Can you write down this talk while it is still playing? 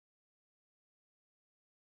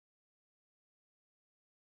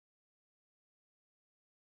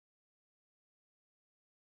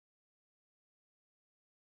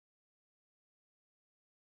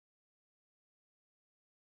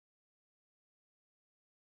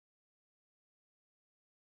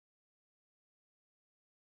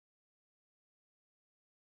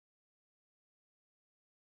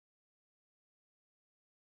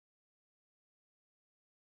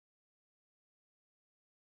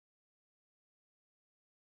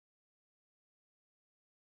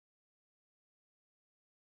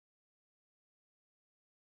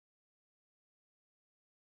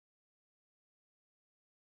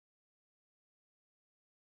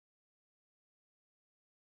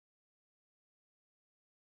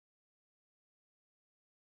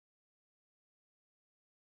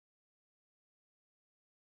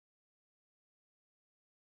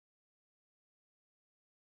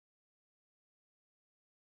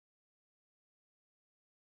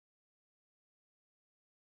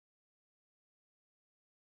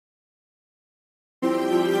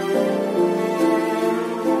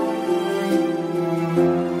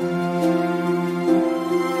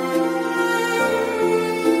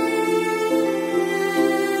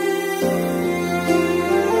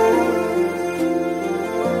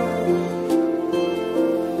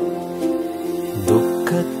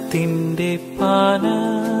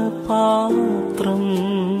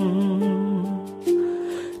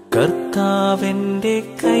കർത്താവെന്റെ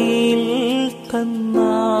കയ്യിൽ തന്നാൽ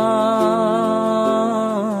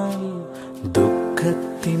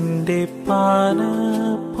ദുഃഖത്തിൻ്റെ പാനപാത്രം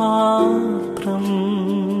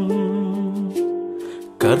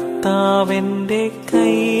കർത്താവെന്റെ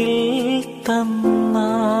കയ്യിൽ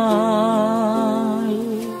തന്നാൽ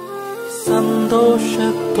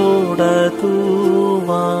സന്തോഷത്തോടതു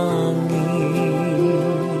വാങ്ങി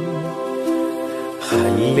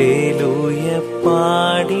ഹല്ലേലൂയ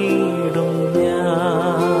പാടിയിടും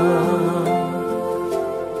ഞാൻ.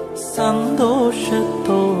 സന്തോഷത്തോടതു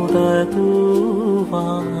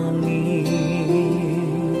വാങ്ങി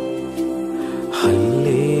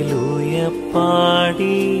ഹല്ലേലൂയ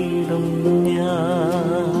പാടിയിടും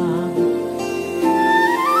ഞാൻ.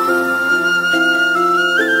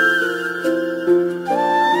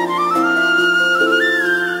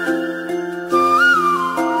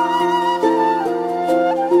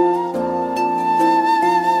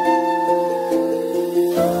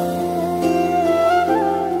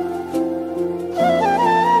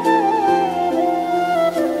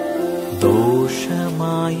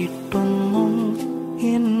 ദോഷമായിട്ടൊന്നും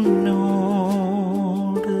എന്നോട്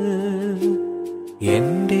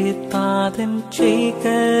എൻ്റെ താതൻ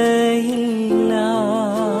ചെയ്യുകയില്ല.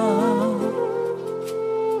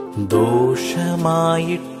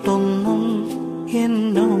 ദോഷമായിട്ടൊന്നും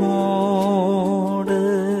എന്നോട്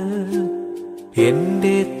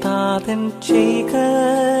എൻ്റെ താതൻ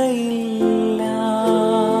ചെയ്യുകയില്ല.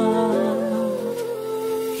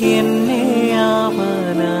 എന്നെ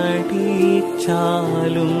അവനടിച്ചാലും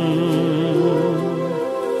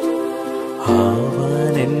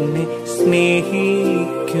അവനെന്നെ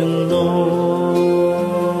സ്നേഹിക്കുന്നു.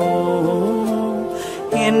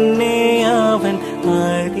 എന്നെ അവൻ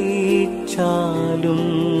അടിച്ചാലും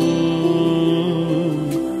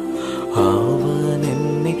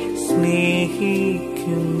അവനെന്നെ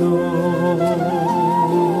സ്നേഹിക്കുന്നു.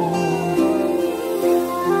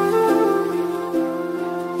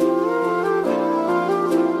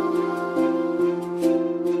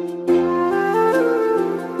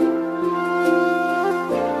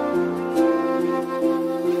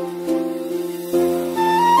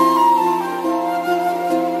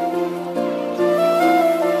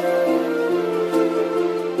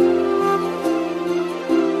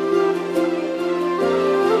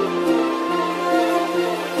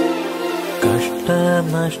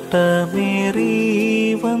 നഷ്ടമേറി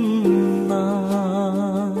വന്ന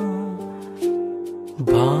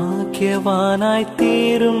ഭാഗ്യവാനായി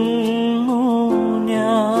തീരുന്നു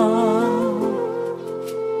ഞാൻ.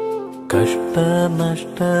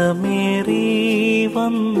 കഷ്ടനഷ്ടമേറി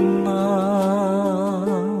വന്ന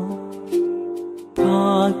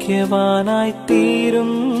ഭാഗ്യവാനായി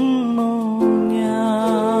തീരുന്നു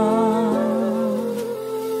ഞാൻ.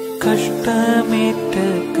 കഷ്ടമേറ്റ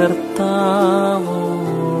കർത്താവോട്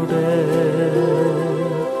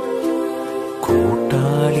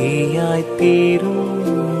കൂട്ടാളിയായി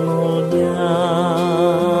തീരുന്നു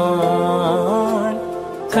ഞാൻ.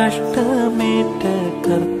 കഷ്ടമേറ്റ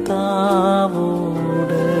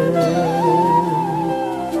കർത്താവോട്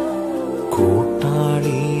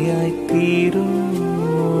കൂട്ടാളിയായി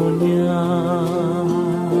തീരുന്നു ഞാൻ.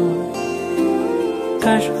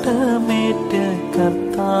 കഷ്ടമേറ്റ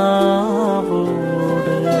കർത്താവോട്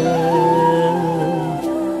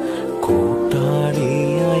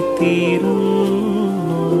കൂട്ടാളിയായി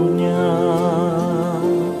തീരുന്നു ഞാൻ.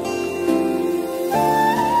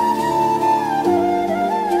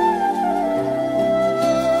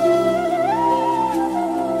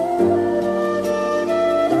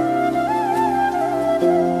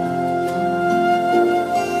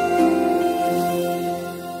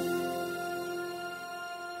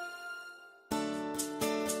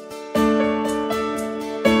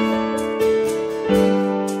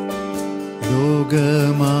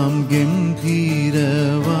 ലോകമാം ഗംഭീരവാരിധിയിൽ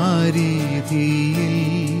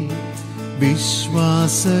വിശ്വാസക്കപ്പലിൽ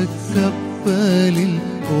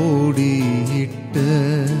ഓടിയിട്ട്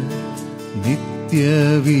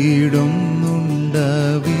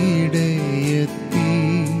നിത്യവീടൊന്നുണ്ടവിടെയെത്തി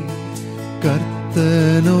കർത്തനോടുകൂടെ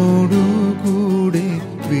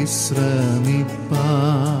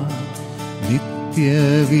വിശ്രമിപ്പാൻ.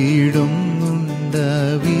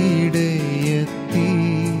 നിത്യവീടൊന്നുണ്ടവിടെയെത്തി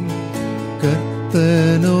കർത്തനോടുകൂടെ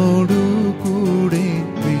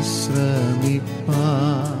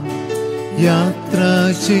വിശ്രമിപ്പാൻ. യാത്ര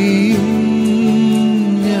ചെയ്യും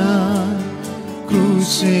ഞാൻ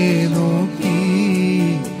ക്രൂശെ നോക്കി,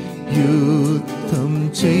 യുദ്ധം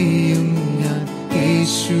ചെയ്യും ഞാൻ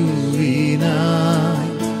യേശുവിനായി.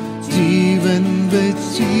 ജീവൻ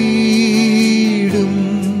വച്ചിടും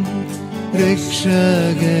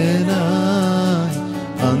രക്ഷകനായി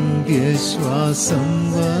അന്ത്യശ്വാസം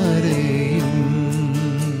വരെയും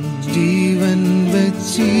ജീവൻ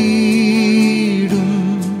വച്ചിടും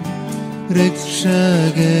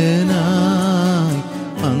രക്ഷകനായി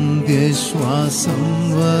അന്ത്യശ്വാസം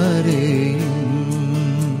വരെയും.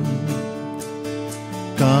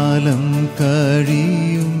 കാലം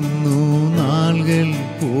കഴിയുന്നു, നാളുകൾ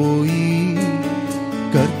പോയി,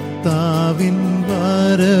 കർത്താവിൻ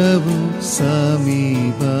വരവു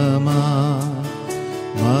സമീപമാ.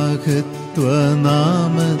 മഹത്വനാമത്തെ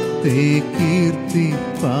കീർത്തിപ്പാനായി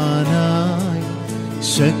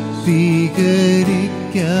ശക്തീകരിക്കാൻ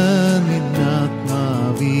നിന്നാത്മാവിനായി.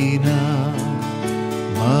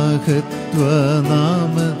 മഹത്വനാമത്തെ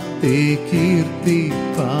കീർത്തിപ്പാനായി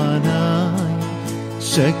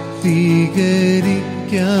ശക്തീകരിക്കാൻ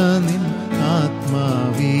നിൻ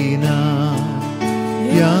ആത്മാവിനായി.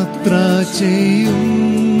 യാത്ര ചെയ്യും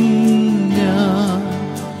ഞാൻ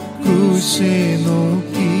ക്രൂശെ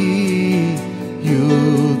നോക്കി,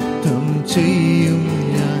 യുദ്ധം ചെയ്യും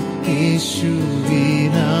ഞാൻ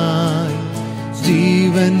യേശുവിനായി.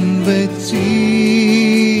 ജീവൻ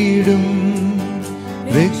വച്ചിടും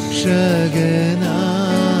രക്ഷകനായി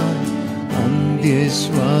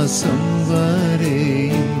അന്ത്യശ്വാസം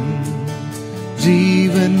വരെയും.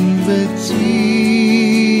 ജീവൻ വച്ചിടും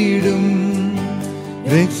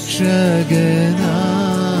രക്ഷകനായി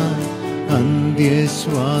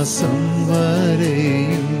അന്ത്യശ്വാസം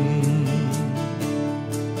വരെയും.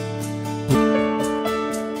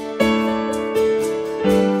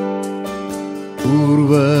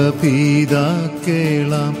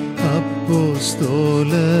 പൂർവപിതാക്കളാം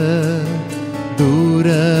അപ്പോസ്തലർ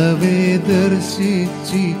ദൂരവേ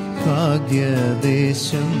ദർശിച്ചി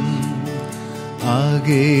ഭാഗ്യദേശം.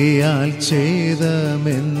 ആകയാൽ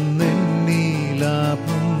ഛേദമെന്നെണ്ണി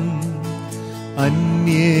ലാഭം,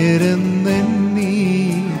 അന്യരെന്നെണ്ണി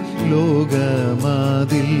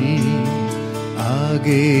ലോകമതിൽ.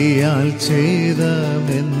 ആകയാൽ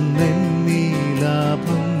ഛേദമെന്നെണ്ണി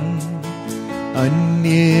ലാഭം,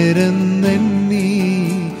 അന്യരെന്നെണ്ണി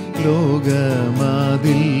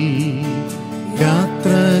ലോകമതിൽ.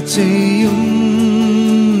 യാത്ര ചെയ്യും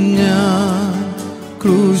ഞാൻ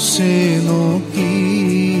ക്രൂശെ നോക്കി,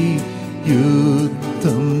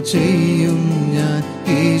 യുദ്ധം ചെയ്യും ഞാൻ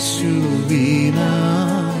യേശുവിനായി.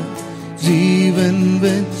 ജീവൻ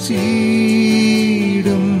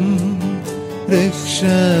വച്ചിടും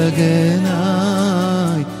രക്ഷകനായി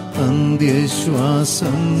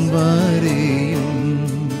അന്ത്യശ്വാസം വരെയും.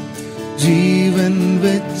 ജീവൻ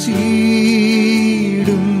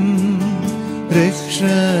വച്ചിടും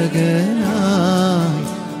രക്ഷകനായി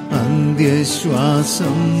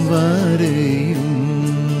അന്ത്യശ്വാസം വരെയും.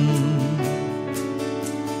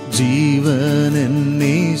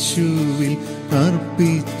 ജീവനെന്നേശുവിൽ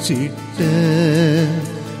അർപ്പിച്ചിട്ട്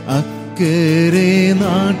അക്കരെ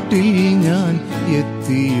നാട്ടിൽ ഞാൻ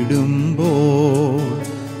എത്തിയിടുമ്പോൾ,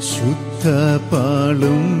 ശുദ്ധ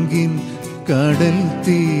പാളുങ്കിൻ കടൽ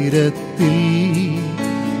തീരത്തിൽ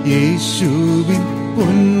യേശുവിൻ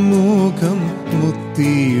പൊന്മുഖം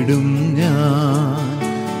മുത്തിയിടും ഞാൻ.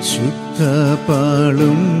 ശുദ്ധ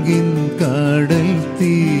പാളുങ്കിൻ കടൽ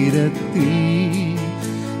തീരത്തിൽ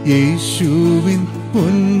യേശുവിൻ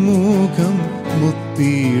പൊന്മുഖം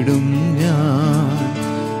മുത്തിയിടും ഞാൻ.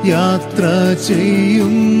 യാത്ര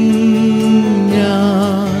ചെയ്യും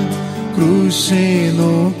ഞാൻ ക്രൂശെ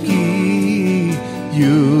നോക്കി,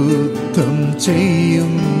 യുദ്ധം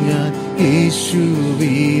ചെയ്യും ഞാൻ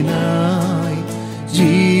യേശുവിനായി.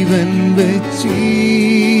 ജീവൻ വച്ചിടും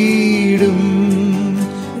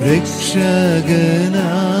രക്ഷകനായി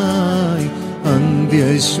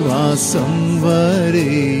അന്ത്യശ്വാസം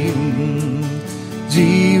വരെയും.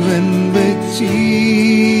 ജീവൻ വച്ചിടും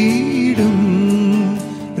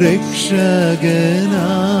രക്ഷകനായി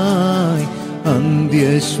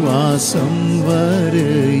അന്ത്യശ്വാസം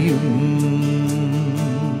വരെയും.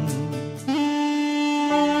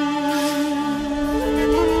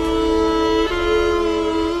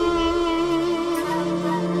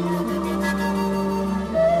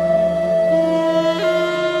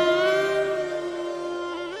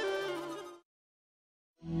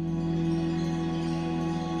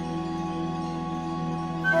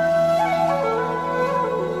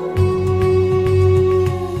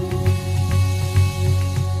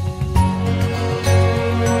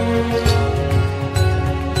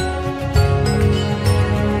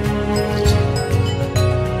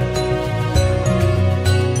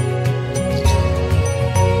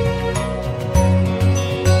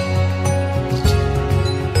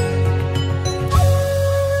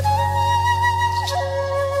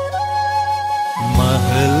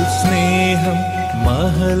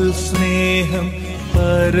 സ്നേഹം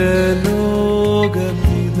പരലോകപിതാ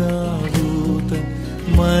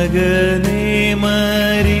മകനെ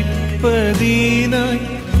മരിപ്പതിനായി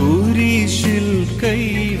കുരിശിൽ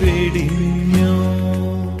കൈവെടിഞ്ഞോ.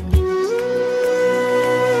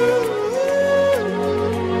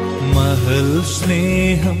 മഹൽ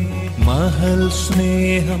സ്നേഹം മഹൽ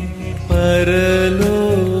സ്നേഹം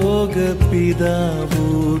പരലോക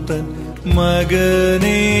പിതാവൂതൻ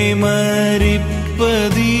മകനെ മരിപ്പതിനായി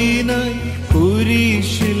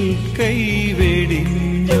കുരിശിൽ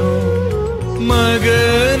കൈവെടിഞ്ഞോ.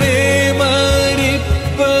 മകനെ മരിപ്പതിനായി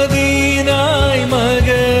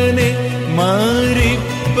മകനെ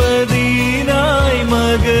മരിപ്പതിനായി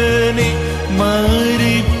മകനെ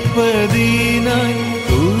മരിപ്പതിനായി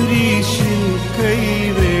കുരിശിൽ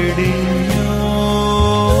കൈവെടിഞ്ഞോ.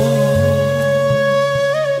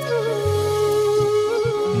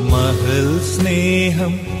 മഹൽ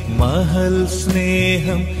സ്നേഹം മഹൽ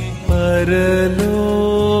സ്നേഹം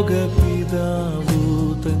പരലോക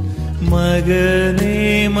പിതാവൂതൻ മകനെ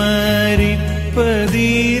മരിപ്പതിനായി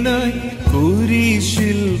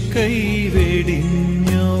കുരിശിൽ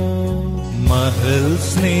കൈവെടിഞ്ഞോ. മഹൽ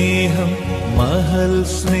സ്നേഹം മഹൽ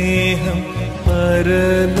സ്നേഹം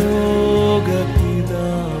പരലോക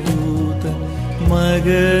പിതാവൂതൻ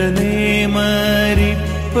മകനെ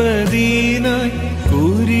മരിപ്പതിനായി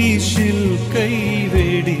കുരിശിൽ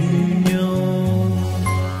കൈവെടിഞ്ഞോ.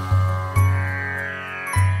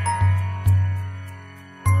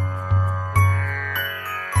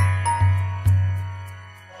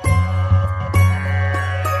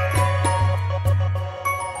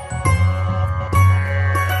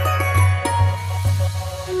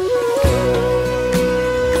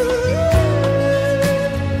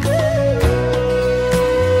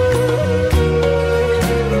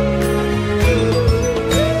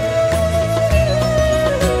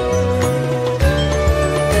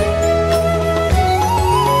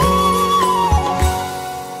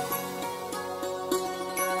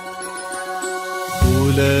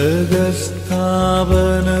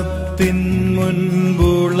 ഉലകസ്ഥാപനത്തിൻ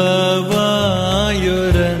മുൻപുളവായൊരൻപാൽ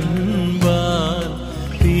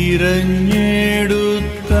തിരഞ്ഞെടുത്തവൻ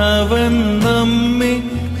നമ്മെ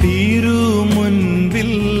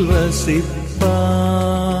തിരുമുൻപിൽ വസിപ്പാൻ.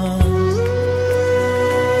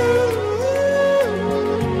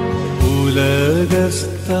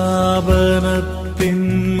 ഉലകസ്ഥാപനത്തിൻ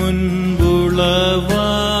മുൻപുളവായൊരൻപാൽ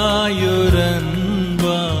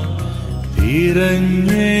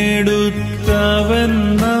തിരഞ്ഞെടുത്തവൻ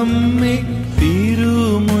നമ്മെ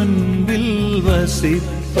തിരുമുൻപിൽ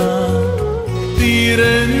വസിപ്പാൻ.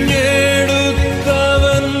 തിരഞ്ഞെടുത്തവൻ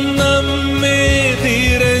നമ്മെ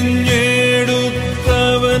തിരഞ്ഞെടുത്തവൻ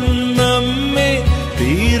നമ്മെ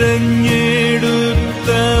തിരഞ്ഞെടുത്തവൻ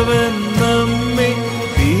നമ്മെ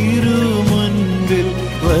തിരുമുൻപിൽ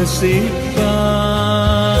വസിപ്പാൻ.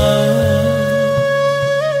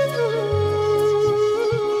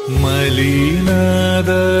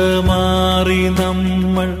 മലിനത മാറി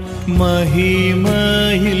നമ്മൾ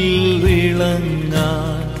മഹിമയിൽ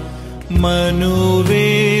വിളങ്ങാൻ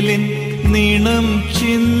മനുവേലിൻ നിണം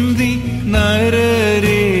ചിന്തി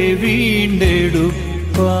നരരെ വീണ്ടെടുപ്പാൻ.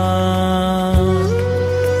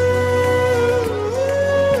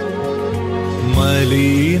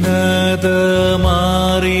 മലിനത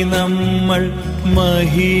മാറി നമ്മൾ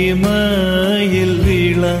മഹിമയിൽ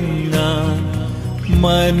വിളങ്ങാൻ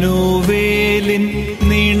മനുവേലിൻ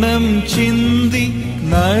നിണം ചിന്തി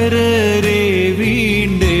നരരെ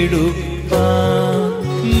വീണ്ടെടുപ്പാൻ.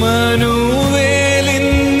 മനുവേലിൻ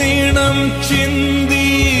നിണം ചിന്തി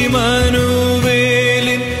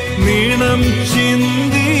മനുവേലിൻ നിണം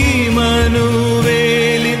ചിന്തി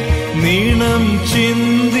മനുവേലിൻ നിണം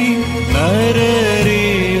ചിന്തി നരരെ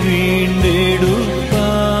വീണ്ടെടുപ്പാൻ.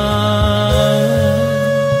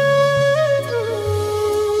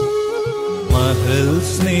 മഹൽ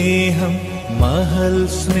സ്നേഹം മഹൽ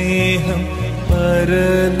സ്നേഹം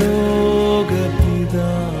പരലോക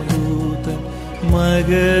പിതാവൂതൻ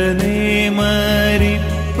മകനെ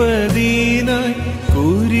മരിപ്പതിനായി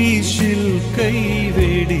കുരിശിൽ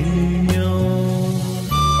കൈവെടിഞ്ഞോ.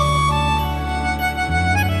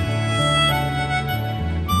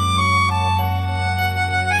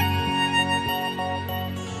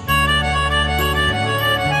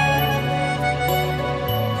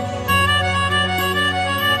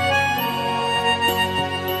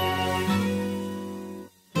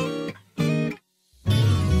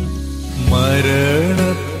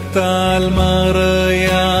 മരണത്താൽ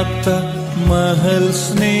മറയാത്ത മഹൽ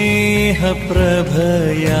സ്നേഹപ്രഭയാൽ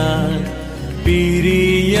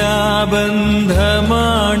പിരിയാബന്ധമാണീതു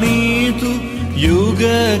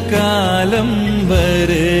യുഗകാലം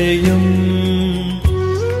വരെയും.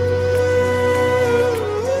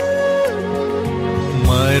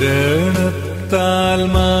 മരണ ഗഗനത്താൽ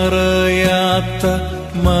മറയാത്ത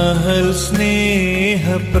മഹൽ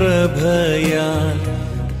സ്നേഹപ്രഭയാൽ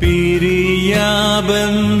പിരിയാബന്ധമാണിതു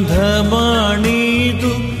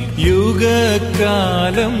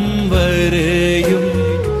യുഗകാലം വരെയും.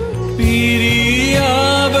 പിരിയാബന്ധമാണിതു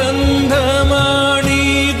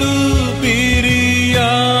പിരിയാബന്ധമാണിതു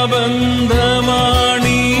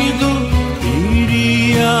പിരിയാബന്ധമാണിതു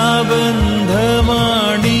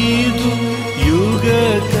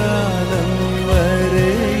യുഗകാലം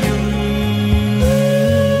വരെയും.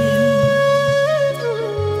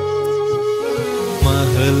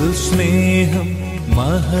 മഹൽ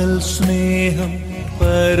സ്നേഹം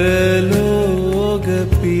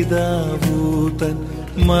പരലോകപിതാവൂതൻ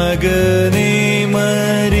മകനെ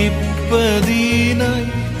മരിപ്പതിനായി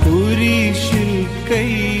കുരിശിൽ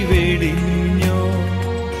കൈവെടിഞ്ഞോ.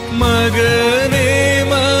 മകനെ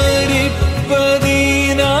മരിപ്പതിനായി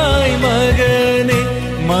മകനെ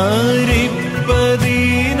മരിപ്പതിനായി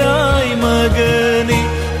മകനെ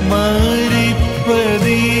മരിപ്പതിനായി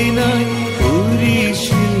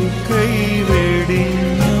കുരിശിൽ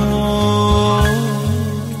കൈവെടിഞ്ഞോ.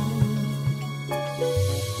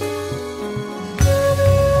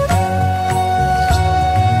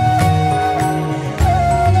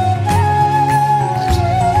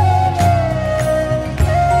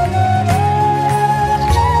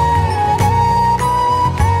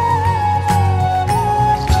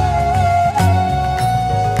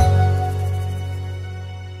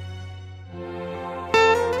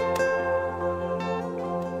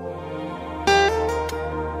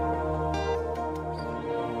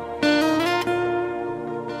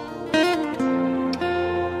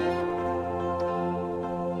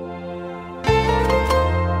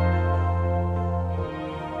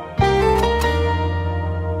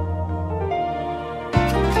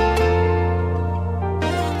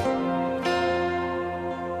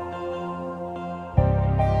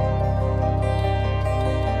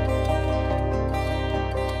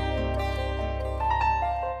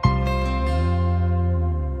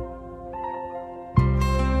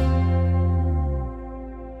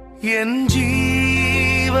 എൻ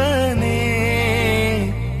ജീവനെ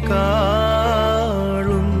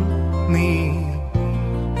കാളും നീ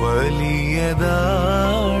വലിയതാണെനിക്ക്.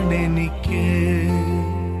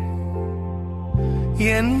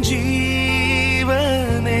 എൻ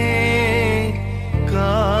ജീവനെ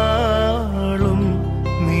കാളും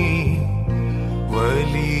നീ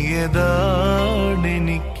വലിയതാണെനിക്ക്.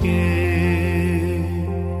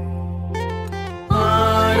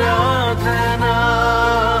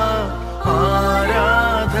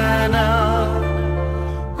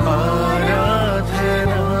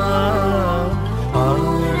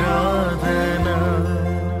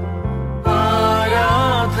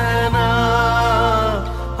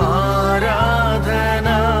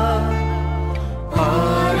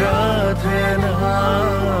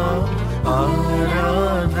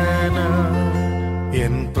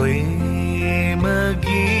 എൻ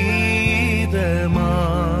പ്രേമഗീതമാ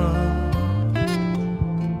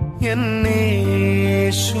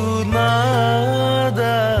എന്നേശുനാഥ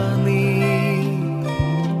നീ.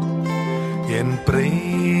 എൻ പ്രേമഗീതമാ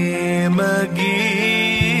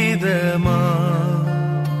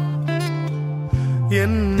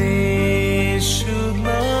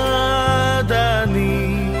എന്നേശുനാഥ നീ.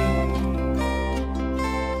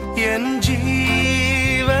 എൻ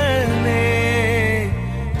ജീവനെ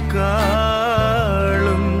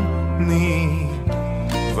കാളും നീ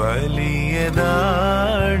വലിയതാണെനിക്ക്.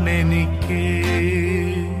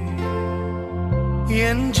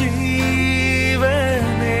 എൻ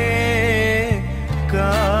ജീവനെ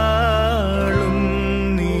കാളും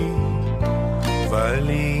നീ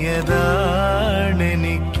വലിയതാണെനിക്ക്.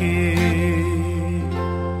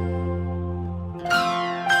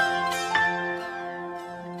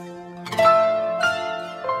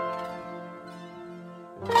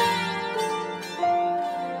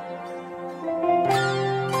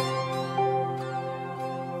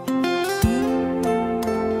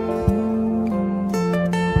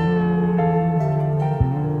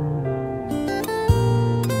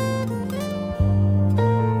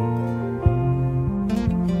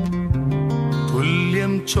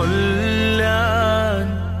 തുല്യം ചൊല്ലാൻ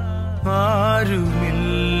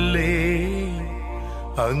ആരുമില്ലേ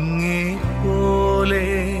അങ്ങേ പോലെ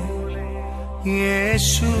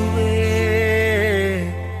യേശുവേ.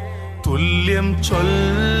 തുല്യം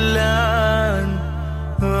ചൊല്ലാൻ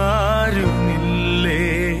ആരുമില്ലേ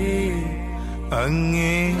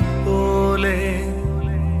അങ്ങേ പോലെ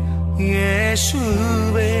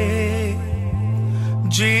യേശുവേ.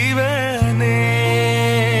 ജീവനേ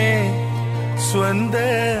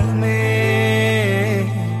സ്വന്തമേ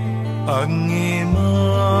അങ്ങേ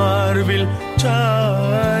മാർവിൽ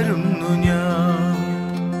ചാരുന്നു ഞാൻ.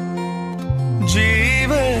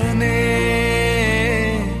 ജീവനേ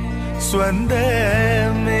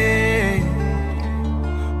സ്വന്തമേ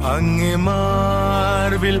അങ്ങേ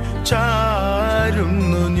മാർവിൽ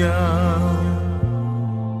ചാരുന്നു ഞാൻ.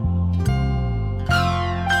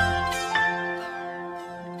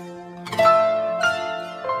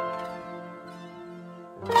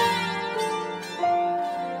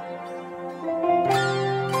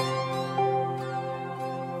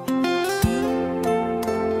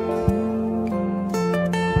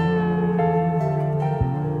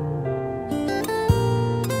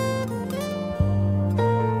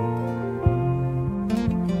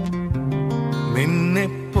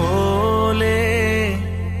 നിന്നെപ്പോലെ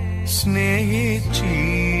സ്നേഹിച്ചിടാൻ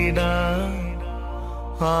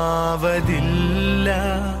ആവതില്ല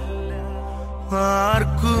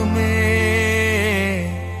ആർക്കുമേ.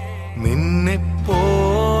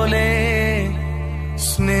 നിന്നെപ്പോലെ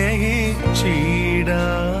സ്നേഹിച്ചിടാൻ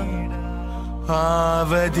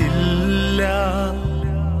ആവതില്ല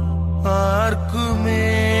ആർക്കുമേ.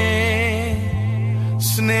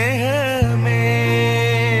 സ്നേഹമേ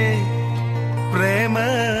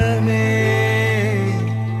പ്രേമമേ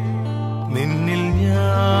നിന്നിൽ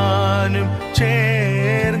ഞാനും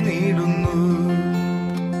ചേർന്നിടുന്നു.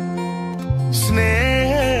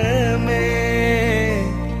 സ്നേഹമേ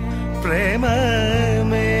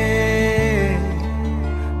പ്രേമമേ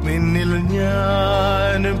നിന്നിൽ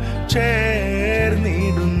ഞാനും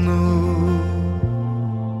ചേർന്നിടുന്നു.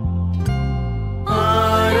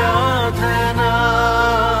 ആരാധന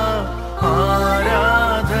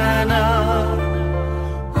ആരാധന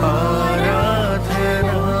ആരാധന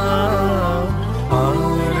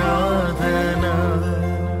ആരാധന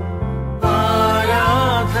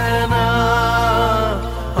ആരാധന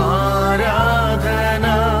ആരാധന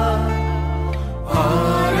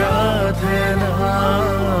ആരാധന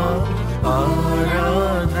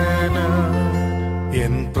ആരാധന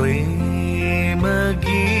എൻ പ്രേമഗീതമാ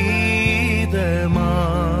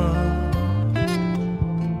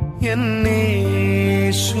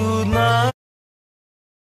എന്നേശുനാ.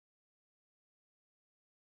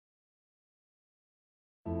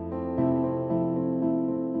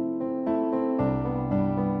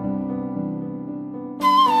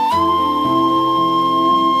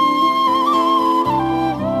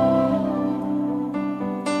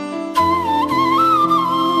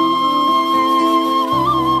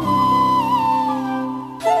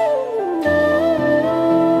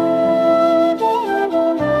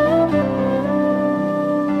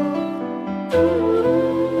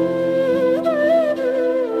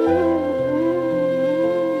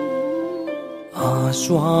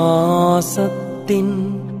 ആശ്വാസത്തിൻ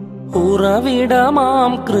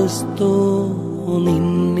ഉറവിടമാം ക്രിസ്തു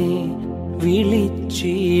നിന്നെ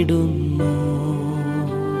വിളിച്ചിടുന്നു.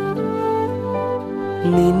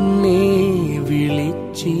 നിന്നെ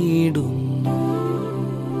വിളിച്ചിടുന്നു.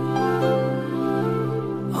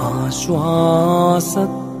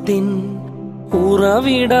 ആശ്വാസത്തിൻ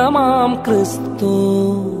ഉറവിടമാം ക്രിസ്തു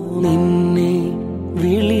നിന്നെ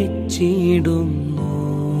വിളിച്ചിടുന്നു.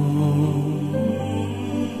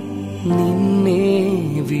 നിന്നെ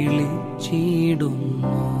വിളിച്ചിടുന്നു.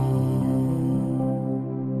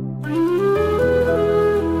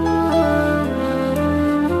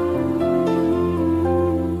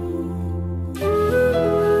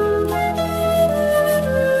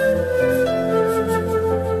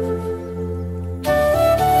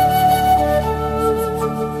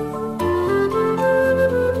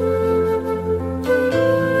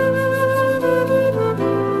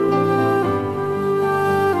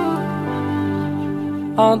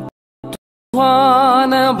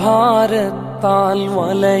 അധ്വാനഭാരത്താൽ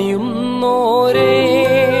വലയുന്നോരേ,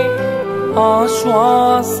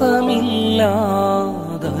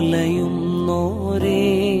 ആശ്വാസമില്ലാതലയുന്നോരേ,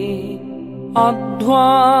 അധ്വാനഭാരത്താൽ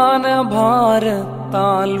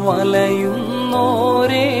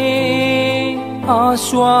വലയുന്നോരേ,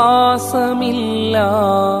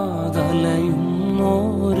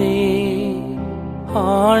 ആശ്വാസമില്ലാതലയുന്നോരേ,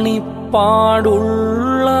 ആണിപ്പാടുള്ളവൻ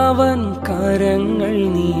കരങ്ങൾ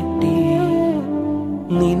നീട്ടി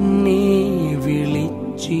നിന്നെ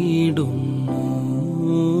വിളിച്ചിടുന്നു.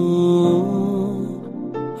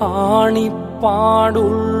 ആണിപ്പാടുള്ളവൻ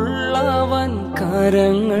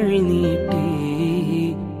കരങ്ങൾ നീട്ടി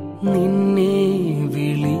നിന്നെ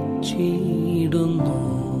വിളിച്ചിടുന്നു.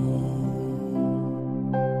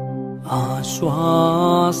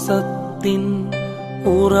 ആശ്വാസത്തിൻ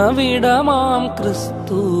ഉറവിടമാം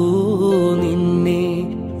ക്രിസ്തു നിന്നെ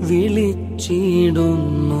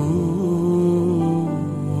വിളിച്ചിടുന്നു.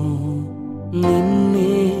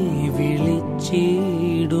 നിന്നെ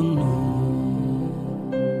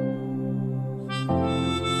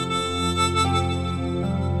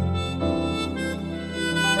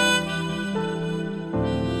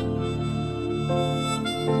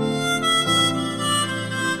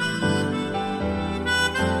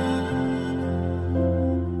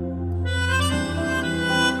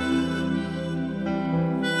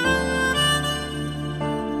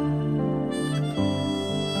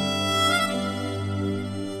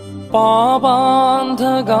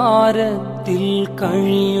പാപാന്ധകാരത്തിൽ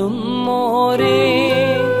കഴിയുന്നോരേ,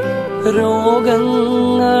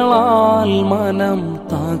 രോഗങ്ങളാൽ മനം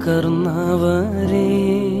തകർന്നവരേ,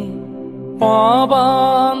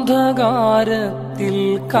 പാപാന്ധകാരത്തിൽ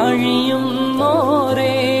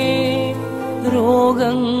കഴിയുന്നോരേ,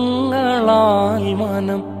 രോഗങ്ങളാൽ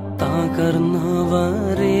മനം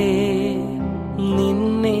തകർന്നവരേ,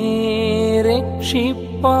 നിന്നെ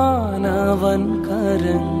രക്ഷിപ്പാനവൻ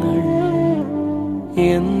കരങ്ങൾ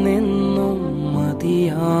എന്നെന്നും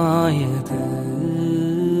മതിയായത്,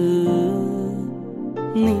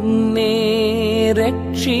 നിന്നെ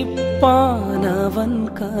രക്ഷിപ്പാനവൻ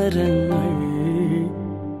കരങ്ങൾ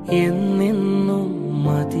എന്നെന്നും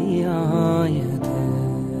മതിയായത്.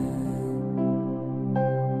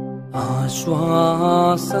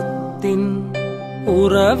 ആശ്വാസത്തിൻ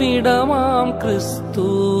ഉറവിടമാം ക്രിസ്തു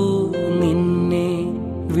നിന്നെ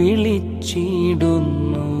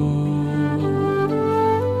വിളിച്ചിടുന്നു,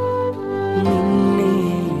 നിന്നെ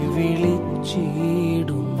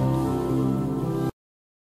വിളിച്ചിടുന്നു.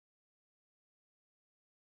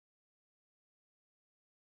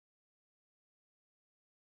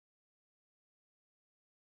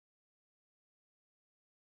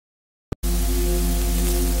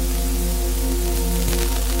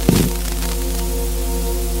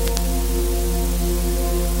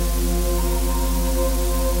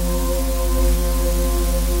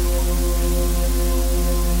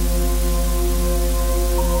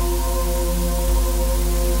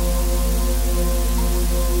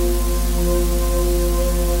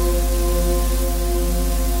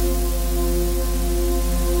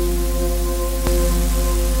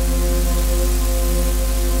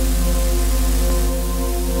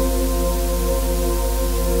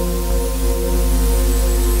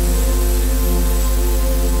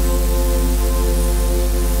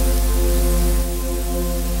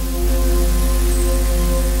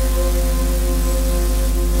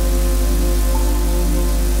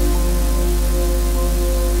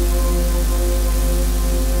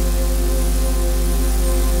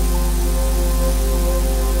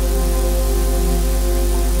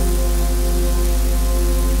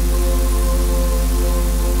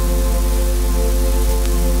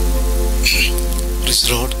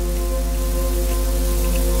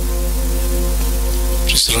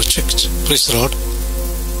 Praise the Lord.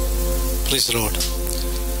 Praise the Lord.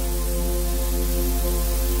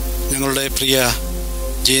 ഞങ്ങളുടെ പ്രിയ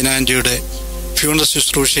ജെയിൻ ആൻറ്റിയുടെ ഫ്യൂണറൽ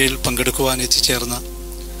ശുശ്രൂഷയിൽ പങ്കെടുക്കുവാൻ എത്തിച്ചേർന്ന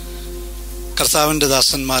കർത്താവിൻ്റെ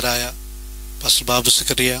ദാസന്മാരായ pastor Babu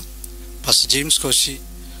Zacharia, pastor James Koshy,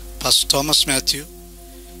 pastor Thomas Mathew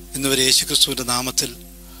എന്നിവരെ യേശുക്രിസ്തുവിൻ്റെ നാമത്തിൽ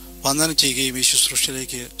വന്ദനം ചെയ്യുകയും ഈ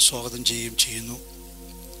ശുശ്രൂഷയിലേക്ക് സ്വാഗതം ചെയ്യുകയും ചെയ്യുന്നു.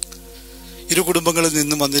 ഇരു കുടുംബങ്ങളിൽ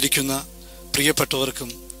നിന്നും വന്നിരിക്കുന്ന പ്രിയപ്പെട്ടവർക്കും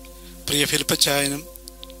പ്രിയ ഫിലിപ്പച്ചായനും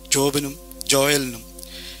ജോബിനും ജോയലിനും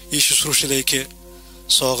ഈ ശുശ്രൂഷയിലേക്ക്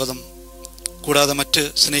സ്വാഗതം. കൂടാതെ മറ്റ്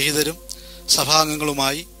സ്നേഹിതരും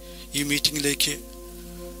സഭാംഗങ്ങളുമായി ഈ മീറ്റിങ്ങിലേക്ക്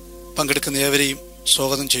പങ്കെടുക്കുന്ന ഏവരെയും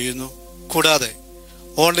സ്വാഗതം ചെയ്യുന്നു. കൂടാതെ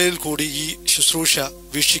ഓൺലൈനിൽ കൂടി ഈ ശുശ്രൂഷ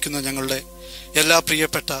വീക്ഷിക്കുന്ന ഞങ്ങളുടെ എല്ലാ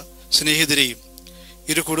പ്രിയപ്പെട്ട സ്നേഹിതരെയും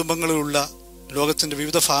ഇരു കുടുംബങ്ങളിലുള്ള ലോകത്തിൻ്റെ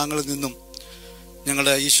വിവിധ ഭാഗങ്ങളിൽ നിന്നും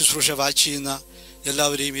ഞങ്ങളുടെ ഈ ശുശ്രൂഷ വാച്ച് ചെയ്യുന്ന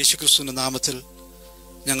എല്ലാവരെയും യേശുക്രിസ്തുവിൻ്റെ നാമത്തിൽ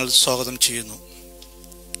ഞങ്ങൾ സ്വാഗതം ചെയ്യുന്നു.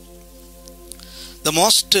 The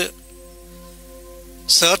most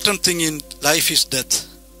certain thing in life is death,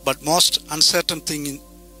 but most uncertain thing in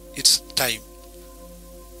its time.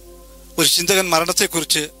 ഒരു ചിന്തകൻ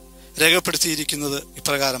മരണത്തെക്കുറിച്ച് രേഖപ്പെടുത്തിയിരിക്കുന്നത്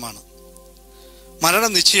ഇപ്രകാരമാണ്: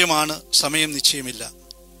 മരണം നിശ്ചയമാണ്, സമയം നിശ്ചയമില്ല.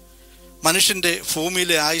 മനുഷ്യൻ്റെ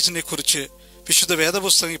ഭൂമിയിലെ ആയുസിനെ കുറിച്ച് വിശുദ്ധ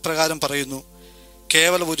വേദപുസ്തകം ഇപ്രകാരം പറയുന്നു: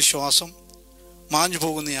 കേവലം ഒരു ശ്വാസം, മാഞ്ഞു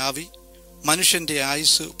പോകുന്ന ആവി, മനുഷ്യൻ്റെ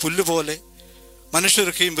ആയുസ് പുല്ലുപോലെ,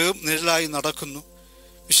 മനുഷ്യരൊക്കെയും വെറും നിഴലായി നടക്കുന്നു.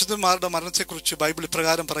 വിശുദ്ധന്മാരുടെ മരണത്തെക്കുറിച്ച് ബൈബിൾ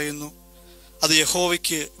ഇപ്രകാരം പറയുന്നു: അത്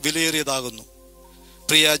യഹോവയ്ക്ക് വിലയേറിയതാകുന്നു.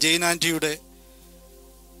 പ്രിയ ജെയിൻ ആൻറ്റിയുടെ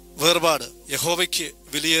വേർപാട് യഹോവയ്ക്ക്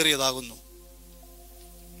വിലയേറിയതാകുന്നു.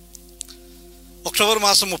 ഒക്ടോബർ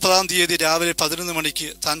മാസം 30 രാവിലെ 11 മണിക്ക്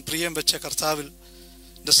താൻ പ്രിയം വെച്ച കർത്താവിൽ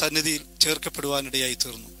സന്നിധിയിൽ ചേർക്കപ്പെടുവാനിടയായി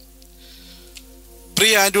തീർന്നു.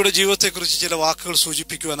 പ്രിയ ആൻറ്റിയുടെ ജീവിതത്തെക്കുറിച്ച് ചില വാക്കുകൾ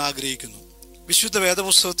സൂചിപ്പിക്കുവാൻ ആഗ്രഹിക്കുന്നു. വിശുദ്ധ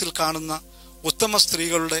വേദപുസ്തകത്തിൽ കാണുന്ന ഉത്തമ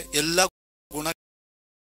സ്ത്രീകളുടെ എല്ലാ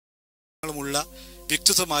ഗുണങ്ങളുമുള്ള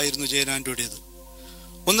വ്യക്തിത്വമായിരുന്നു ജെയിൻ ആൻറ്റിയുടേത്.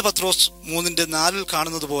 1 പത്രോസ് 3:4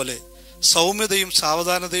 കാണുന്നത് പോലെ സൗമ്യതയും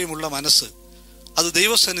സാവധാനതയുമുള്ള മനസ്സ്, അത്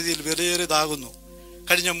ദൈവസന്നിധിയിൽ വിലയേറിയതാകുന്നു.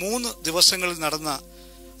 കഴിഞ്ഞ 3 ദിവസങ്ങളിൽ നടന്ന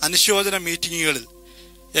അനുശോചന മീറ്റിങ്ങുകളിൽ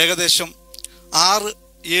ഏകദേശം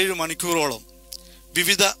 6-7 മണിക്കൂറോളം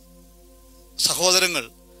വിവിധ സഹോദരങ്ങൾ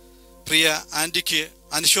പ്രിയ ആൻറ്റിക്ക്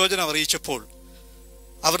അനുശോചനം അറിയിച്ചപ്പോൾ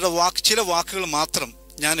അവരുടെ ചില വാക്കുകൾ മാത്രം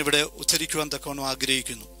ഞാനിവിടെ ഉദ്ധരിക്കുവാൻ തക്കവണ്ണം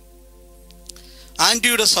ആഗ്രഹിക്കുന്നു.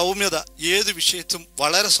 ആൻറ്റിയുടെ സൗമ്യത ഏത് വിഷയത്തും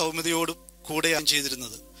വളരെ സൗമ്യതയോടും കൂടെയാണ്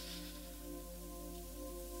ചെയ്തിരുന്നത്.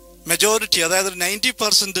 മെജോറിറ്റി, അതായത്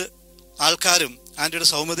 90% ആൾക്കാരും ആൻറ്റിയുടെ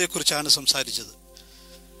സൗമ്യതയെക്കുറിച്ചാണ് സംസാരിച്ചത്.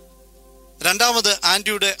 രണ്ടാമത്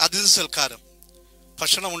ആൻറ്റിയുടെ അതിഥി സൽക്കാരം,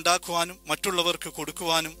 ഭക്ഷണം ഉണ്ടാക്കുവാനും മറ്റുള്ളവർക്ക്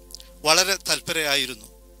കൊടുക്കുവാനും വളരെ തൽപരയായിരുന്നു.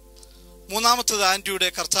 മൂന്നാമത്തത് ആൻറ്റിയുടെ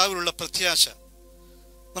കർത്താവിലുള്ള പ്രത്യാശ.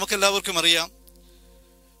 നമുക്കെല്ലാവർക്കും അറിയാം,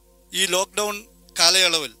 ഈ ലോക്ക്ഡൗൺ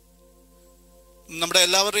കാലയളവിൽ നമ്മുടെ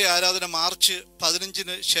എല്ലാവരുടെയും ആരാധന മാർച്ച്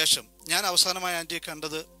 15 ശേഷം, ഞാൻ അവസാനമായി ആൻറ്റിയെ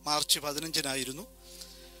കണ്ടത് മാർച്ച് 15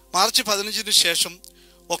 മാർച്ച് 15 ശേഷം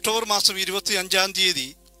ഒക്ടോബർ മാസം 25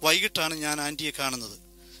 വൈകിട്ടാണ് ഞാൻ ആൻറ്റിയെ കാണുന്നത്.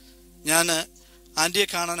 ഞാൻ ആൻറ്റിയെ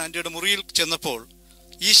കാണാൻ ആൻറ്റിയുടെ മുറിയിൽ ചെന്നപ്പോൾ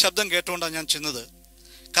ഈ ശബ്ദം കേട്ടുകൊണ്ടാണ് ഞാൻ ചെന്നത്.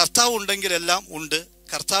 കർത്താവ് ഉണ്ടെങ്കിൽ എല്ലാം ഉണ്ട്,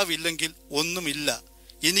 കർത്താവ് ഇല്ലെങ്കിൽ ഒന്നുമില്ല,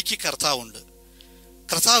 എനിക്ക് കർത്താവുണ്ട്.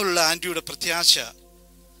 കർത്താവിലുള്ള ആൻറ്റിയുടെ പ്രത്യാശ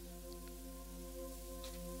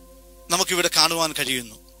നമുക്കിവിടെ കാണുവാൻ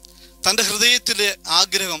കഴിയുന്നു. തൻ്റെ ഹൃദയത്തിലെ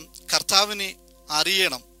ആഗ്രഹം കർത്താവിനെ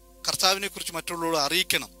അറിയണം, കർത്താവിനെ കുറിച്ച് മറ്റുള്ളവരോട്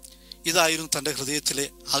അറിയിക്കണം, ഇതായിരുന്നു തൻ്റെ ഹൃദയത്തിലെ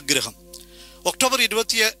ആഗ്രഹം. ഒക്ടോബർ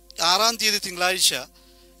 26 തിങ്കളാഴ്ച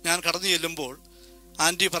ഞാൻ കടന്നു ചെല്ലുമ്പോൾ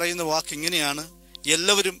ആൻറ്റി പറയുന്ന വാക്ക് ഇങ്ങനെയാണ്: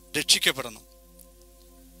 എല്ലാവരും രക്ഷിക്കപ്പെടണം.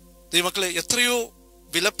 ദൈവമക്കളെ, എത്രയോ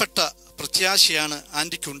വിലപ്പെട്ട പ്രത്യാശയാണ്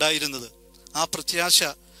ആൻറ്റിക്ക് ഉണ്ടായിരുന്നത്. ആ പ്രത്യാശ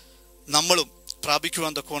നമ്മളും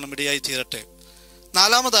പ്രാപിക്കുവാൻ തക്കവണ്ണം ഇടയായി തീരട്ടെ.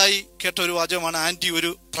 നാലാമതായി കേട്ട ഒരു വാചകമാണ്, ആൻറ്റി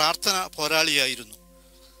ഒരു പ്രാർത്ഥന പോരാളിയായിരുന്നു.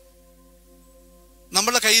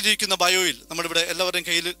 നമ്മളുടെ കയ്യിലിരിക്കുന്ന ബയോയിൽ, നമ്മളിവിടെ എല്ലാവരുടെയും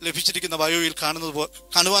കയ്യിൽ ലഭിച്ചിരിക്കുന്ന ബയോയിൽ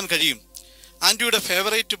കാണുവാൻ കഴിയും, ആൻറ്റിയുടെ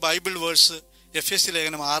ഫേവറേറ്റ് ബൈബിൾ വേഴ്സ് എഫേസ്യ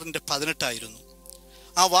ലേഖനം 6:18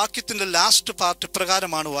 ആ വാക്യത്തിൻ്റെ ലാസ്റ്റ് പാർട്ട്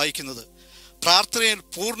ഇപ്രകാരമാണ് വായിക്കുന്നത്: പ്രാർത്ഥനയിൽ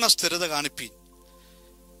പൂർണ്ണ സ്ഥിരത കാണിപ്പീൻ.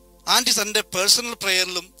 ആൻറ്റി തൻ്റെ പേഴ്സണൽ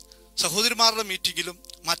പ്രേയറിലും സഹോദരിമാരുടെ മീറ്റിങ്ങിലും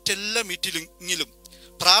മറ്റെല്ലാ മീറ്റിങ്ങിലും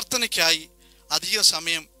പ്രാർത്ഥനയ്ക്കായി അധിക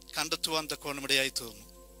സമയം കണ്ടെത്തുവാൻ തക്കവണ്ണം ഇടയായി തീർന്നു.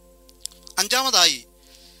 അഞ്ചാമതായി,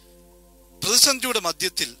 പ്രതിസന്ധിയുടെ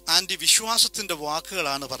മധ്യത്തിൽ ആൻറ്റി വിശ്വാസത്തിൻ്റെ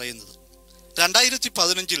വാക്കുകളാണ് പറയുന്നത്.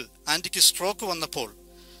 2015 ആൻറ്റിക്ക് സ്ട്രോക്ക് വന്നപ്പോൾ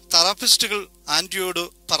തെറാപ്പിസ്റ്റുകൾ ആൻറ്റിയോട്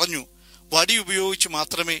പറഞ്ഞു, വടി ഉപയോഗിച്ച്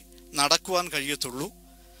മാത്രമേ നടക്കുവാൻ കഴിയത്തുള്ളൂ.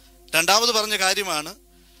 രണ്ടാമത് പറഞ്ഞ കാര്യമാണ്,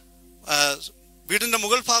 വീടിൻ്റെ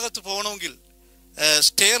മുകൾ ഭാഗത്ത് പോകണമെങ്കിൽ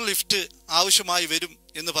സ്റ്റെയർ ലിഫ്റ്റ് ആവശ്യമായി വരും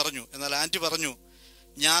എന്ന് പറഞ്ഞു. എന്നാൽ ആൻറ്റി പറഞ്ഞു,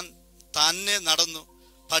 ഞാൻ തന്നെ നടന്നു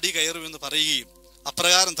പടി കയറുമെന്ന് പറയുകയും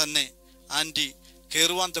അപ്രകാരം തന്നെ ആൻറ്റി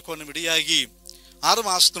കയറുവാൻ തക്കവണ്ണം ഇടയാകുകയും 6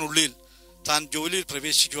 മാസത്തിനുള്ളിൽ താൻ ജോലിയിൽ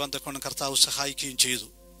പ്രവേശിക്കുവാൻ തക്കവണ്ണം കർത്താവ് സഹായിക്കുകയും ചെയ്തു.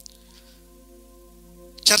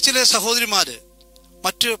 ചർച്ചിലെ സഹോദരിമാര്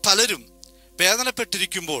മറ്റ് പലരും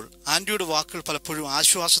വേദനപ്പെട്ടിരിക്കുമ്പോൾ ആൻറ്റിയുടെ വാക്കുകൾ പലപ്പോഴും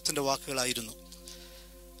ആശ്വാസത്തിൻ്റെ വാക്കുകളായിരുന്നു.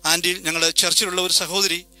 ആൻറ്റി, ഞങ്ങളുടെ ചർച്ചിലുള്ള ഒരു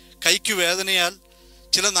സഹോദരി കൈക്ക് വേദനയാൽ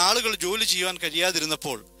ചില നാളുകൾ ജോലി ചെയ്യുവാൻ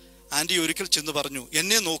കഴിയാതിരുന്നപ്പോൾ ആൻറ്റി ഒരിക്കൽ ചെന്ന് പറഞ്ഞു,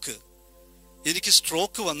 എന്നെ നോക്ക്, എനിക്ക്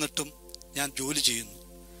സ്ട്രോക്ക് വന്നിട്ടും ഞാൻ ജോലി ചെയ്യുന്നു,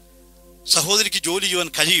 സഹോദരിക്ക് ജോലി ചെയ്യുവാൻ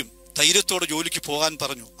കഴിയും, ധൈര്യത്തോടെ ജോലിക്ക് പോകാൻ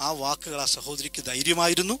പറഞ്ഞു. ആ വാക്കുകൾ ആ സഹോദരിക്ക്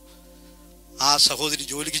ധൈര്യമായിരുന്നു. ആ സഹോദരി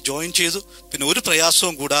ജോലിക്ക് ജോയിൻ ചെയ്തു. പിന്നെ ഒരു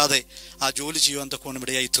പ്രയാസവും കൂടാതെ ആ ജോലി ചെയ്യുവാൻ തക്കവണ്ണം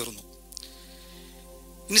ഇടയായി തീർന്നു.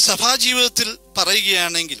 ഇനി സഭാജീവിതത്തിൽ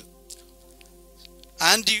പറയുകയാണെങ്കിൽ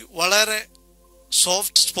ആൻറ്റി വളരെ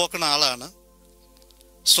സോഫ്റ്റ് സ്പോക്കൺ ആളാണ്.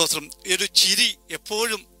 സ്തോത്രം. ഒരു ചിരി,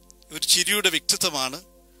 എപ്പോഴും ഒരു ചിരിയുടെ വ്യക്തിത്വമാണ്.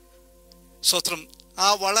 സ്തോത്രം. ആ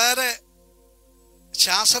വളരെ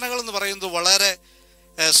ശാസനകൾ എന്ന് പറയുന്നത് വളരെ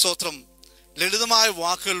സ്തോത്രം ലളിതമായ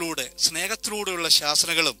വാക്കുകളിലൂടെ, സ്നേഹത്തിലൂടെയുള്ള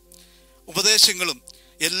ശാസനകളും ഉപദേശങ്ങളും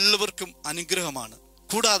എല്ലാവർക്കും അനുഗ്രഹമാണ്.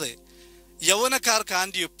 കൂടാതെ യൗവനക്കാർക്ക്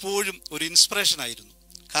ആൻറ്റി എപ്പോഴും ഒരു ഇൻസ്പിറേഷൻ ആയിരുന്നു.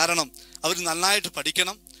 കാരണം അവർ നന്നായിട്ട്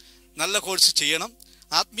പഠിക്കണം, നല്ല കോഴ്സ് ചെയ്യണം,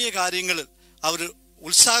 ആത്മീയ കാര്യങ്ങളിൽ അവർ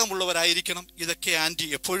ഉത്സാഹമുള്ളവരായിരിക്കണം. ഇതൊക്കെ ആൻറ്റി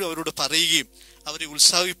എപ്പോഴും അവരോട് പറയുകയും അവരെ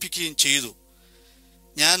ഉത്സാഹിപ്പിക്കുകയും ചെയ്തു.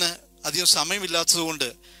 ഞാൻ അധികം സമയമില്ലാത്തതുകൊണ്ട്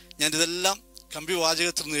ഞാനിതെല്ലാം കമ്പി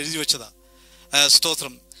വാചകത്തിൽ നിന്ന് എഴുതി വെച്ചതാ.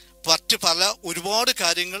 സ്തോത്രം. പല ഒരുപാട്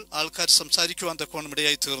കാര്യങ്ങൾ ആൾക്കാർ സംസാരിക്കുവാൻ തക്കവണ്ണം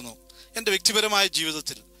ഇടയായി തീർന്നു. എൻ്റെ വ്യക്തിപരമായ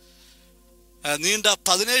ജീവിതത്തിൽ നീണ്ട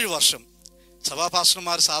 17 വർഷം,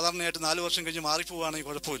 സഭാപാസ്റ്റർമാർ സാധാരണയായിട്ട് 4 വർഷം കഴിഞ്ഞ് മാറിപ്പോവുകയാണെങ്കിൽ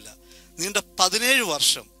കുഴപ്പമില്ല. നീണ്ട 17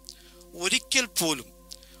 വർഷം ഒരിക്കൽ പോലും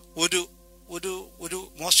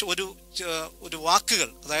ഒരു വാക്കുകൾ,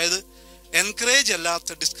 അതായത് എൻകറേജ് അല്ലാത്ത,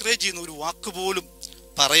 ഡിസ്കറേജ് ചെയ്യുന്ന ഒരു വാക്ക് പോലും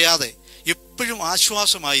പറയാതെ എപ്പോഴും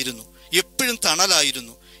ആശ്വാസമായിരുന്നു, എപ്പോഴും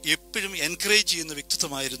തണലായിരുന്നു, എപ്പോഴും എൻകറേജ് ചെയ്യുന്ന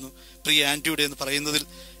വ്യക്തിത്വമായിരുന്നു പ്രിയ ആൻറ്റിയുടെ എന്ന് പറയുന്നതിൽ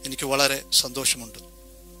എനിക്ക് വളരെ സന്തോഷമുണ്ട്.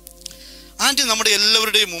 ആൻറ്റി നമ്മുടെ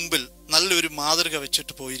എല്ലാവരുടെയും മുമ്പിൽ നല്ലൊരു മാതൃക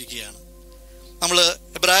വെച്ചിട്ട് പോയിരിക്കുകയാണ്. നമ്മൾ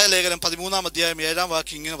എബ്രായ ലേഖനം 13 അധ്യായം 7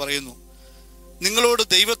 വാക്യം ഇങ്ങനെ പറയുന്നു: നിങ്ങളോട്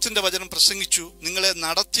ദൈവത്തിൻ്റെ വചനം പ്രസംഗിച്ചു, നിങ്ങളെ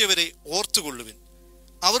നടത്തിയവരെ ഓർത്തുകൊള്ളുവിൻ,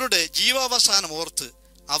 അവരുടെ ജീവാവസാനം ഓർത്ത്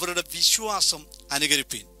അവരുടെ വിശ്വാസം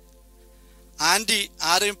അനുകരിപ്പീൻ. ആൻറ്റി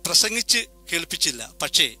ആരെയും പ്രസംഗിച്ച് കേൾപ്പിച്ചില്ല,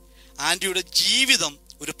 പക്ഷേ ആൻറ്റിയുടെ ജീവിതം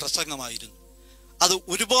ഒരു പ്രസംഗമായിരുന്നു. അത്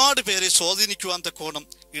ഒരുപാട് പേരെ സ്വാധീനിക്കുവാൻ തക്കോണം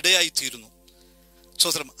ഇടയായിത്തീരുന്നു.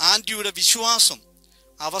 സ്വതന്ത്രം ആൻറ്റിയുടെ വിശ്വാസം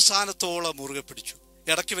അവസാനത്തോളം മുറുകെ പിടിച്ചു,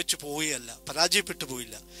 ഇടയ്ക്ക് വെച്ച് പോവുകയല്ല, പരാജയപ്പെട്ടു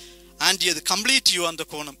പോയില്ല. ആൻറ്റി അത് കംപ്ലീറ്റ് ചെയ്യുവാൻ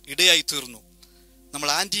തക്കോണം ഇടയായിത്തീർന്നു. നമ്മൾ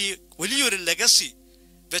ആൻറ്റിയെ വലിയൊരു ലെഗസി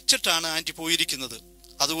വെച്ചിട്ടാണ് ആൻറ്റി പോയിരിക്കുന്നത്.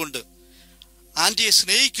 അതുകൊണ്ട് ആൻറ്റിയെ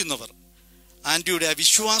സ്നേഹിക്കുന്നവർ ആൻറ്റിയുടെ ആ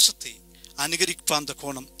വിശ്വാസത്തെ അനുകരിക്കാൻ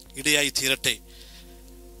തക്കോണം ഇടയായി തീരട്ടെ.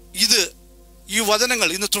 ഈ വചനങ്ങൾ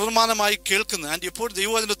ഇന്ന് തുടർമാനമായി കേൾക്കുന്ന ആൻറ്റി എപ്പോഴും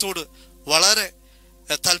ദൈവവചനത്തോട് വളരെ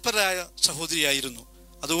തൽപരരായ സഹോദരിയായിരുന്നു.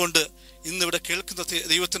 അതുകൊണ്ട് ഇന്നിവിടെ കേൾക്കുന്ന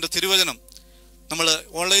ദൈവത്തിൻ്റെ തിരുവചനം നമ്മൾ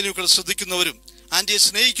ഓൺലൈനിൽ ശ്രദ്ധിക്കുന്നവരും ആൻറ്റിയെ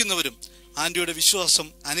സ്നേഹിക്കുന്നവരും ആൻറ്റിയുടെ വിശ്വാസം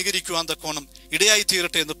അനുകരിക്കുവാൻ തക്കോണം ഇടയായി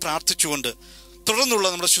തീരട്ടെ എന്ന് പ്രാർത്ഥിച്ചുകൊണ്ട് തുടർന്നുള്ള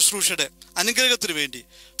നമ്മുടെ ശുശ്രൂഷയുടെ അനുഗ്രഹത്തിന് വേണ്ടി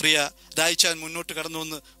പ്രിയ രായിച്ചാൻ മുന്നോട്ട് കടന്നു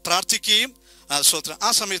വന്ന് പ്രാർത്ഥിക്കുകയും സ്തോത്രം. ആ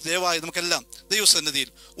സമയത്ത് ദയവായി നമുക്കെല്ലാം ദൈവസന്നിധിയിൽ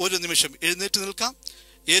ഒരു നിമിഷം എഴുന്നേറ്റ് നിൽക്കാം.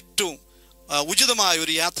 ഏറ്റവും ഉചിതമായ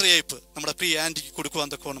ഒരു യാത്രയയപ്പ് നമ്മുടെ പ്രിയ ആൻറ്റിക്ക് കൊടുക്കുവാൻ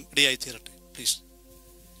തക്കോണം ഇടയായി തീരട്ടെ. പ്ലീസ്.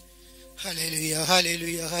 Hallelujah,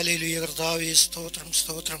 hallelujah, hallelujah. കർത്താവേ സ്തോത്രം,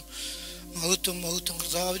 സ്തോത്രം. മഹത്വം, മഹത്വം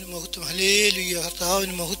കർത്താവിന് മഹത്വം. ഹല്ലേലൂയ,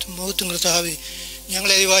 കർത്താവിന് മഹത്വം, മഹത്വം കർത്താവേ.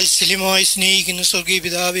 ഞങ്ങളെ വാത്സല്യമായി സ്നേഹിക്കുന്നു സ്വർഗീയ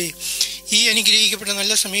പിതാവേ. ഈ അനുഗ്രഹിക്കപ്പെട്ട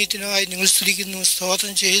നല്ല സമയത്തിനായി നിങ്ങൾ സ്തുതിക്കുന്നു,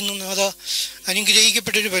 സ്തോത്രം ചെയ്യുന്നു. നാഥ,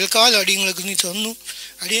 അനുഗ്രഹിക്കപ്പെട്ടൊരു പൽക്കാലം അടിയങ്ങൾക്ക് നീ തന്നു.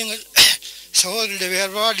 അടിയങ്ങൾ സഹോദരരുടെ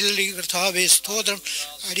വേർപാടിലുള്ള കർത്താവേ സ്തോത്രം.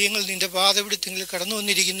 അടിയങ്ങൾ നിന്റെ പാതപിടുത്തങ്ങളിൽ കടന്നു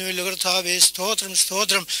വന്നിരിക്കുന്നുവല്ലോ കർത്താവേ സ്തോത്രം,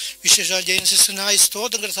 സ്തോത്രം. വിശേഷ ജൈൻ സിസ്റ്ററിനായി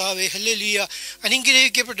സ്തോത്രം കർത്താവേ. ഹല്ലേലൂയ.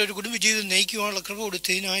 അനുഗ്രഹിക്കപ്പെട്ട ഒരു കുടുംബജീവിതം നയിക്കുവാനുള്ള കൃപ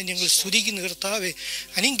കൊടുത്തതിനായി ഞങ്ങൾ സ്തുതിക്കുന്നു കർത്താവേ.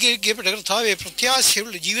 അനുഗ്രഹിക്കപ്പെട്ട കർത്താവേ,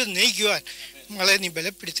 പ്രത്യാശയുള്ള ജീവിതം നയിക്കുവാൻ ഞങ്ങളെ നീ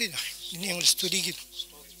ബലപ്പെടുത്തിയതിനായി നിന്നെ ഞങ്ങൾ സ്തുതിക്കുന്നു.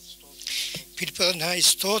 പിരിപ്പനായി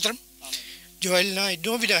സ്തോത്രം. ജോയലിനായി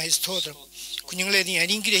നോബിനായി സ്തോത്രം. കുഞ്ഞുങ്ങളെ നീ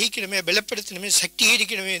അനുഗ്രഹിക്കണമേ, ബലപ്പെടുത്തണമേ,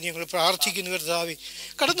 ശക്തീകരിക്കണമേ എന്ന് ഞങ്ങൾ പ്രാർത്ഥിക്കുന്നു കർത്താവേ.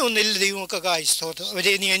 കടന്നു വന്ന എല്ലാ ദൈവമൊക്കെയായി സ്തോത്രം.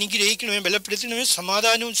 അവരെ നീ അനുഗ്രഹിക്കണമേ, ബലപ്പെടുത്തണമേ,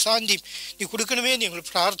 സമാധാനവും ശാന്തിയും നീ കൊടുക്കണമേ എന്ന് ഞങ്ങൾ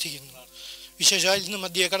പ്രാർത്ഥിക്കുന്നു. വിശേഷാൽ ഇന്ന്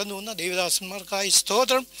മധ്യേ കടന്നു വന്ന ദൈവദാസന്മാർക്കായി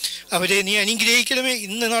സ്തോത്രം. അവരെ നീ അനുഗ്രഹിക്കണമേ.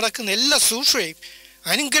 ഇന്ന് നടക്കുന്ന എല്ലാ ശുശ്രൂഷയും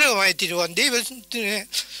അനുഗ്രഹമായി തീരുവാൻ, ദൈവത്തിന്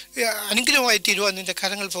അനുഗ്രഹമായി തീരുവാൻ നിന്റെ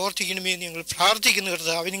കരങ്ങൾ പ്രവർത്തിക്കണമേ എന്ന് ഞങ്ങൾ പ്രാർത്ഥിക്കുന്നു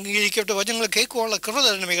കർത്താവ്. അനുഗ്രഹിക്കപ്പെട്ട വചനങ്ങൾ കേൾക്കുവാനുള്ള കൃപ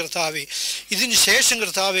തരണമേ കർത്താവേ. ഇതിന് ശേഷം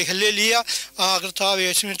കർത്താവേ ഹല്ലേലൂയ കർത്താവേ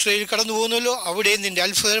സെമിട്രിയിൽ കടന്നു പോകുന്നല്ലോ, അവിടെ നിന്റെ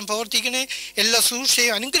അത്ഭുതം പ്രവർത്തിക്കണേ. എല്ലാ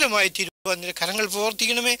ശുശ്രൂഷയും അനുഗ്രഹമായി തീരുവാൻ നിന്റെ കരങ്ങൾ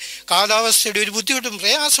പ്രവർത്തിക്കണമേ. കാലാവസ്ഥയുടെ ഒരു ബുദ്ധിമുട്ടും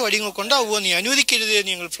പ്രയാസം അടിയങ്ങൾക്ക് ഉണ്ടാവുമോ നീ അനുവദിക്കരുതേ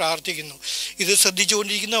എന്ന് ഞങ്ങൾ പ്രാർത്ഥിക്കുന്നു. ഇത്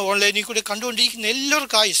ശ്രദ്ധിച്ചുകൊണ്ടിരിക്കുന്ന ഓൺലൈനിൽ കൂടെ കണ്ടുകൊണ്ടിരിക്കുന്ന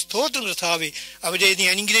എല്ലാവർക്കായി സ്തോത്രം കർത്താവേ. അവരെ നീ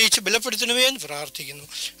അനുഗ്രഹിച്ച് ബലപ്പെടുത്തണമേ എന്ന് പ്രാർത്ഥിക്കുന്നു.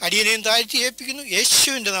 അടിയനെയും താഴ്ത്തി ഏൽപ്പിക്കുന്നു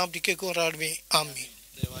യേശുവിൻ്റെ നാമത്തിൽ കേൾക്കുവാറാണമേ. ആമേൻ.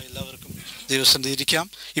 എല്ലാവർക്കും ദൈവസന്നിധിയിൽ ഇരിക്കാം.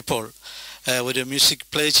 ഇപ്പോൾ ഒരു മ്യൂസിക്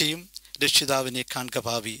പ്ലേ ചെയ്യും. രക്ഷിതാവിനെ കാൺക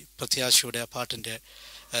ഭാവി, പ്രത്യാശയുടെ ആ പാട്ടിൻ്റെ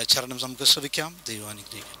ചരണം നമുക്ക് ശ്രവിക്കാം. ദൈവം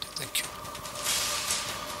അനുഗ്രഹിക്കട്ടെ. Thank you.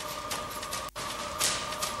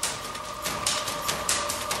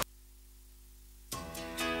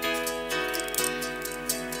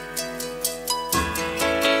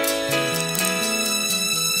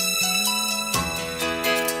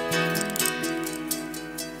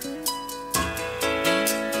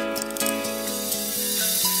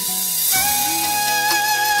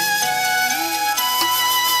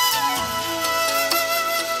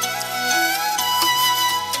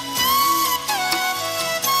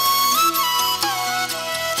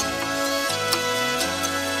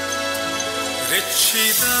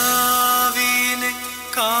 രക്ഷിതാവിനെ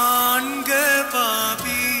കാൺക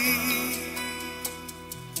പാപി,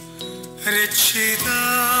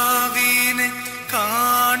 രക്ഷിതാവിനെ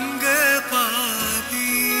കാൺക പാപി,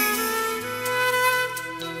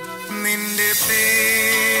 നിന്റെ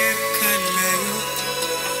പേർക്കല്ലയോ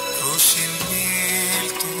ക്രൂശിന്മേൽ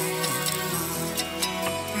തൂങ്ങുന്നു,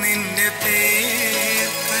 നിന്റെ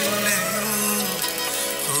പേർക്കല്ലയോ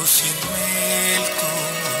ക്രൂശിന്മേൽ തൂങ്ങുന്നു.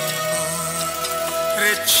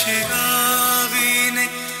 രക്ഷിതാവിനെ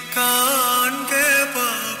കാൺക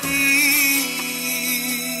പാപി,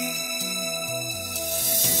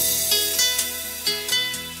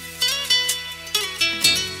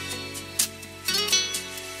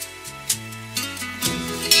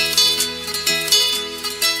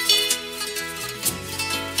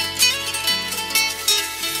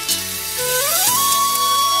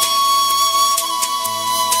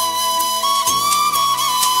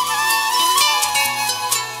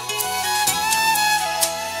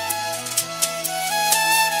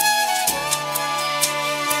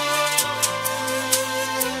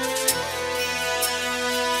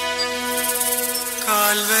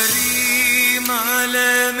 കാൽവരി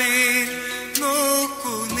മലമേൽ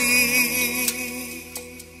നോക്കു നീ,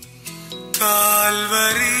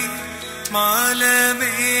 കാൽവരി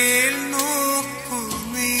മലമേൽ നോക്കു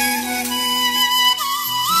നീ.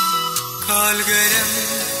 കാൽകരം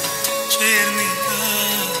ചേർന്നിത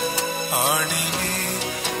ആണിനെ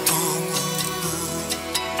തൂങ്ങുന്നു,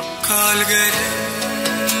 കാൽകരം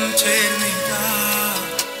ചേർന്നിത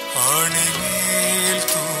ആണിമേൽ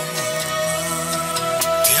തൂങ്ങുന്നു.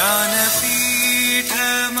 ധ്യാനപീഠമതിൽ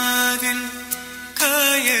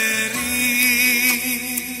കയറി,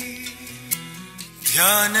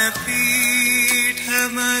 ധ്യാനപീഠമതിൽ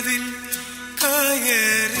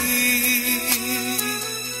കയറി.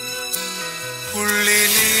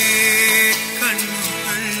 ഉള്ളിലെ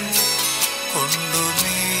കണ്ണുകൾ കൊണ്ടു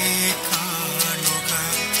നീ കാണുക,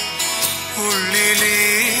 ഉള്ളിലെ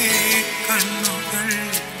കണ്ണുകൾ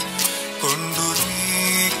കൊണ്ടു നീ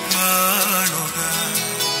കാണുക.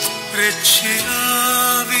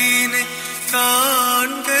 രക്ഷിതാവിനെ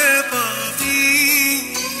കാൺക പാപി,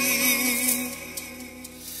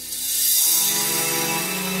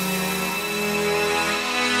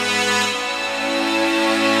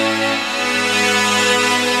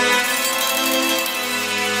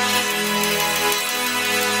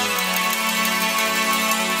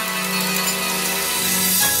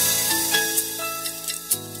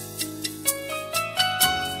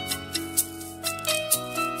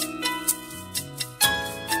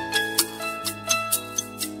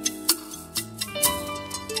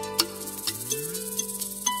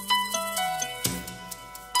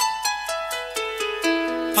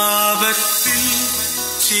 പാപത്തിൽ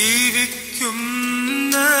ജീവിക്കുന്നവനെ,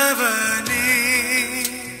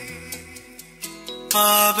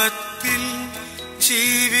 പാപത്തിൽ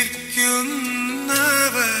ജീവിക്കുന്നവനെ,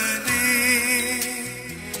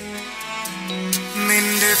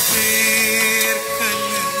 നിന്റെ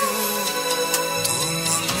പേർക്കല്ലയോ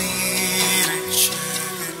തൂങ്ങുന്നീ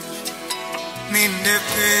രക്ഷകൻ, നിന്റെ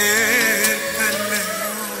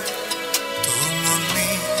പേർക്കല്ലയോ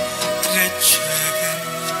തൂങ്ങുന്നീ രക്ഷകൻ.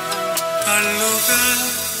 തള്ളുക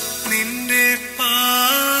നിന്റെ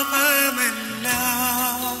പാപമെല്ലാം,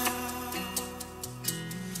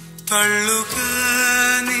 തള്ളുക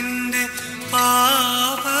നിന്റെ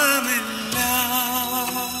പാപമെല്ലാം.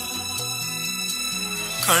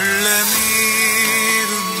 കള്ളമേറുന്നിന്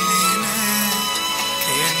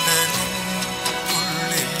കേണ്ടതും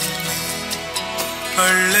ഉള്ളിൽ നീ,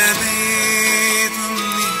 കള്ളമേറുന്നിന്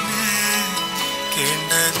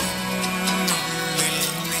കേണ്ടതും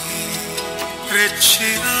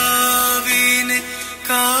രക്ഷിതാവിനെ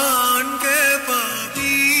കാൺക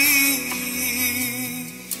പാപി.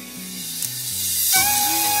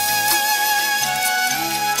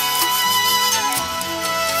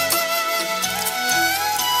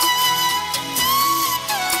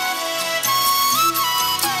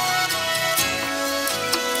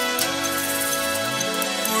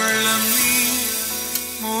 ഉള്ളം നീ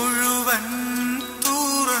മുഴുവൻ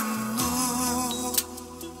തുറന്നു,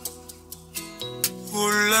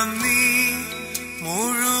 ഉള്ളം നീ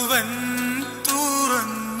മുഴുവൻ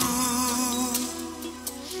തുറന്നു.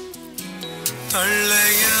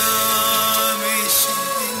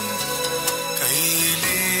 തള്ളയാമേശുവിൻ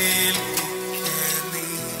കയ്യിലേൽപ്പിക്ക നീ,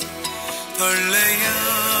 തള്ളയാമേശുവിൻ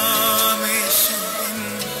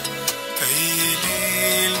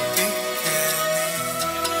കയ്യിലേൽപ്പിക്ക നീ.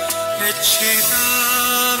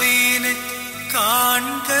 രക്ഷിതാവിനെ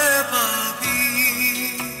കാൺക പാപി,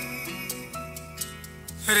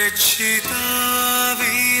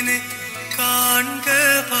 രക്ഷിതാവിനെ കാൺക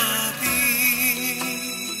പാപി.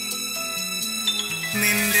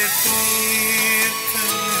 നിന്റെ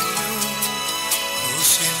പേർക്കല്ലയോ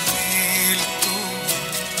ക്രൂശിന്മേൽ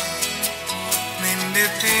തൂങ്ങുന്നു, നിന്റെ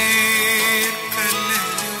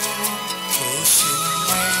പേർക്കല്ലയോ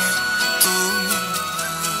ക്രൂശിന്മേൽ തൂങ്ങുന്നു.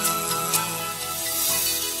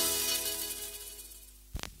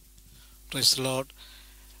 Praise the Lord.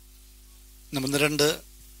 നമ്മൾ രണ്ട്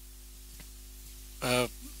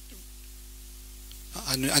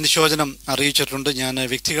അനുശോചനം അറിയിച്ചിട്ടുണ്ട്. ഞാൻ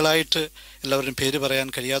വ്യക്തികളായിട്ട് എല്ലാവരുടെയും പേര് പറയാൻ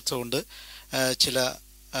കഴിയാത്തതുകൊണ്ട് ചില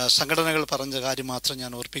സംഘടനകൾ പറഞ്ഞ കാര്യം മാത്രം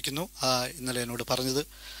ഞാൻ ഓർപ്പിക്കുന്നു. ഇന്നലെ എന്നോട്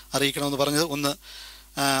അറിയിക്കണമെന്ന് പറഞ്ഞത്, ഒന്ന്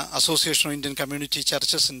association of Indian community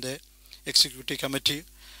ചർച്ചസിൻ്റെ executive committee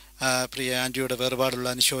പ്രിയ ആൻറ്റിയുടെ വേർപാടുള്ള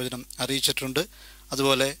അനുശോചനം അറിയിച്ചിട്ടുണ്ട്.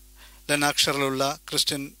 അതുപോലെ ലനാക്ഷറിലുള്ള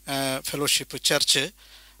ക്രിസ്ത്യൻ ഫെലോഷിപ്പ് ചർച്ച്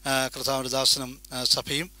കർത്താവിൻ്റെ ദാസനും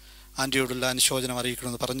സഭയും ആൻറ്റിയോടുള്ള അനുശോചനം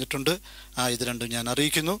അറിയിക്കണമെന്ന് പറഞ്ഞിട്ടുണ്ട്. ഇത് രണ്ടും ഞാൻ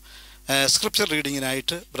അറിയിക്കുന്നു. സ്ക്രിപ്ചർ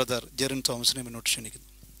റീഡിങ്ങിനായിട്ട് ബ്രദർ ജെറിൻ തോമസിനെ മുന്നോട്ട് ക്ഷണിക്കുന്നു.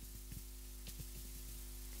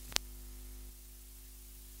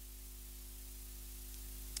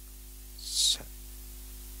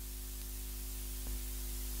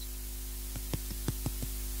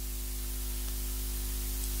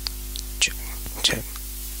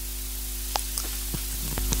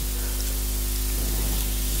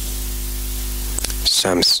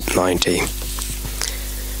 Psalms 90.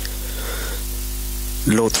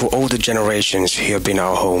 Lord, through all the generations you have been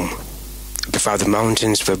our home. Before the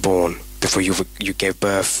mountains were born, before you gave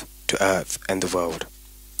birth to earth and the world.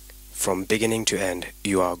 From beginning to end,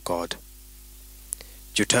 you are God.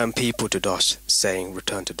 You turn people to dust, saying,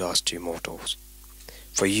 return to dust, you mortals.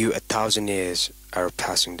 For you 1,000 years are a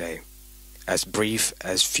passing day, as brief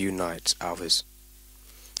as few nights hours.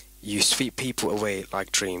 You sweep people away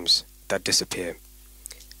like dreams that disappear.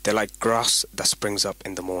 They're like grass that springs up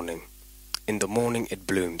in the morning. In the morning it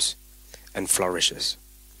blooms and flourishes,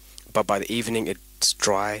 but by the evening it's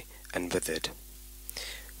dry and withered.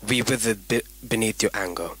 We withered beneath your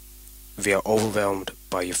anger. We are overwhelmed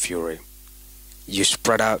by your fury. You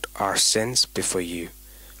spread out our sins before you,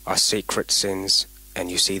 our secret sins, and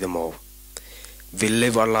you see them all. We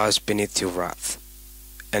live our lives beneath your wrath,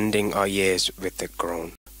 ending our years with a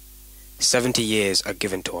groan. 70 years are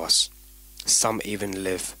given to us. Some even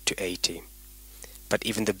live to 80. But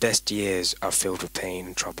even the best years are filled with pain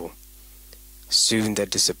and trouble. Soon they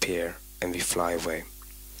disappear and we fly away.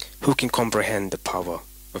 Who can comprehend the power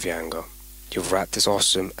of your anger? Your wrath is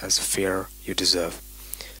awesome as the fear you deserve.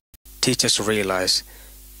 Teach us to realize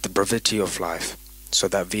the brevity of life so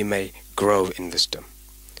that we may grow in wisdom.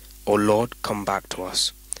 O Lord, come back to us.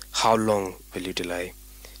 How long will you delay?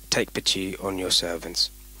 Take pity on your servants.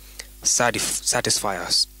 Satisfy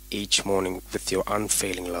us each morning with your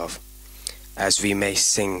unfailing love, as we may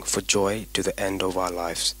sing for joy to the end of our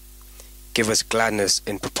lives. Give us gladness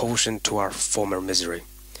in proportion to our former misery.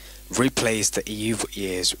 Replace the evil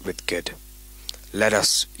years with good. Let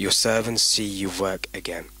us, your servants, see you work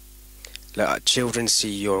again. Let our children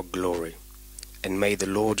see your glory. And may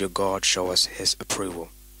the Lord your God show us his approval,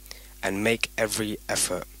 and make every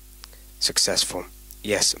effort successful.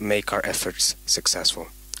 Yes, make our efforts successful.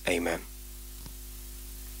 Amen.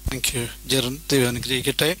 Thank you Jerin. ദൈവം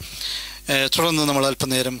അനുഗ്രഹിക്കട്ടെ. തുടർന്ന് നമ്മൾ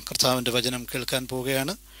അല്പനേരം കർത്താവിൻ്റെ വചനം കേൾക്കാൻ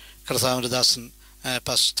പോവുകയാണ്. കർത്താവിൻ്റെ ദാസൻ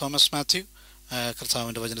പാസ്റ്റർ തോമസ് മാത്യു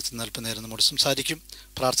കർത്താവിൻ്റെ വചനത്തിൽ നിന്ന് അല്പനേരം നമ്മോട് സംസാരിക്കും.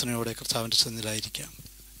 പ്രാർത്ഥനയോടെ കർത്താവിൻ്റെ സന്നിധിയിലായിരിക്കാം.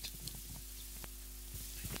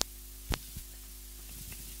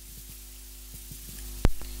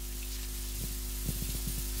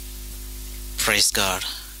 Praise God.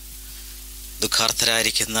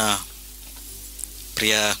 ദുഃഖാർത്തരായിരിക്കുന്ന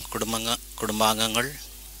പ്രിയ കുടുംബാംഗങ്ങൾ,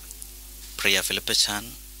 പ്രിയ ഫിലിപ്പച്ചാൻ,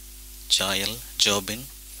 ജോയൽ, ജോബിൻ,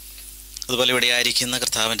 അതുപോലെ ഇവിടെ ആയിരിക്കുന്ന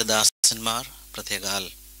കർത്താവിൻ്റെ ദാസന്മാർ, പ്രത്യേകാൽ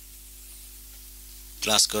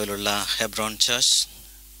ഗ്ലാസ്ഗോയിലുള്ള ഹെബ്രോൺ ചർച്ച്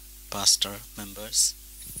പാസ്റ്റർ മെമ്പേഴ്സ്,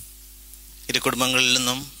 ഇരു കുടുംബങ്ങളിൽ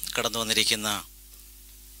നിന്നും കടന്നു വന്നിരിക്കുന്ന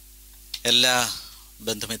എല്ലാ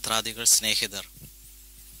ബന്ധുമിത്രാദികൾ, സ്നേഹിതർ,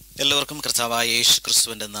 എല്ലാവർക്കും കർത്താവായ യേശു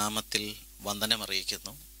ക്രിസ്തുവിൻ്റെ നാമത്തിൽ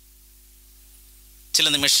വന്ദനമറിയിക്കുന്നു. ചില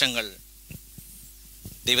നിമിഷങ്ങൾ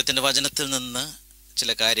ദൈവത്തിൻ്റെ വചനത്തിൽ നിന്ന്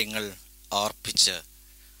ചില കാര്യങ്ങൾ ഓർപ്പിച്ച്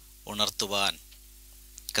ഉണർത്തുവാൻ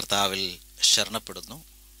കർത്താവിൽ ശരണപ്പെടുന്നു.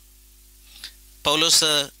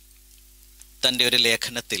 പൗലോസ് തൻ്റെ ഒരു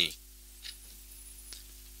ലേഖനത്തിൽ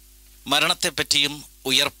മരണത്തെപ്പറ്റിയും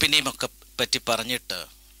ഉയർപ്പിനെയും ഒക്കെ പറ്റി പറഞ്ഞിട്ട്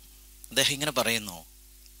അദ്ദേഹം ഇങ്ങനെ പറയുന്നു,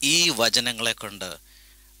 ഈ വചനങ്ങളെ കൊണ്ട്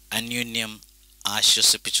അന്യോന്യം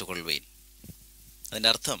ആശ്വസിപ്പിച്ചുകൊള്ളുവീൻ. അതിൻ്റെ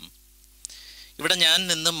അർത്ഥം, ഇവിടെ ഞാൻ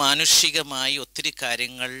നിന്ന് മാനുഷികമായി ഒത്തിരി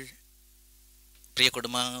കാര്യങ്ങൾ പ്രിയ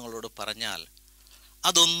കുടുംബാംഗങ്ങളോട് പറഞ്ഞാൽ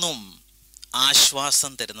അതൊന്നും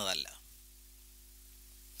ആശ്വാസം തരുന്നതല്ല.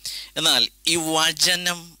 എന്നാൽ ഈ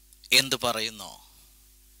വചനം എന്തു പറയുന്നോ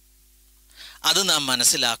അത് നാം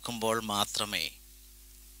മനസ്സിലാക്കുമ്പോൾ മാത്രമേ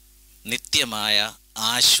നിത്യമായ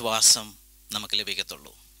ആശ്വാസം നമുക്ക്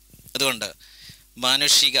ലഭിക്കത്തുള്ളൂ. അതുകൊണ്ട്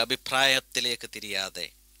മാനുഷിക അഭിപ്രായത്തിലേക്ക് തിരിയാതെ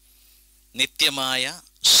നിത്യമായ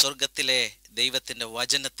സ്വർഗത്തിലെ ദൈവത്തിൻ്റെ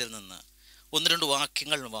വചനത്തിൽ നിന്ന് 1-2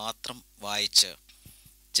 വാക്യങ്ങൾ മാത്രം വായിച്ച്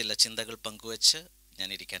ചില ചിന്തകൾ പങ്കുവച്ച് ഞാൻ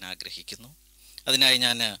ഇരിക്കാൻ ആഗ്രഹിക്കുന്നു. അതിനായി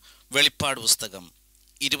ഞാൻ വെളിപ്പാട് പുസ്തകം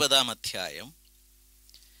 20-ാം അധ്യായം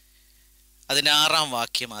അതിൻ്റെ 6-ാം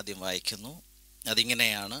വാക്യം ആദ്യം വായിക്കുന്നു.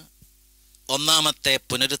 അതിങ്ങനെയാണ്: ഒന്നാമത്തെ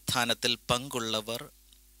പുനരുത്ഥാനത്തിൽ പങ്കുള്ളവർ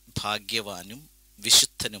ഭാഗ്യവാനും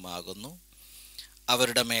വിശുദ്ധനുമാകുന്നു.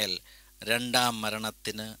 അവരുടെ മേൽ രണ്ടാം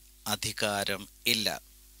മരണത്തിന് അധികാരം ഇല്ല.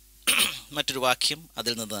 മറ്റൊരു വാക്യം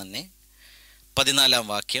അതിൽ നിന്ന് തന്നെ 14-ാം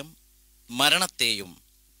വാക്യം: മരണത്തെയും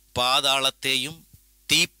പാതാളത്തെയും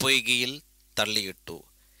തീപ്പൊയ്കയിൽ തള്ളിയിട്ടു.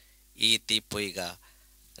 ഈ തീപ്പൊയ്ക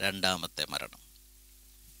രണ്ടാമത്തെ മരണം.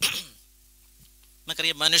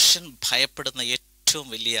 നമുക്കറിയാം, മനുഷ്യൻ ഭയപ്പെടുന്ന ഏറ്റവും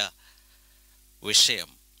വലിയ വിഷയം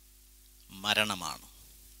മരണമാണ്.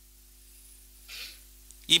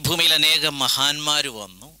 ഈ ഭൂമിയിൽ അനേകം മഹാന്മാർ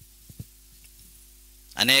വന്നു,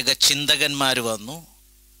 അനേക ചിന്തകന്മാർ വന്നു,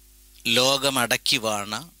 ലോകമടക്കി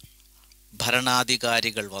വാണ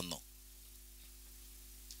ഭരണാധികാരികൾ വന്നു.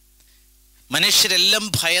 മനുഷ്യരെല്ലാം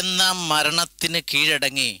ഭയന്ന മരണത്തിന്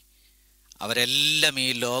കീഴടങ്ങി അവരെല്ലാം ഈ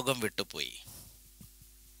ലോകം വിട്ടുപോയി.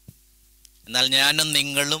 എന്നാൽ ഞാനും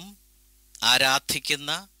നിങ്ങളും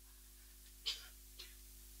ആരാധിക്കുന്ന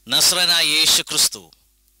നസ്രനായ യേശു ക്രിസ്തു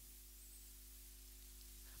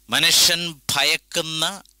മനുഷ്യൻ ഭയക്കുന്ന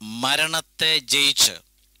മരണത്തെ ജയിച്ച്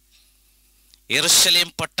യെരൂശലേം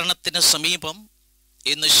പട്ടണത്തിന് സമീപം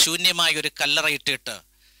ഇന്ന് ശൂന്യമായ ഒരു കല്ലറയിട്ടിട്ട്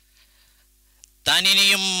താൻ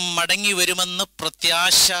ഇനിയും മടങ്ങി വരുമെന്ന്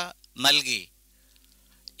പ്രത്യാശ നൽകി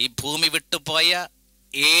ഈ ഭൂമി വിട്ടുപോയ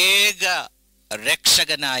ഏക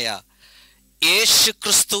രക്ഷകനായ യേശു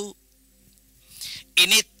ക്രിസ്തു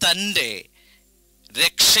ഇനി തൻ്റെ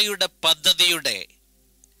രക്ഷയുടെ പദ്ധതിയുടെ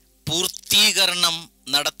പൂർത്തീകരണം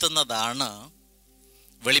നടത്തുന്നതാണ്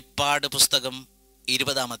വെളിപ്പാട് പുസ്തകം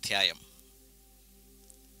 20-ാം അധ്യായം.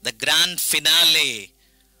 The grand finale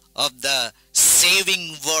of the saving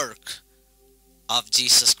work of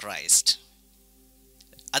Jesus Christ.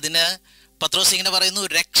 അതിന് പത്രോസ് ഇങ്ങനെ പറയുന്നു,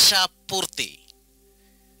 രക്ഷാപൂർത്തി,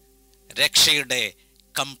 രക്ഷയുടെ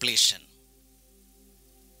കംപ്ലീഷൻ.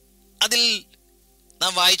 അതിൽ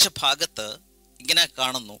നാം വായിച്ച ഭാഗത്ത് ഇങ്ങനെ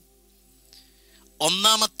കാണുന്നു,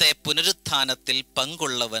 ഒന്നാമത്തെ പുനരുത്ഥാനത്തിൽ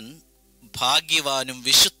പങ്കുള്ളവൻ ഭാഗ്യവാനും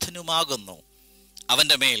വിശുദ്ധനുമാകുന്നു.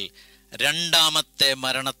 അവൻ്റെ മേൽ രണ്ടാമത്തെ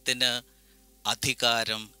മരണത്തിന്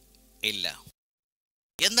അധികാരം ഇല്ല.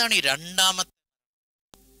 എന്താണ് ഈ രണ്ടാമത്തെ?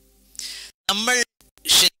 നമ്മൾ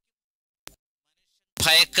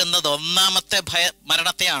ഭയക്കുന്നത് ഒന്നാമത്തെ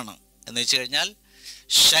മരണത്തെയാണ്, എന്ന് വെച്ച് കഴിഞ്ഞാൽ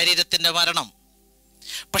ശരീരത്തിൻ്റെ മരണം.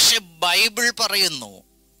 പക്ഷെ ബൈബിൾ പറയുന്നു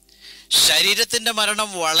ശരീരത്തിൻ്റെ മരണം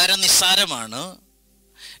വളരെ നിസ്സാരമാണ്,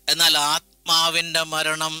 എന്നാൽ ആത്മാവിൻ്റെ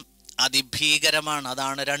മരണം അതിഭീകരമാണ്.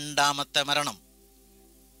 അതാണ് രണ്ടാമത്തെ മരണം.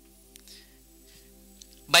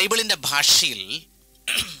 ബൈബിളിൻ്റെ ഭാഷയിൽ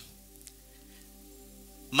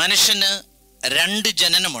മനുഷ്യന് 2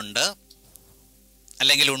 ജനനമുണ്ട്,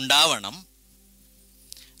 അല്ലെങ്കിൽ ഉണ്ടാവണം.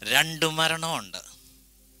 2 മരണമുണ്ട്.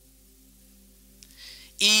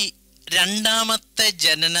 ഈ രണ്ടാമത്തെ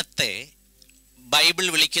ജനനത്തെ ബൈബിൾ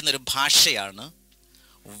വിളിക്കുന്നൊരു ഭാഷയാണ്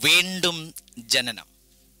വീണ്ടും ജനനം.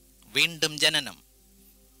 വീണ്ടും ജനനം,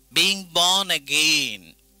 ബീയിങ് ബോൺ അഗെയിൻ.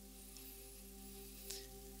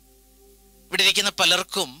 ഇവിടെ ഇരിക്കുന്ന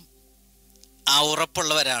പലർക്കും ആ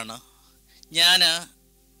ഉറപ്പുള്ളവരാണ്.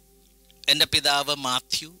 എൻ്റെ പിതാവ്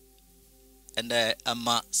മാത്യു, എൻ്റെ അമ്മ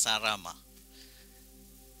സാറാമ്മ,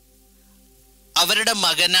 അവരുടെ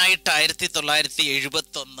മകനായിട്ട്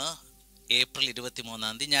 1971 ഏപ്രിൽ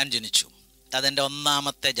 23 ഞാൻ ജനിച്ചു. അതെൻ്റെ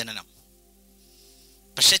ഒന്നാമത്തെ ജനനം.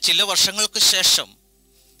 പക്ഷെ ചില വർഷങ്ങൾക്ക് ശേഷം,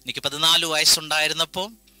 എനിക്ക് 14 വയസ്സുണ്ടായിരുന്നപ്പോൾ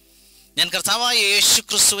ഞാൻ കർത്താവായ യേശു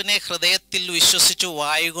ക്രിസ്തുവിനെ ഹൃദയത്തിൽ വിശ്വസിച്ചു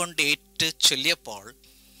വായുകൊണ്ട് ഏറ്റ് ചൊല്ലിയപ്പോൾ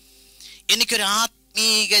എനിക്കൊരു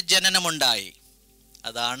ആത്മീക ജനനമുണ്ടായി.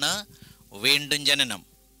 അതാണ് വീണ്ടും ജനനം.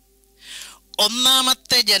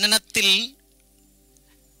 ഒന്നാമത്തെ ജനനത്തിൽ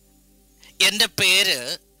എൻ്റെ പേര്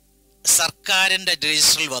സർക്കാരിൻ്റെ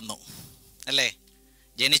രജിസ്റ്ററിൽ വന്നു, അല്ലേ?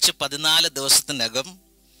 ജനിച്ച് 14 ദിവസത്തിനകം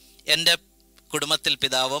എൻ്റെ കുടുംബത്തിൽ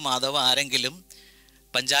പിതാവോ മാതാവോ ആരെങ്കിലും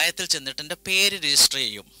പഞ്ചായത്തിൽ ചെന്നിട്ട് എൻ്റെ പേര് രജിസ്റ്റർ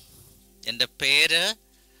ചെയ്യും. എൻ്റെ പേര്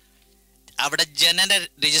അവിടെ ജനന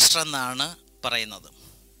രജിസ്റ്റർ എന്നാണ് പറയുന്നത്.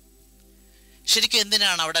 ശരിക്കും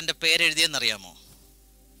എന്തിനാണ് അവിടെ എൻ്റെ പേര് എഴുതിയെന്നറിയാമോ?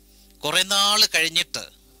 കുറേ നാൾ കഴിഞ്ഞിട്ട്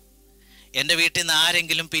എൻ്റെ വീട്ടിൽ നിന്ന്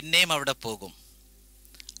ആരെങ്കിലും പിന്നെയും അവിടെ പോകും,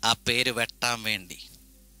 ആ പേര് വെട്ടാൻ വേണ്ടി.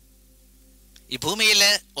 ഈ ഭൂമിയിൽ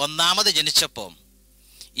ഒന്നാമത് ജനിച്ചപ്പോൾ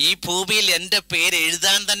ഈ ഭൂമിയിൽ എൻ്റെ പേര്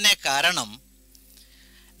എഴുതാൻ തന്നെ കാരണം,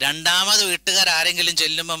 രണ്ടാമത് വീട്ടുകാരെങ്കിലും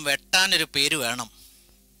ചെല്ലുമ്പം വെട്ടാനൊരു പേര് വേണം.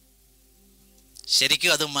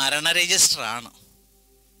 ശരിക്കും അത് മരണ രജിസ്റ്റർ ആണ്.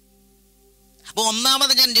 അപ്പോൾ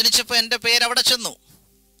ഒന്നാമത് ഞാൻ ജനിച്ചപ്പോൾ എൻ്റെ പേര് അവിടെ ചെന്നു.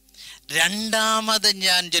 രണ്ടാമത്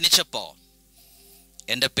ഞാൻ ജനിച്ചപ്പോൾ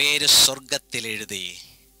എൻ്റെ പേര് സ്വർഗത്തിൽ എഴുതി.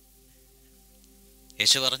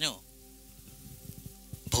 യേശു പറഞ്ഞു,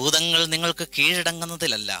 ഭൂതങ്ങൾ നിങ്ങൾക്ക്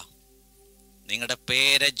കീഴടങ്ങുന്നതിലല്ല, നിങ്ങളുടെ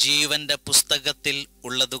പേര് ജീവന്റെ പുസ്തകത്തിൽ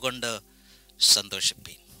ഉള്ളതുകൊണ്ട്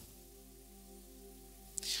സന്തോഷിപ്പീൻ.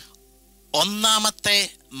 ഒന്നാമത്തെ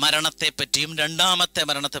മരണത്തെ പറ്റിയും രണ്ടാമത്തെ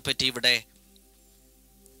മരണത്തെ പറ്റി ഇവിടെ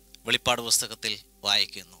വെളിപ്പാട് പുസ്തകത്തിൽ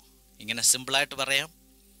വായിക്കുന്നു. ഇങ്ങനെ സിമ്പിളായിട്ട് പറയാം,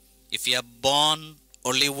 if you are bone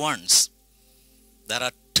only once, there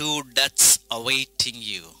are 2 deaths awaiting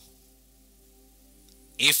you.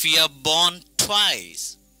 If you are born twice,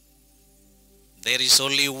 there is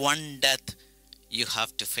only 1 death you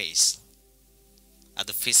have to face.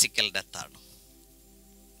 അത് ഫിസിക്കൽ ഡെത്ത് ആണ്.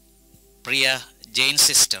 പ്രിയ ജെയിൻ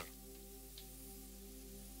സിസ്റ്റർ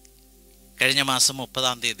കഴിഞ്ഞ മാസം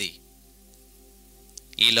 30-ാം തീയതി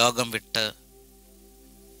ഈ ലോകം വിട്ട്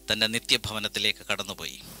തൻ്റെ നിത്യഭവനത്തിലേക്ക്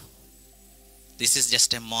കടന്നുപോയി. This is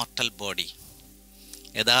just A mortal body.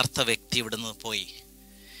 യഥാർത്ഥ വ്യക്തി ഇവിടുന്ന് പോയി.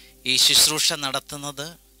 ഈ ശുശ്രൂഷ നടത്തുന്നത്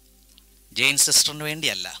ജെയിൻ സിസ്റ്ററിന്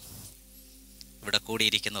വേണ്ടിയല്ല, ഇവിടെ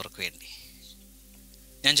കൂടിയിരിക്കുന്നവർക്ക് വേണ്ടി.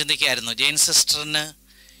 ഞാൻ ചിന്തിക്കുകയായിരുന്നു, ജെയിൻ സിസ്റ്ററിന്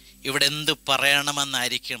ഇവിടെ എന്ത്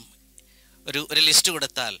പറയണമെന്നായിരിക്കും ഒരു ലിസ്റ്റ്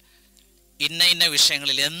കൊടുത്താൽ ഇന്ന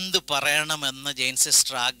വിഷയങ്ങളിൽ എന്ത് പറയണമെന്ന് ജെയിൻ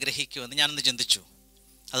സിസ്റ്റർ ആഗ്രഹിക്കുമെന്ന് ഞാനൊന്ന് ചിന്തിച്ചു.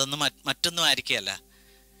 അതൊന്നും മറ്റൊന്നും ആയിരിക്കുകയല്ല,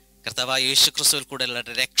 കർത്താവായ യേശു ക്രിസ്തുവിൽ കൂടെയുള്ള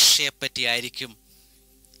രക്ഷയെപ്പറ്റി ആയിരിക്കും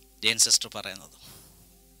ജെയിൻ സിസ്റ്റർ പറയുന്നത്.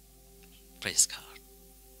 Praise God.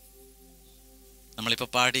 നമ്മളിപ്പോൾ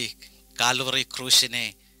പാടി കാൽവറി ക്രൂശിനെ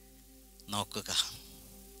നോക്കുക.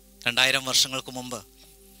 2000 വർഷങ്ങൾക്ക് മുമ്പ്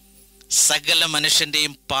സകല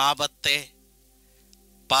മനുഷ്യൻ്റെയും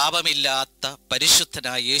പാപമില്ലാത്ത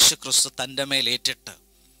പരിശുദ്ധനായ യേശു ക്രിസ്തു തൻ്റെ മേലേറ്റിട്ട്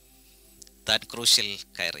താൻ ക്രൂശിൽ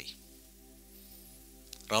കയറി.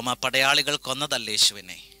 റോമ പടയാളികൾ കൊന്നതല്ല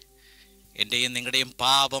യേശുവിനെ. എൻ്റെയും നിങ്ങളുടെയും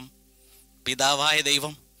പാപം പിതാവായ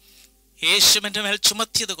ദൈവം യേശുവിൻ്റെ മേൽ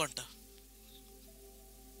ചുമത്തിയത് കൊണ്ട്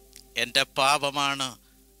എൻ്റെ പാപമാണ്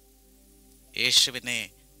യേശുവിനെ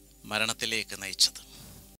മരണത്തിലേക്ക് നയിച്ചത്.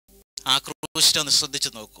 ആ ക്രൂശിനെ ഒന്ന്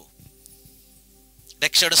ശ്രദ്ധിച്ചു നോക്കൂ.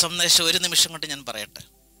 രക്ഷയുടെ സന്ദേശം ഒരു നിമിഷം കൊണ്ട് ഞാൻ പറയട്ടെ.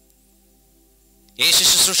 യേശു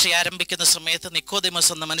ശുശ്രൂഷ ആരംഭിക്കുന്ന സമയത്ത്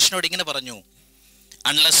നിക്കോദെമസ് എന്ന മനുഷ്യനോട് ഇങ്ങനെ പറഞ്ഞു,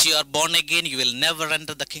 unless you are born again you will never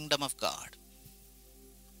enter the kingdom of God.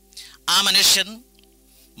 ആ മനുഷ്യൻ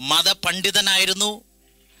മതപണ്ഡിതനായിരുന്നു,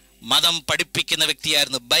 മതം പഠിപ്പിക്കുന്ന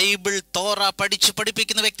വ്യക്തിയായിരുന്നു, ബൈബിൾ തോറ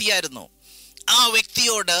പഠിപ്പിക്കുന്ന വ്യക്തിയായിരുന്നു. ആ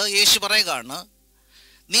വ്യക്തിയോട് യേശു പറയുകയാണ്,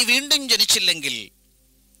 നീ വീണ്ടും ജനിച്ചില്ലെങ്കിൽ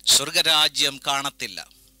സ്വർഗരാജ്യം കാണത്തില്ല.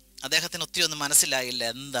 അദ്ദേഹത്തിന് ഒത്തിരി ഒന്നും മനസ്സിലായില്ല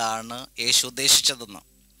എന്താണ് യേശു ഉദ്ദേശിച്ചതെന്ന്.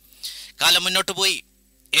 കാലം മുന്നോട്ട് പോയി.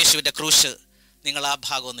 യേശുവിൻ്റെ ക്രൂശ്, നിങ്ങൾ ആ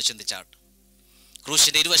ഭാഗം ഒന്ന് ചിന്തിച്ചാട്ട്.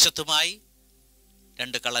 ക്രൂശിൻ്റെ ഇരുവശത്തുമായി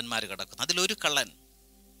 2 കള്ളന്മാർ കിടക്കുന്നു. അതിലൊരു കള്ളൻ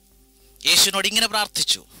യേശുവിനോട് ഇങ്ങനെ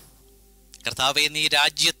പ്രാർത്ഥിച്ചു, കർത്താവേ, നീ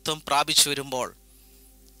രാജ്യത്വം പ്രാപിച്ചു വരുമ്പോൾ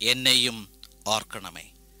എന്നെയും ഓർക്കണമേ.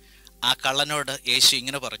 ആ കള്ളനോട് യേശു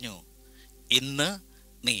ഇങ്ങനെ പറഞ്ഞു, ഇന്ന്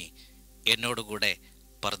നീ എന്നോടുകൂടെ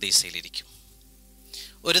പർദീസയിലിരിക്കും.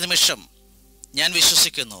 ഒരു നിമിഷം ഞാൻ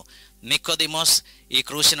വിശ്വസിക്കുന്നു നിക്കോദെമോസ് ഈ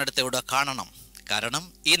ക്രൂശിനടുത്ത് ഇവിടെ കാണണം. കാരണം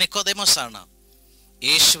ഈ നിക്കോദെമോസ് ആണ്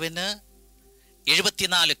യേശുവിന്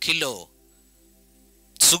 74 കിലോ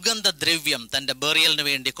സുഗന്ധദ്രവ്യം തൻ്റെ ബറിയലിന്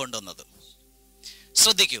വേണ്ടി കൊണ്ടുവന്നത്.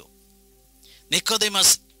 ശ്രദ്ധിക്കൂ,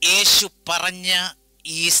 നിക്കോദെമോസ് യേശു പറഞ്ഞ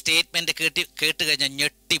ഈ സ്റ്റേറ്റ്മെന്റ് കേട്ട് കഴിഞ്ഞാൽ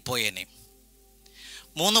ഞെട്ടിപ്പോയേനെ.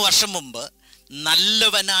 3 വർഷം മുമ്പ്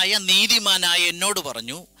നല്ലവനായ നീതിമാനായ എന്നോട്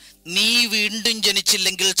പറഞ്ഞു, നീ വീണ്ടും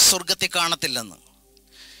ജനിച്ചില്ലെങ്കിൽ സ്വർഗത്തെ കാണത്തില്ലെന്ന്.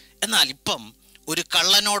 എന്നാൽ ഇപ്പം ഒരു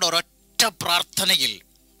കള്ളനോട് ഒരൊറ്റ പ്രാർത്ഥനയിൽ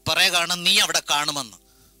പറയുകയാണ്, നീ അവിടെ കാണുമെന്ന്.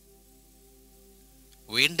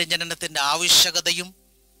 വീണ്ടും ജനനത്തിന്റെ ആവശ്യകതയും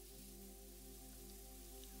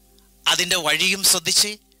അതിൻ്റെ വഴിയും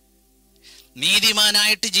ശ്രദ്ധിച്ച്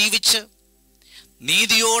നീതിമാനായിട്ട് ജീവിച്ച്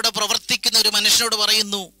നീതിയോടെ പ്രവർത്തിക്കുന്ന ഒരു മനുഷ്യനോട്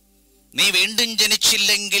പറയുന്നു, നീ വീണ്ടും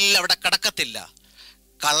ജനിച്ചില്ലെങ്കിൽ അവിടെ കടക്കത്തില്ല.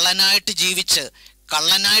 കള്ളനായിട്ട് ജീവിച്ച്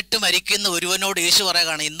കള്ളനായിട്ട് മരിക്കുന്ന ഒരുവനോട് യേശു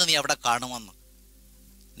പറയുകയാണ്, ഇന്ന് നീ അവിടെ കാണുമെന്ന്.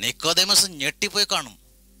 നിക്കോദെമസ് ഞെട്ടിപ്പോയി കാണും.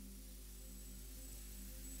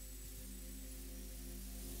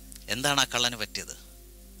 എന്താണ് ആ കള്ളന് പറ്റിയത്?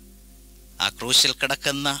 ആ ക്രൂശിൽ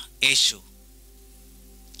കിടക്കുന്ന യേശു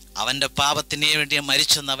അവൻ്റെ പാപത്തിന് വേണ്ടി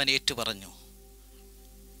മരിച്ചെന്ന് അവൻ ഏറ്റു പറഞ്ഞു.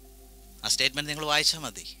 ആ സ്റ്റേറ്റ്മെന്റ് നിങ്ങൾ വായിച്ചാൽ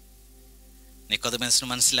മതി. നിക്കോദെമസിന്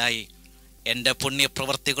മനസ്സിലായി, എൻ്റെ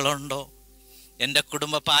പുണ്യപ്രവൃത്തികളുണ്ടോ എൻ്റെ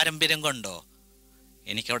കുടുംബ പാരമ്പര്യം കൊണ്ടോ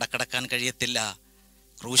എനിക്കവിടെ കിടക്കാൻ കഴിയത്തില്ല.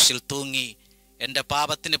 ക്രൂശിൽ തൂങ്ങി എൻ്റെ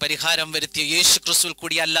പാപത്തിന് പരിഹാരം വരുത്തിയ യേശു ക്രിസ്തുവിൽ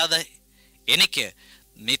കൂടി അല്ലാതെ എനിക്ക്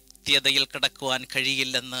നിത്യതയിൽ കിടക്കുവാൻ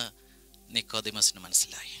കഴിയില്ലെന്ന് നിക്കോദെമസിന്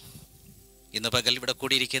മനസ്സിലായി. ഇന്ന് പകൽ ഇവിടെ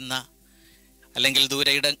കൂടിയിരിക്കുന്ന അല്ലെങ്കിൽ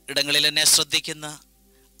ദൂരെ ഇടങ്ങളിൽ എന്നെ ശ്രദ്ധിക്കുന്ന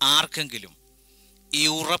ആർക്കെങ്കിലും ഈ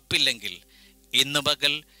ഉറപ്പില്ലെങ്കിൽ ഇന്ന്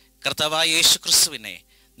പകൽ കർത്താവായ യേശു ക്രിസ്തുവിനെ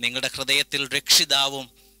നിങ്ങളുടെ ഹൃദയത്തിൽ രക്ഷിതാവും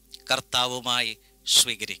കർത്താവുമായി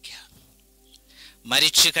സ്വീകരിക്കുക.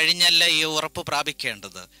 മരിച്ചു കഴിഞ്ഞല്ല ഈ ഉറപ്പ്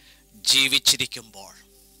പ്രാപിക്കേണ്ടത്, ജീവിച്ചിരിക്കുമ്പോൾ.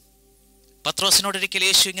 പത്രോസിനോടൊരിക്കൽ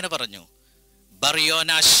യേശു ഇങ്ങനെ പറഞ്ഞു,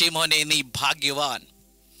 ബറിയോന ശിമോനെ നീ ഭാഗ്യവാൻ.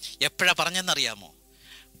 എപ്പോഴാ പറഞ്ഞെന്നറിയാമോ?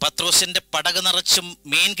 പത്രോസിന്റെ പടക് നിറച്ചും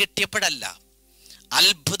മീൻ കിട്ടിയപ്പോഴല്ല,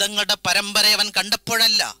 അത്ഭുതങ്ങളുടെ പരമ്പര അവൻ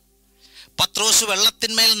കണ്ടപ്പോഴല്ല, പത്രോസ്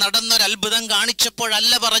വെള്ളത്തിന്മേൽ നടന്നൊരത്ഭുതം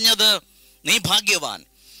കാണിച്ചപ്പോഴല്ല പറഞ്ഞത് നീ ഭാഗ്യവാൻ.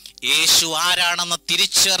 യേശു ആരാണെന്ന്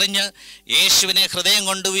തിരിച്ചറിഞ്ഞ് യേശുവിനെ ഹൃദയം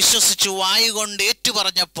കൊണ്ട് വിശ്വസിച്ചു വായു കൊണ്ട്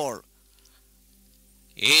ഏറ്റുപറഞ്ഞപ്പോൾ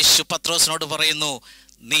യേശു പത്രോസിനോട് പറയുന്നു,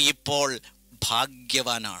 നീ ഇപ്പോൾ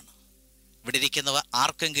ഭാഗ്യവാനാണ്. ഇവിടെ ഇരിക്കുന്നവ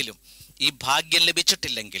ആർക്കെങ്കിലും ഈ ഭാഗ്യം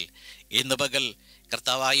ലഭിച്ചിട്ടില്ലെങ്കിൽ ഇന്ന് പകൽ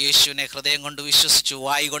കർത്താവായ യേശുവിനെ ഹൃദയം കൊണ്ട് വിശ്വസിച്ചു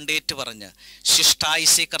വായു കൊണ്ട് ഏറ്റുപറഞ്ഞ്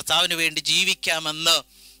ശിഷ്ടായുസ്സേ കർത്താവിന് വേണ്ടി ജീവിക്കാമെന്ന്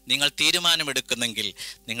നിങ്ങൾ തീരുമാനമെടുക്കുന്നെങ്കിൽ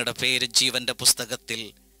നിങ്ങളുടെ പേര് ജീവന്റെ പുസ്തകത്തിൽ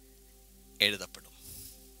എഴുതപ്പെടും.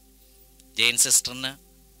 ജെയിൻ സിസ്റ്ററിന്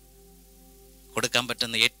കൊടുക്കാൻ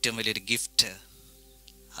പറ്റുന്ന ഏറ്റവും വലിയൊരു ഗിഫ്റ്റ്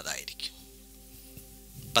അതായിരിക്കും.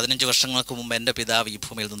 15 വർഷങ്ങൾക്ക് മുമ്പ് എൻ്റെ പിതാവ് ഈ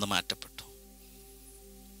ഭൂമിയിൽ നിന്ന് മാറ്റപ്പെട്ടു.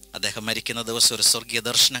 അദ്ദേഹം മരിക്കുന്ന ദിവസം ഒരു സ്വർഗീയ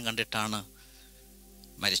ദർശനം കണ്ടിട്ടാണ്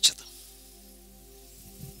മരിച്ചത്.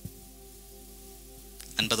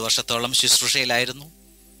 50 വർഷത്തോളം ശുശ്രൂഷയിലായിരുന്നു,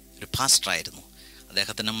 ഒരു പാസ്റ്ററായിരുന്നു.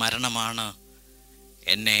 അദ്ദേഹത്തിൻ്റെ മരണമാണ്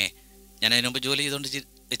ഞാൻ അതിനു മുമ്പ് ജോലി ചെയ്തുകൊണ്ട്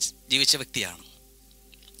ജീവിച്ച വ്യക്തിയാണ്.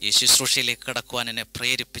 ഈ ശുശ്രൂഷയിലേക്ക് കടക്കുവാൻ എന്നെ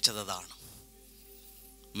പ്രേരിപ്പിച്ചതാണ്.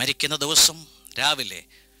 മരിക്കുന്ന ദിവസം രാവിലെ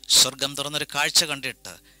സ്വർഗം തുറന്നൊരു കാഴ്ച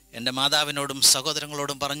കണ്ടിട്ട് എൻ്റെ മാതാവിനോടും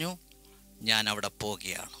സഹോദരങ്ങളോടും പറഞ്ഞു, ഞാൻ അവിടെ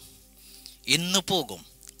പോകുകയാണ്, ഇന്ന് പോകും.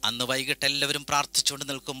 അന്ന് വൈകിട്ട് എല്ലാവരും പ്രാർത്ഥിച്ചുകൊണ്ട്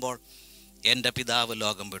നിൽക്കുമ്പോൾ എൻ്റെ പിതാവ്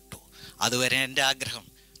ലോകം വിട്ടു. അതുവരെ എൻ്റെ ആഗ്രഹം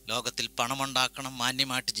ലോകത്തിൽ പണമുണ്ടാക്കണം,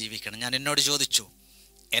 മാന്യമായിട്ട് ജീവിക്കണം. ഞാൻ എന്നോട് ചോദിച്ചു,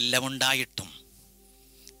 എല്ലാം ഉണ്ടായിട്ടും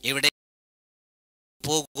എവിടെ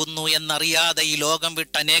പോകുന്നു എന്നറിയാതെ ഈ ലോകം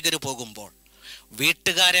വിട്ട് അനേകർ പോകുമ്പോൾ,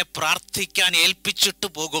 വീട്ടുകാരെ പ്രാർത്ഥിക്കാൻ ഏൽപ്പിച്ചിട്ട്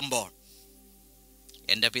പോകുമ്പോൾ,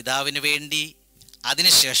 എൻ്റെ പിതാവിന് വേണ്ടി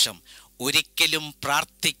അതിനുശേഷം ഒരിക്കലും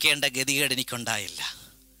പ്രാർത്ഥിക്കേണ്ട ഗതികേട് എനിക്കുണ്ടായില്ല.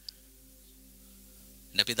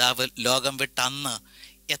 എൻ്റെ പിതാവ് ലോകം വിട്ട അന്ന്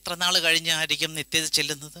എത്ര നാൾ കഴിഞ്ഞായിരിക്കും നിത്യത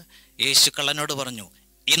ചെല്ലുന്നത്? യേശു കള്ളനോട് പറഞ്ഞു,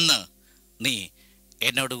 ഇന്ന് നീ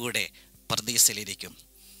എന്നോടുകൂടെ പർദീസയിലിരിക്കും.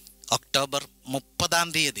 October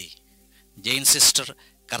 30 Jain sister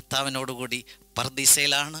കർത്താവിനോടുകൂടി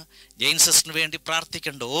പർദീസയിലാണ്. ജെയിൻ സിസ്റ്ററിന് വേണ്ടി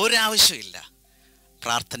പ്രാർത്ഥിക്കേണ്ട ഒരാവശ്യമില്ല.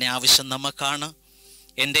 പ്രാർത്ഥന ആവശ്യം നമുക്കാണ്.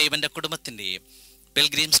 എൻ്റെയും എൻ്റെ കുടുംബത്തിൻ്റെയും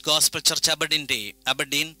പിൽഗ്രിംസ് ഗോസ്പൽ ചർച്ച്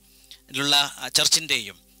അബർഡീനിലുള്ള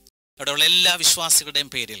ചർച്ചിൻ്റെയും അവിടെയുള്ള എല്ലാ വിശ്വാസികളുടെയും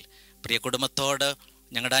പേരിൽ പ്രിയ കുടുംബത്തോട്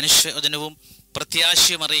ഞങ്ങളുടെ അനുശോചനവും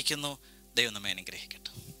പ്രത്യാശയും അറിയിക്കുന്നു. ദൈവം നമ്മെ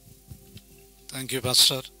അനുഗ്രഹിക്കട്ടെ. Thank you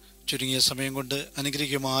pastor. ചുരുങ്ങിയ സമയം കൊണ്ട്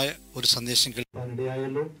അനുഗ്രഹികമായ ഒരു സന്ദേശം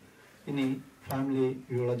കേൾക്കാനിടയായല്ലോ. ഇനി ഫാമിലി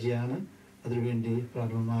യൂളജിയാണ്. അതിനുവേണ്ടി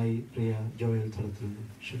പ്രാരംഭമായി പ്രിയ ജോയൽ തടത്തിൽ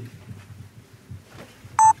ക്ഷണിക്കുന്നു.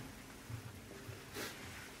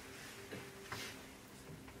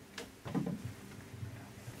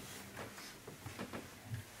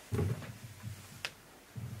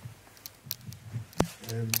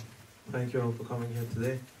 Thank you all for coming here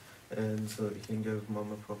today, and so that you can give Mum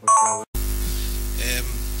a proper flower.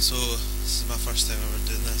 So this is my first time ever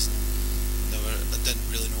doing this, and I didn't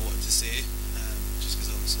really know what to say, just because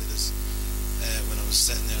obviously this, when I was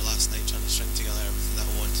sitting there last night trying to string together everything that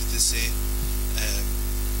I wanted to say,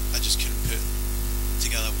 I just couldn't put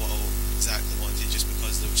together what I exactly wanted, just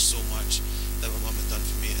because there was so much that my mum had done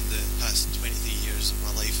for me in the past 23 years of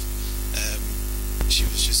my life. She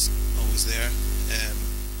was just always there.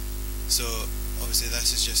 So obviously this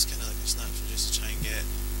is just kind of like a snapshot, just to try and get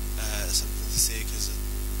something to say, because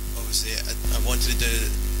obviously I wanted to do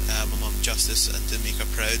my mum justice and to make her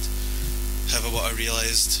proud. However, what I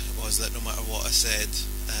realised was that no matter what I said,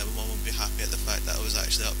 my mum would be happy at the fact that I was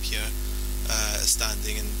actually up here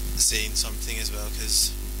standing and saying something as well, because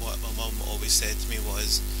what my mum always said to me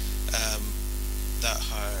was that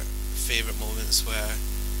her favourite moments were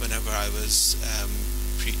whenever I was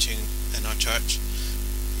preaching in our church.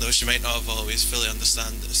 Though she might not have always fully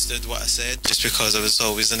understood what I said, just because I was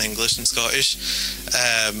always in English and Scottish,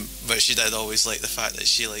 but she did always like the fact that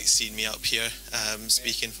she seen me up here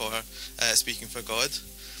speaking for God.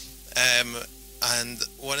 And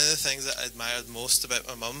one of the things that I admired most about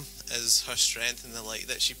my mum is her strength and the light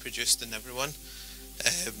that she produced in everyone.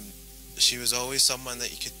 She was always someone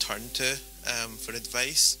that you could turn to for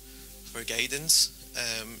advice, for guidance.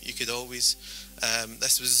 You could always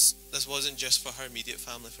this wasn't just for her immediate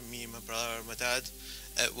family, for me and my brother or my dad.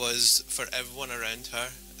 It was for everyone around her.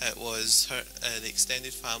 It was her the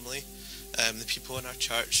extended family, the people in our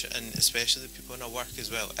church, and especially the people in our work as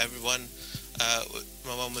well. Everyone,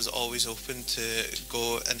 my mum was always open to go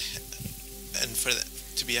and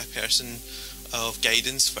to be a person of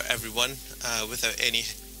guidance for everyone without any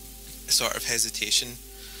sort of hesitation.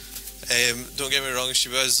 Don't get me wrong, she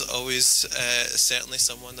was always certainly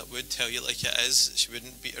someone that would tell you like it is. She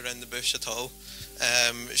wouldn't beat around the bush at all.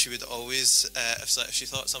 She would always, if she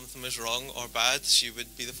thought something was wrong or bad, she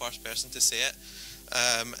would be the first person to say it.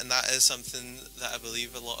 And that is something that I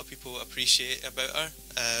believe a lot of people appreciate about her.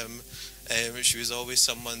 She was always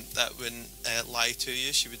someone that wouldn't lie to you.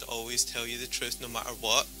 She would always tell you the truth no matter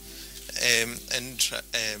what.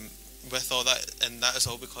 With all that, and that is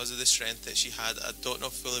all because of the strength that she had. I don't know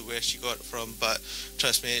fully where she got it from, but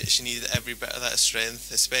trust me, she needed every bit of that strength,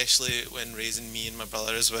 especially when raising me and my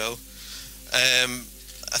brother as well.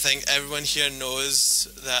 I think everyone here knows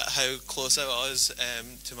that how close I was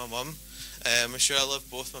to my mum, I'm sure I love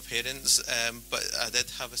both my parents, but I did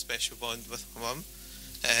have a special bond with my mum.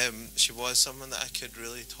 She was someone that I could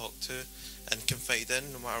really talk to and confide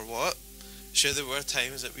in no matter what. Sure, there were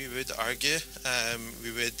times that we would argue.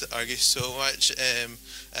 We would argue so much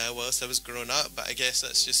whilst I was growing up, but I guess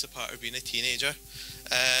that's just a part of being a teenager.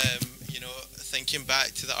 You know, thinking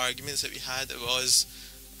back to the arguments that we had, it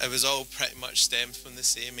was all pretty much stemmed from the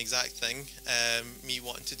same exact thing. Me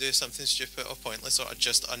wanting to do something stupid or pointless or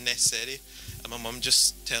just unnecessary, and my mum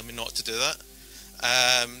just telling me not to do that.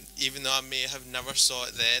 Even though I may have never saw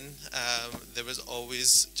it then, there was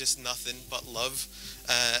always just nothing but love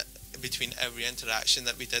between every interaction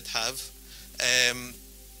that we did have.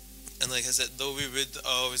 And like I said, though we would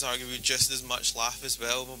always argue, we would just as much laugh as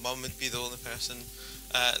well. My mum would be the only person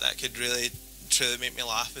that could really truly make me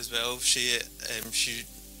laugh as well. She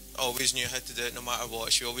always knew how to do it no matter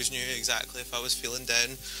what. She always knew exactly if I was feeling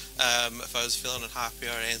down, if I was feeling unhappy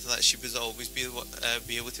or anything like that. She would always be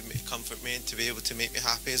able to comfort me and to be able to make me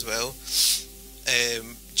happy as well.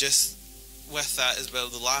 Just with that as well,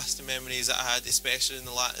 the lasting memories that I had, especially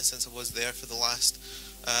since I was there for the last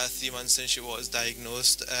 3 months since she was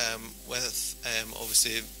diagnosed with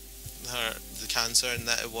obviously the cancer, and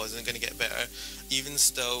that it wasn't going to get better. Even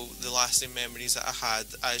still, the lasting memories that I had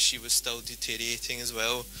as she was still deteriorating as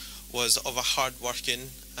well was of a hard-working,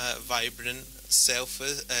 vibrant,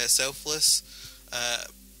 selfless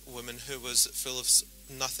woman who was full of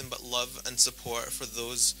nothing but love and support for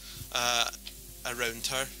those around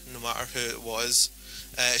her, no matter who it was.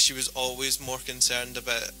 She was always more concerned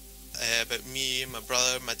about me, my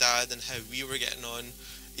brother, my dad, and how we were getting on,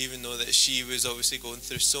 even though that she was obviously going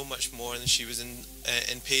through so much more and she was in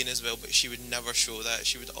pain as well, but she would never show that.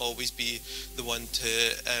 She would always be the one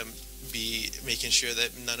to be making sure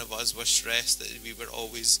that none of us were stressed, that we were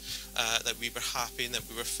always that we were happy and that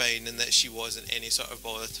we were fine, and that she wasn't any sort of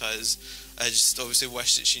bother to us. I just obviously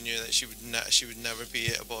wish that she knew that she would never be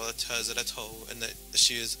a bother to us at all, and that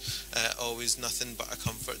she was always nothing but a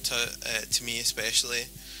comfort to me especially.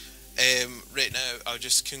 Right now, I'll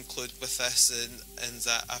just conclude with this, and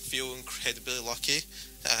that I feel incredibly lucky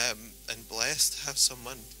and blessed to have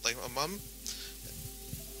someone like my mum.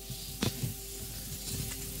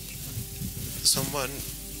 Someone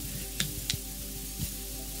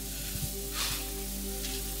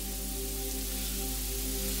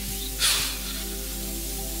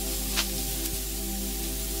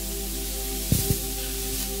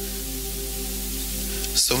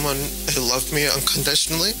who loved me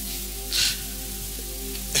unconditionally,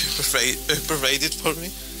 who provided for me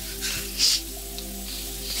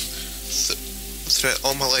throughout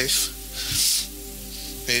all my life,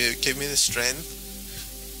 who gave me the strength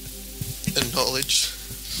and knowledge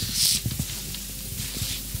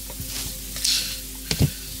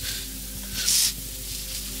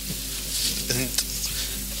and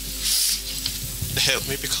helped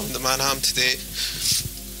me become the man I am today.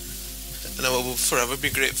 And I will forever be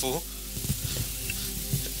grateful,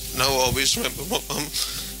 and I will always remember my mum.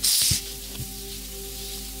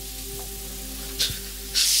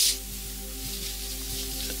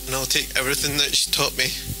 And I'll take everything that she taught me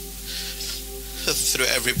through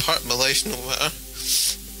every part of my life, no matter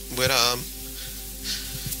where I am.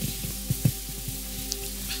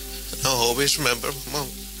 And I'll always remember my mum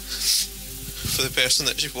for the person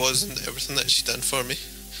that she was and everything that she done for me.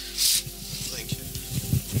 Thank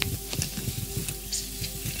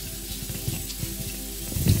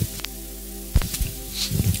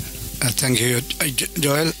you. Thank you,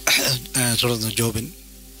 Joel. തുടർന്ന് ജോബിൻ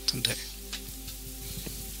തന്റെ.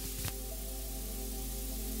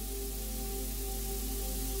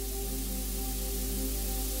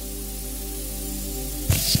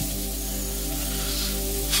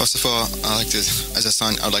 First of all, as a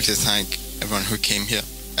son, I'd like to thank everyone who came here,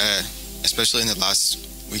 especially in the last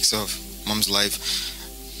weeks of Mum's life.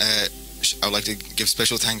 I would like to give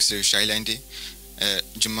special thanks to Shailandi,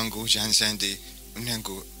 Jumango, Jansandi,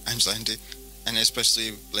 Unyango, Angelandi, and especially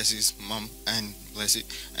Blessie's mum and Blessie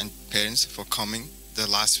and parents for coming the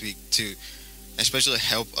last week to especially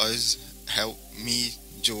help me,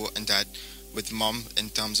 Joe and Dad with Mum in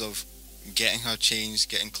terms of getting her changed,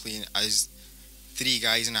 getting clean. As 3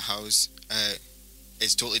 guys in a house,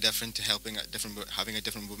 it's totally different to having a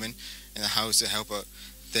different woman in the house to help her.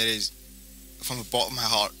 There is, from the bottom of my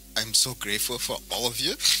heart, I'm so grateful for all of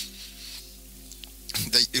you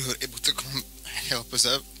that you were able to come and help us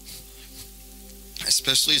out.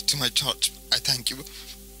 Especially to my church, I thank you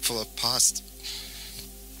for the past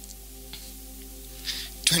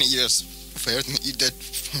 20 years for everything that you did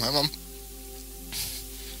for my mum.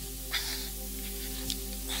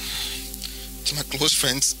 To my close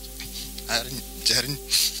friends, Aaron, Jain,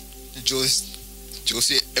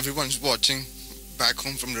 Josie, everyone's watching back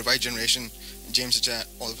home from Revived Generation, James,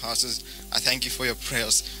 all the pastors, I thank you for your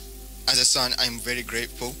prayers. As a son, I'm very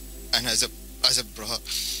grateful, and as a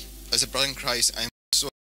brother in Christ, I'm so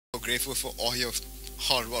grateful for all your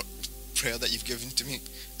hard work, prayer that you've given to me,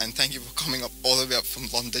 and thank you for coming up all the way up from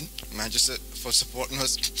London, Manchester, for supporting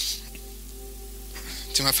us.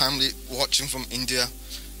 To my family watching from India,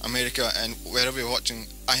 America, and wherever you're watching,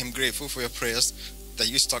 I am grateful for your prayers that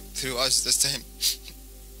you stuck through us this time.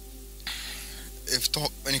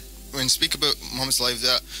 When you speak about Mom's life,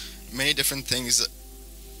 there are many different things.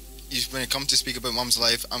 When it comes to speak about Mom's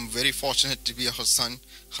life, I'm very fortunate to be her son,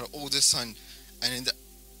 her oldest son, and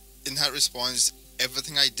in that response,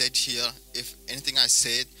 everything I did here, if anything I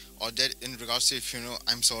said or did in regards to a funeral,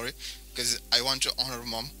 I'm sorry, because I want to honor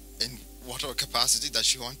Mom in whatever capacity that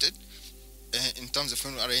she wanted. In terms of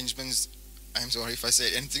funeral arrangements, I'm sorry if I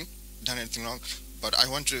said done anything wrong, but I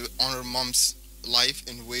want to honor Mom's life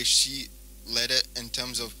in the way she led it in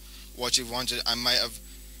terms of what she wanted. You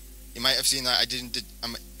might have seen that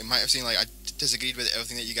it might have seen like I disagreed with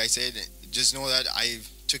everything that you guys said. Just know that I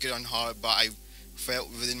took it on heart, but I felt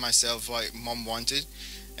within myself what Mom wanted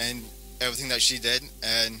and everything that she did.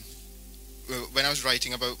 And when I was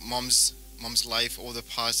writing about Mom's life over the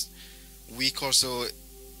past week or so,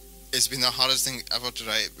 it's been the hardest thing ever to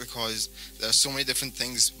write, because there are so many different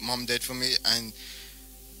things Mom did for me, and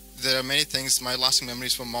there are many things. My lasting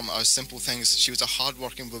memories from Mom are simple things. She was a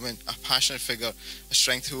hard-working woman, a passionate figure, a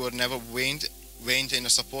strength who had never waned in a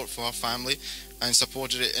support for her family, and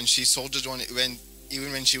supported it. And she soldiered on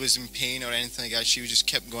even when she was in pain or anything like that. She just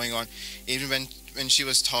kept going on. Even when she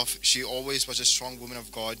was tough, she always was a strong woman of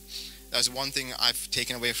God. That's one thing I've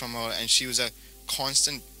taken away from her. And she was a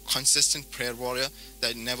consistent prayer warrior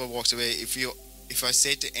that never walks away. If I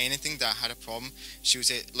said to anything that had a problem, she would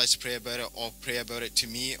say, let's pray about it, or pray about it to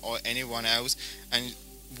me or anyone else. And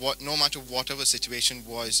no matter whatever situation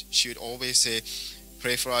was, she would always say,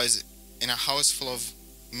 pray for us. In a house full of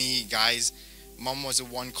me guys, Mom was the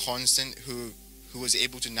one constant who was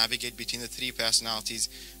able to navigate between the three personalities,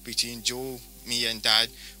 between Joe, me and Dad.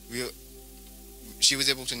 She was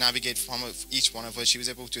able to navigate from each one of us. She was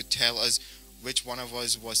able to tell us which one of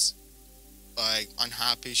us was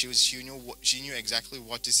unhappy. She knew exactly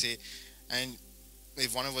what to say, and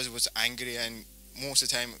if one of us was angry, and most of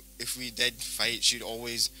the time if we did fight, she'd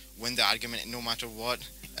always win the argument no matter what.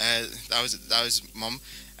 That was Mom,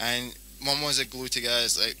 and Mom was a glue together.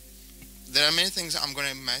 It's like, there are many things I'm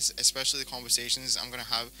gonna miss, especially the conversations I'm gonna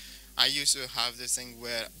have. I used to have this thing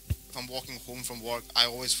where if I'm walking home from work, I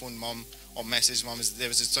always phone Mom or message Mom. There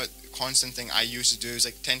was a constant thing I used to do. It was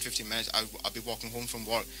like 10-15 minutes I'll be walking home from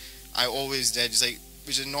work. I always did. It's like,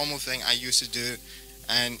 which is a normal thing I used to do,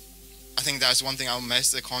 and I think that's one thing I'll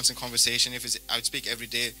miss, the constant conversation. I would speak every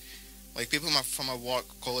day. Like, people from my work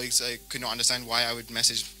colleagues, I could not understand why I would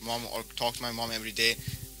message Mom or talk to my mom every day.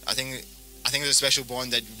 I think it was a special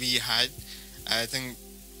bond that we had. I think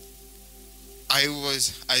I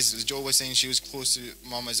was, as Joe was saying, she was close to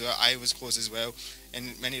Mom as well. I was close as well.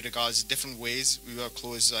 In many regards, different ways we were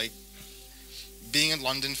close. Like, being in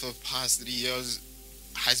London for the past 3 years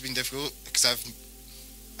has been difficult, because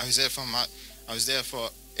I was there for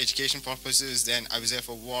education purposes, then I was there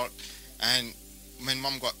for work, and when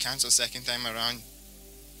Mom got cancer second time around,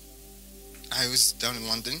 I was down in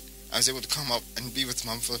London. I was able to come up and be with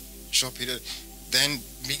Mom for a short period. Then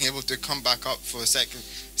being able to come back up for a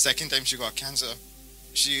second time she got cancer,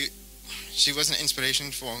 she was an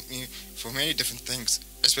inspiration for me for many different things,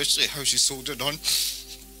 especially how she soldiered on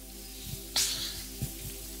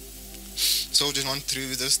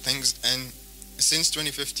through those things. And since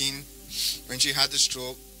 2015, when she had the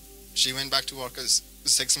stroke, she went back to work as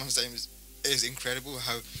 6 months time. It is incredible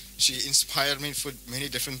how she inspired me for many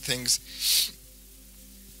different things.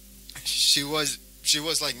 She was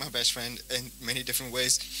like my best friend in many different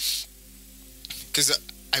ways, because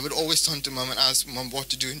I would always turn to Mom and ask Mom what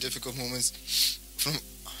to do in difficult moments.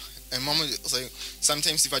 And Mom was like,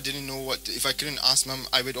 sometimes if I didn't know if I couldn't ask Mom,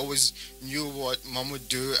 I would always knew what Mom would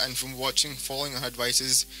do. And from following her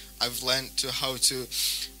advices, I've learned to how to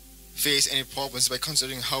face any problems by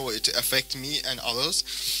considering how it affect me and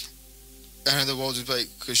others. And the world was like,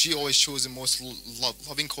 because she always chose the most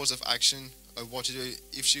loving course of action of what to do.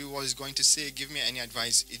 If she was going to say, give me any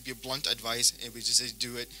advice, it'd be a blunt advice. It would just say,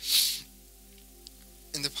 do it.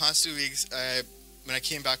 In the past 2 weeks, when I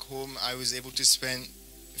came back home, I was able to spend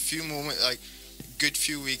a few moments, like good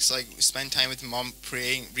few weeks, like spend time with Mom,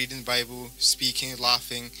 praying, reading the Bible, speaking,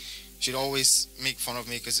 laughing. She'd always make fun of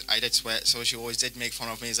me because I did sweat, so she always did make fun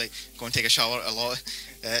of me. It's like, go and take a shower a lot.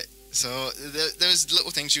 So there's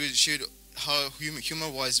little things her humor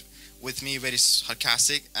was with me, very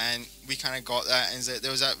sarcastic, and we kind of got that, and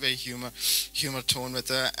there was that very humor tone with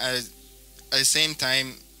her. At the same time,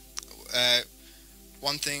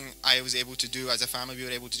 one thing I was able to do as a family, we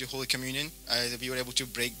were able to do Holy Communion. We were able to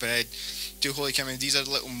break bread, do Holy Communion. These are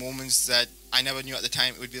little moments that I never knew at the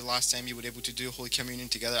time it would be the last time we were able to do Holy Communion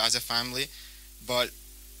together as a family. But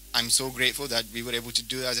I'm so grateful that we were able to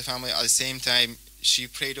do it as a family. At the same time, she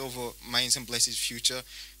prayed over mine and Bless's future.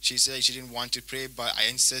 She said she didn't want to pray, but I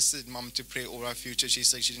insisted Mom to pray over our future. She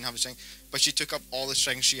said she didn't have the strength, but she took up all the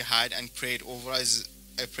strength she had and prayed over us.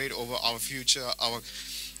 Prayed over our future,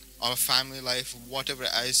 our family life, whatever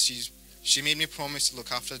it is. She made me promise to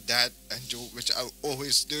look after Dad and Joe, which I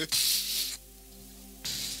always do.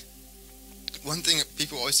 One thing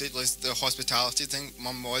people always say was the hospitality thing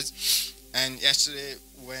Mom was. And yesterday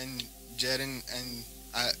when Jain and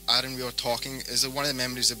Aaron, we were talking, is one of the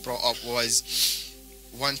memories that brought up was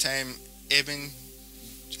one time Eben,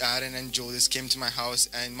 Aaron and Joe just came to my house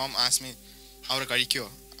and Mom asked me, how are you?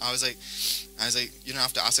 I was like, you don't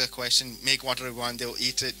have to ask a question, make whatever you want, they'll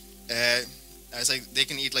eat it. I was like, they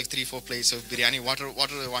can eat like 3-4 plates of biryani,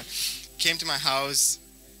 whatever they want. Came to my house,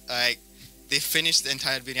 like they finished the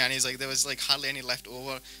entire biryani. It's like there was like hardly any left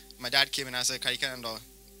over. My dad came and I was like,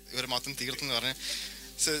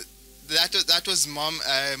 so that was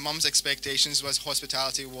Mom's expectations. Was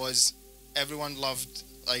hospitality, was everyone loved,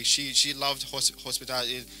 like she loved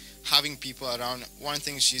hospitality, having people around. One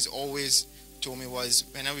thing she's always told me was,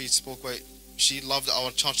 whenever we spoke about, she loved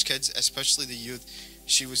our church kids, especially the youth.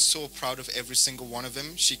 She was so proud of every single one of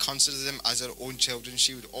them. She considered them as her own children.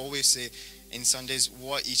 She would always say in Sundays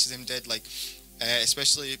what each of them did, like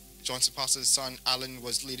especially Johnson Pastor's son Alan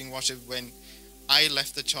was leading worship when I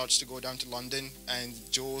left the church to go down to London, and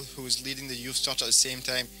Joe, who was leading the youth church at the same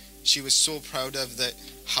time. She was so proud of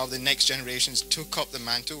how the next generations took up the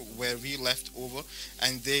mantle where we left over,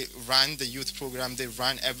 and they ran the youth program. They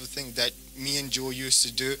ran everything that me and Joe used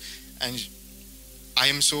to do, and I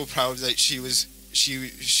am so proud that she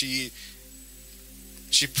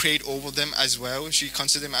prayed over them as well. She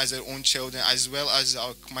considered them as her own children, as well as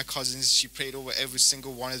my cousins. She prayed over every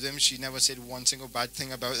single one of them. She never said one single bad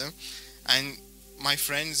thing about them. And my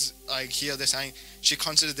friends, like here, they're saying she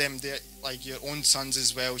considered them like your own sons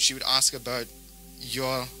as well. She would ask about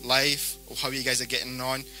your life, how you guys are getting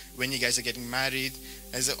on, when you guys are getting married,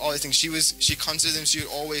 as all the things. She considered them. She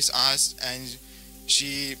would always ask, and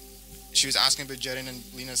she was asking about Jain and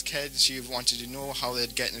Lena's kids. She wanted to know how they're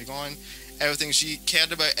getting on, everything. She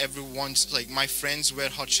cared about everyone's, like my friends were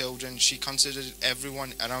her children. She considered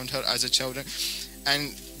everyone around her as a children,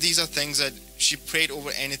 and these are things that she prayed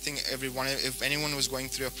over anything, everyone. If anyone was going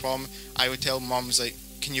through a problem, I would tell Moms, like,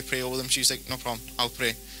 can you pray over them? She's like, no problem, I'll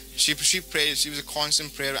pray. She prayed. She was a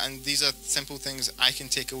constant prayer, and these are simple things I can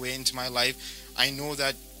take away into my life. I know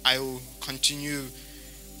that I will continue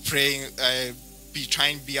praying,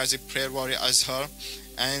 trying to be as a prayer warrior as her,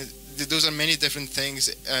 and those are many different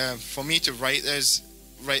things. For me to write this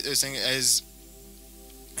thing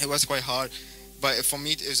it was quite hard, but for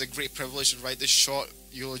me it was a great privilege to write this short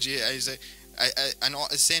eulogy. And at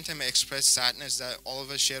the same time I express sadness that all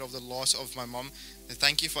of us share of the loss of my mom. And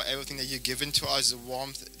thank you for everything that you've given to us, the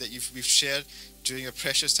warmth that we've shared during a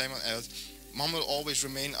precious time on earth. Mom will always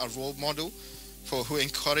remain a role model for who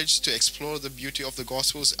encouraged to explore the beauty of the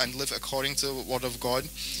Gospels and live according to the Word of God.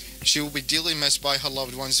 She will be dearly missed by her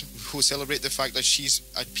loved ones who celebrate the fact that she's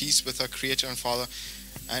at peace with her Creator and Father.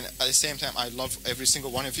 And at the same time, I love every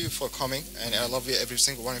single one of you for coming, and I love every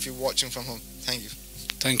single one of you watching from home. Thank you.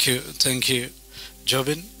 Thank you,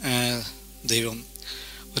 Jobin. ദൈവം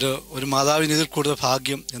ഒരു മാതാവിന് ഇതിൽ കൂടുതൽ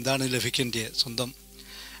ഭാഗ്യം എന്താണ് ലഭിക്കേണ്ടത്? സ്വന്തം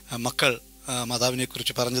മക്കൾ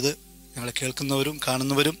മാതാവിനെക്കുറിച്ച് പറഞ്ഞത് ഞങ്ങളെ കേൾക്കുന്നവരും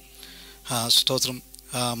കാണുന്നവരും സ്തോത്രം.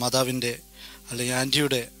 മാതാവിൻ്റെ അല്ലെങ്കിൽ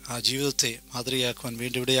ആൻറ്റിയുടെ ആ ജീവിതത്തെ മാതൃകയാക്കുവാൻ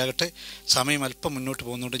വേണ്ടി ഇവിടെയാകട്ടെ. സമയം അല്പം മുന്നോട്ട്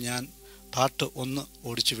പോകുന്നതുകൊണ്ട് ഞാൻ പാട്ട് ഒന്ന്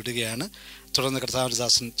ഓടിച്ചു വിടുകയാണ്. തുടർന്ന് കർത്താവിൻ്റെ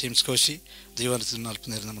ദാസൻ ജെയിംസ് കോശി ദൈവവചനത്തിൽ നിന്ന്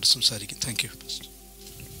അല്പനേരം നമ്മൾ സംസാരിക്കും. Thank you.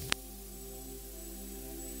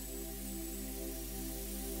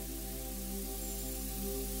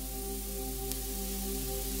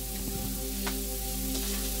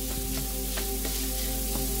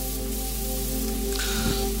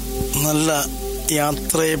 നല്ല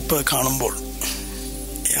യാത്രയപ്പ് കാണുമ്പോൾ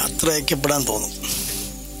യാത്രയക്കപ്പെടാൻ തോന്നും.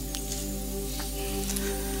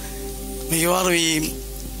 മിക്കവാറും ഈ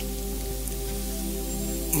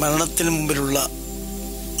മരണത്തിന് മുമ്പിലുള്ള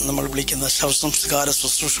നമ്മൾ വിളിക്കുന്ന ശവസംസ്കാര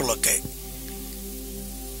ശുശ്രൂഷകളൊക്കെ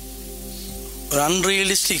ഒരു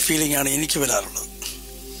അൺറിയലിസ്റ്റിക് ഫീലിംഗ് ആണ് എനിക്ക് വരാറുള്ളത്.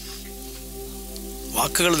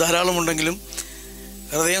 വാക്കുകൾ ധാരാളമുണ്ടെങ്കിലും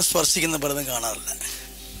ഹൃദയം സ്പർശിക്കുന്ന പലതും കാണാറില്ല.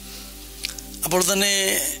 അപ്പോൾ തന്നെ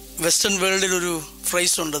വെസ്റ്റേൺ വേൾഡിലൊരു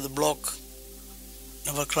ഫ്രൈസ് ഉണ്ട്, അത് block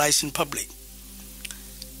never craze in public.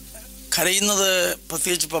 കരയുന്നത്,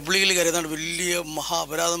 പ്രത്യേകിച്ച് പബ്ലിക്കിൽ കരയുന്നത് വലിയ മഹാ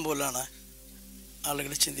അപരാധം പോലാണ്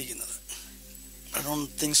ആളുകൾ ചിന്തിക്കുന്നത്. I don't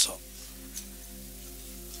think so.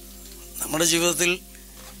 നമ്മുടെ ജീവിതത്തിൽ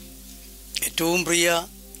ഏറ്റവും പ്രിയ,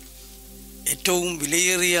 ഏറ്റവും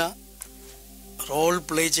വിലയേറിയ റോൾ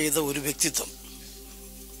പ്ലേ ചെയ്ത ഒരു വ്യക്തിത്വം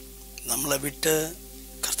നമ്മളെ വിട്ട്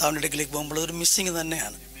കർത്താവിൻ്റെ അടുക്കിലേക്ക് പോകുമ്പോൾ ഒരു മിസ്സിങ്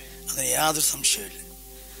തന്നെയാണ്, അതിന് യാതൊരു സംശയമില്ല.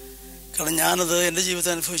 കാരണം ഞാനത് എൻ്റെ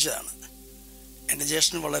ജീവിതത്തിൽ അനുഭവിച്ചതാണ്. എൻ്റെ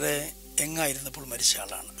ജ്യേഷ്ഠൻ വളരെ യങ്ങായിരുന്നപ്പോൾ മരിച്ച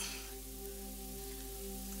ആളാണ്.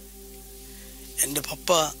 എൻ്റെ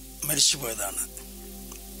പപ്പ മരിച്ചു പോയതാണ്.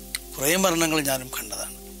 കുറേ മരണങ്ങൾ ഞാനും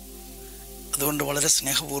കണ്ടതാണ്. അതുകൊണ്ട് വളരെ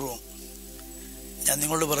സ്നേഹപൂർവ്വം ഞാൻ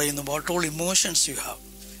നിങ്ങളോട് പറയുന്നു, what all emotions you have,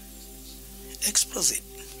 express it,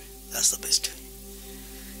 that's the best.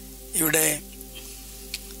 ഇവിടെ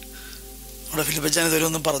നമ്മുടെ ഫിലിപ്പച്ചാൻ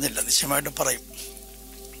ഇതൊരൊന്നും പറഞ്ഞില്ല, നിശ്ചയമായിട്ടും പറയും.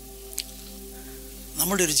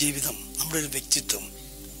 നമ്മുടെ ഒരു ജീവിതം, നമ്മുടെ ഒരു വ്യക്തിത്വം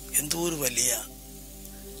എന്തോ ഒരു വലിയ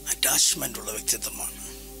അറ്റാച്ച്മെൻ്റ് ഉള്ള വ്യക്തിത്വമാണ്.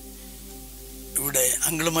 ഇവിടെ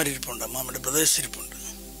അങ്കിളുമാരിപ്പുണ്ട്, അമ്മാമ്മയുടെ ബ്രദേഴ്സ് ഇരിപ്പുണ്ട്,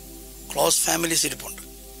 ക്ലോസ് ഫാമിലീസ് ഇരിപ്പുണ്ട്.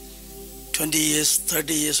 20 years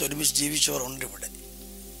 30 years ഒരുമിച്ച് ജീവിച്ചവരുണ്ട് ഇവിടെ.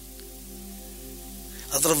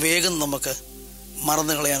 അത്ര വേഗം നമുക്ക്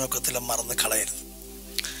മറന്നു കളയാനൊക്കത്തില്ല, മറന്ന് കളയരുത്.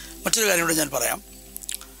 മറ്റൊരു കാര്യം കൂടെ ഞാൻ പറയാം.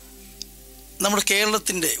 നമ്മുടെ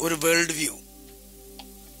കേരളത്തിൻ്റെ ഒരു വേൾഡ് വ്യൂ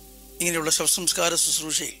ഇങ്ങനെയുള്ള ശവസംസ്കാര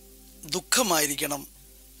ശുശ്രൂഷയിൽ ദുഃഖമായിരിക്കണം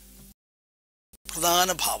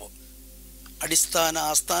പ്രധാന ഭാവം,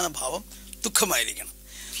 ആസ്ഥാന ഭാവം ദുഃഖമായിരിക്കണം.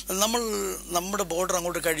 നമ്മുടെ ബോർഡർ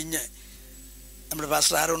അങ്ങോട്ട് കഴിഞ്ഞ് നമ്മുടെ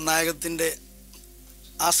പാസ്റ്റർ ആരോൺ നായകത്തിൻ്റെ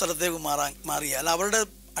ആ സ്ഥലത്തേക്ക് മാറിയാൽ അവരുടെ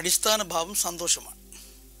അടിസ്ഥാന ഭാവം സന്തോഷമാണ്.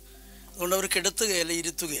 അതുകൊണ്ട് അവർ കെടുത്തുകയല്ല,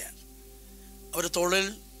 ഇരുത്തുകയാണ്. അവർ തൊഴിൽ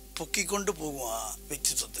പൊക്കിക്കൊണ്ട് പോകും ആ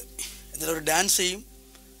വ്യക്തിത്വത്തെ. എന്നിട്ട് അവർ ഡാൻസ് ചെയ്യും,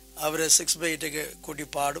 അവർ 6x8 കൂട്ടി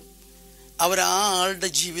പാടും, അവർ ആ ആളുടെ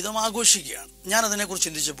ജീവിതം ആഘോഷിക്കുകയാണ്. ഞാനതിനെക്കുറിച്ച്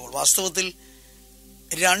ചിന്തിച്ചപ്പോൾ വാസ്തവത്തിൽ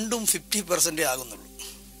രണ്ടും 50% ആകുന്നുള്ളൂ.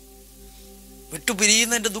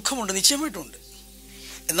 വിട്ടുപിരിയുന്നതിൻ്റെ ദുഃഖമുണ്ട്, നിശ്ചയമായിട്ടുണ്ട്.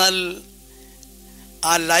 എന്നാൽ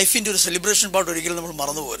ആ ലൈഫിൻ്റെ ഒരു സെലിബ്രേഷൻ പാട്ട് ഒരിക്കലും നമ്മൾ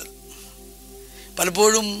മറന്നു പോകരുത്.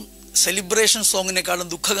 പലപ്പോഴും സെലിബ്രേഷൻ സോങ്ങിനേക്കാളും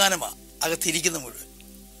ദുഃഖഗാനമാണ് അകത്തിരിക്കുന്ന മുഴുവൻ.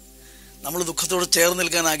 നമ്മൾ ദുഃഖത്തോട് ചേർന്ന്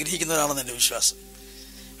നിൽക്കാൻ ആഗ്രഹിക്കുന്നവരാണെന്ന് എൻ്റെ വിശ്വാസം.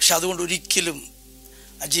 പക്ഷെ അതുകൊണ്ട് ഒരിക്കലും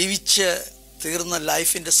ആ ജീവിച്ച് തീർന്ന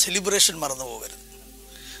ലൈഫിൻ്റെ സെലിബ്രേഷൻ മറന്നു പോകരുത്.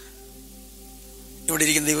 ഇവിടെ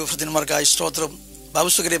ഇരിക്കുന്ന ദൈവഭൃത്യന്മാർക്കായി സ്തോത്രം,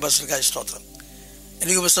 ബാബുസുഗരെ പാസ്റ്റർക്കായി സ്തോത്രം,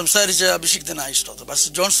 എനിക്ക് സംസാരിച്ച അഭിഷിക്തനായ സ്തോത്രം,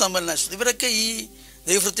 പാസ്റ്റർ ജോൺ സാമ്പലിനായ സ്തോത്രം. ഇവരൊക്കെ ഈ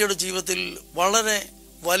ദൈവഭൃത്യയുടെ ജീവിതത്തിൽ വളരെ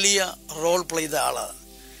വലിയ റോൾ പ്ലേ ചെയ്ത ആളാണ്.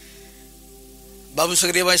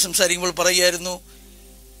 ബാബുസുഗരിയുമായി സംസാരിക്കുമ്പോൾ പറയുകയായിരുന്നു,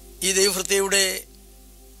 ഈ ദൈവഭൃത്യയുടെ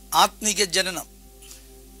ആത്മീക ജനനം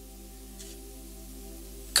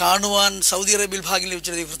കാണുവാൻ സൗദി അറേബ്യയിൽ ഭാഗ്യം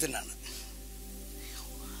ലഭിച്ച ദൈവഭൃത്യനാണ്.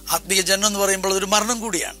 ആത്മീക ജനനം എന്ന് പറയുമ്പോൾ അതൊരു മരണം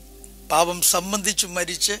കൂടിയാണ്. പാപം സംബന്ധിച്ച്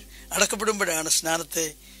മരിച്ച് അടക്കപ്പെടുമ്പോഴാണ് സ്നാനത്തെ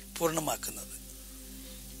പൂർണ്ണമാക്കുന്നത്.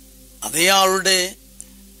 അതേ ആളുടെ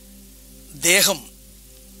ദേഹം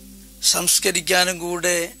സംസ്കരിക്കാനും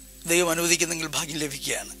കൂടെ ദൈവം അനുവദിക്കുന്നെങ്കിൽ ഭാഗ്യം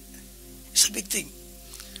ലഭിക്കുകയാണ്. It's A big thing.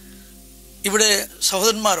 ഇവിടെ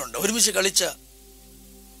സഹോദരന്മാരുണ്ട്, ഒരുമിച്ച് കളിച്ച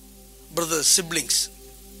ബ്രദേഴ്സ്, സിബ്ലിങ്സ്.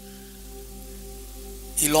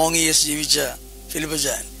 ഈ ലോങ് ഇയേഴ്സ് ജീവിച്ച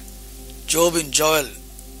ഫിലിപ്പജാൻ, ജോബിൻ, ജോയൽ,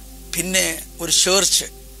 പിന്നെ ഒരു ചേർച്ച്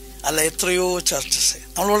അല്ല, എത്രയോ ചർച്ചസ്.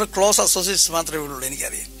 നമ്മളോട് ക്ലോസ് അസോസിയേറ്റ്സ് മാത്രമേ ഉള്ളൂ,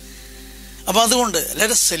 എനിക്കറിയാം. അപ്പം അതുകൊണ്ട്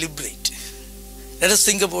let us celebrate, let us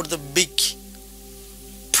think about the big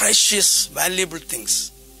precious valuable things.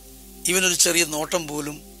 Even ഒരു ചെറിയ നോട്ടം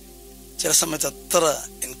പോലും ചില സമയത്ത് അത്ര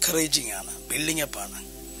എൻകറേജിങ് ആണ്, ബിൽഡിങ് അപ്പ് ആണ്.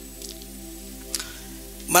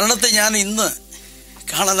 മരണത്തെ ഞാൻ ഇന്ന്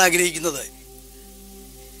കാണാൻ ആഗ്രഹിക്കുന്നത്,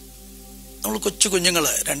 നമ്മൾ കൊച്ചു കുഞ്ഞുങ്ങൾ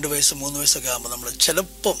 2 വയസ്സ് 3 വയസ്സൊക്കെ ആകുമ്പോൾ നമ്മൾ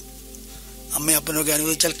ചിലപ്പം അമ്മയും അപ്പനൊക്കെ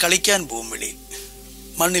അനുവദിച്ചാൽ കളിക്കാൻ പോകും, വെളിയിൽ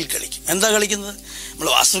മണ്ണിൽ കളിക്കും. എന്താ കളിക്കുന്നത്? നമ്മൾ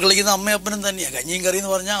വാസ്തു കളിക്കുന്ന അമ്മയും അപ്പനും തന്നെയാണ്. കഞ്ഞിയും കറി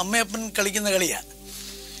എന്ന് പറഞ്ഞാൽ അമ്മയപ്പൻ കളിക്കുന്ന കളിയാണ്.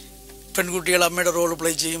 പെൺകുട്ടികൾ അമ്മയുടെ റോൾ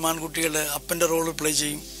പ്ലേ ചെയ്യും, ആൺകുട്ടികൾ അപ്പൻ്റെ റോൾ പ്ലേ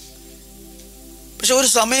ചെയ്യും. പക്ഷെ ഒരു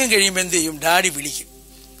സമയം കഴിയുമ്പോൾ എന്ത് ചെയ്യും? ഡാഡി വിളിക്കും,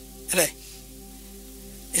 അല്ലേ?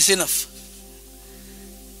 It's enough,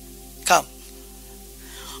 come.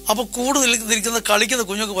 അപ്പോൾ കൂടുതൽ നിൽക്കുന്ന കളിക്കുന്ന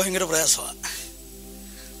കുഞ്ഞുങ്ങൾക്ക് ഭയങ്കര പ്രയാസമാണ്.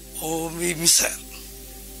 ഓ, വി മിസ്.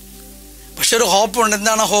 പക്ഷെ ഒരു ഹോപ്പുണ്ട്.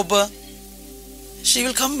 എന്താണ് hope? She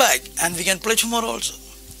will come back and we can play tomorrow also,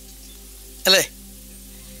 അല്ലേ?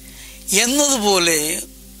 എന്നതുപോലെ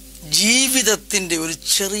ജീവിതത്തിൻ്റെ ഒരു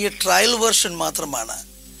ചെറിയ ട്രയൽ വേർഷൻ മാത്രമാണ്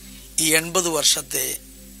ഈ 80 വർഷത്തെ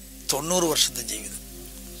 90 വർഷത്തെ ജീവിതം.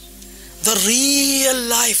 The real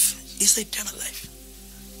life is the eternal life.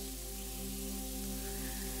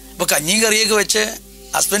 ഇപ്പൊ കഞ്ഞിയും കറിയൊക്കെ വെച്ച്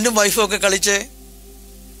ഹസ്ബൻഡും വൈഫും ഒക്കെ കളിച്ച്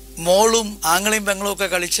മോളും ആങ്ങളെയും പെങ്ങളും ഒക്കെ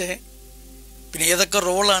കളിച്ച് പിന്നെ ഏതൊക്കെ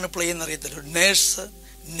റോളാണ് പ്ലേ ചെയ്യുന്ന അറിയത്തില്ല. ഒരു നേഴ്സ്,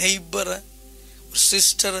 നെയ്ബർ, ഒരു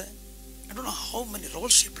sister, I don't know how many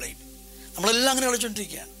Rolls she played. നമ്മളെല്ലാം അങ്ങനെ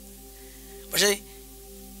കളിച്ചുകൊണ്ടിരിക്കുകയാണ്. പക്ഷേ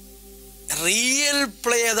റിയൽ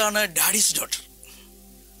പ്ലേ ഏതാണ്? Daddy's daughter.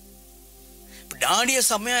 ഡാഡിയെ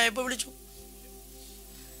സമയമായപ്പോൾ വിളിച്ചു.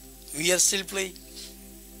 V are still playing.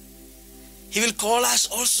 He will call us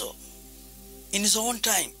also in his own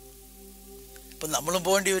time. ഇപ്പം നമ്മളും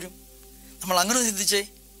പോകേണ്ടി വരും. നമ്മൾ അങ്ങനെ ചിന്തിച്ചേ.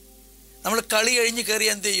 നമ്മൾ കളി കഴിഞ്ഞ് കയറി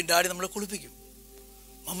എന്ത് ചെയ്യും? ഡാഡി നമ്മളെ കുളിപ്പിക്കും,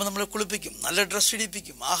 മമ്മ നമ്മളെ കുളിപ്പിക്കും, നല്ല ഡ്രസ്സ്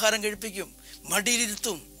ഇടിപ്പിക്കും, ആഹാരം കഴിപ്പിക്കും,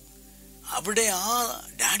 മടിയിലിരുത്തും. അവിടെ ആ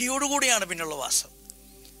ഡാഡിയോടുകൂടിയാണ് പിന്നെയുള്ള വാസം.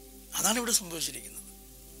 അതാണ് ഇവിടെ സംഭവിച്ചിരിക്കുന്നത്.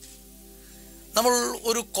 നമ്മൾ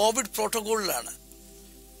ഒരു കോവിഡ് പ്രോട്ടോകോളിലാണ്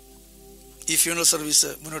ഈ ഫ്യൂണറൽ സർവീസ്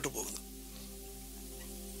മുന്നോട്ട് പോകുന്നത്.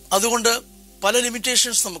 അതുകൊണ്ട് പല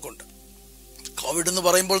ലിമിറ്റേഷൻസ് നമുക്കുണ്ട്. കോവിഡ് എന്ന്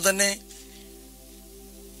പറയുമ്പോൾ തന്നെ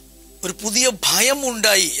ഒരു പുതിയ ഭയം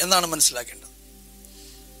ഉണ്ടായി എന്നാണ് മനസ്സിലാക്കേണ്ടത്.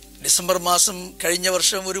 ഡിസംബർ മാസം കഴിഞ്ഞ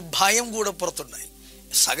വർഷം ഒരു ഭയം കൂടെ പുറത്തുണ്ടായി.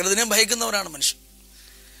 സകലതിനെയും ഭയക്കുന്നവരാണ് മനുഷ്യൻ.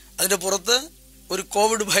 അതിൻ്റെ പുറത്ത് ഒരു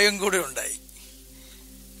കോവിഡ് ഭയം കൂടെ ഉണ്ടായി.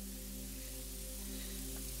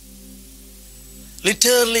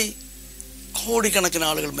 ലിറ്ററലി കോടിക്കണക്കിന്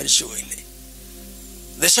ആളുകൾ മരിച്ചുപോയില്ലേ?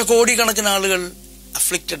 ദശകോടിക്കണക്കിന് ആളുകൾ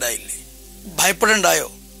അഫ്ലിക്റ്റഡ് ആയില്ലേ? ഭയപ്പെടേണ്ടായോ?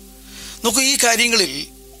 നോക്കൂ, ഈ കാര്യങ്ങളിൽ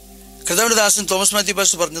കർത്താവിന്റെ ദാസൻ തോമസ് മാത്യു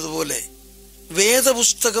പാസ്റ്റർ പറഞ്ഞതുപോലെ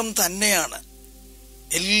വേദപുസ്തകം തന്നെയാണ്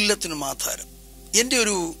എല്ലാത്തിനും ആധാരം. എൻ്റെ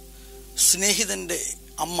ഒരു സ്നേഹിതൻ്റെ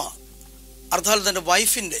അമ്മ, അർത്ഥാൽ തൻ്റെ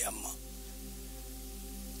വൈഫിൻ്റെ അമ്മ,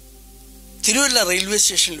 തിരുവല്ല റെയിൽവേ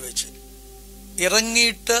സ്റ്റേഷനിൽ വെച്ച്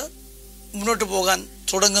ഇറങ്ങിയിട്ട് മുന്നോട്ട് പോകാൻ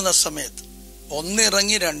തുടങ്ങുന്ന സമയത്ത് ഒന്ന്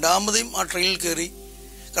ഇറങ്ങി രണ്ടാമതെയും ആ ട്രെയിനിൽ കയറി.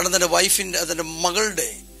 കാരണം തൻ്റെ വൈഫിൻ്റെ, തൻ്റെ മകളുടെ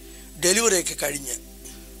ഡെലിവറിയൊക്കെ കഴിഞ്ഞ്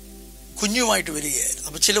കുഞ്ഞുമായിട്ട് വരികയായിരുന്നു.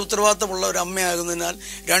 അപ്പം ചില ഉത്തരവാദിത്തമുള്ള ഒരു അമ്മയാകുന്നതിനാൽ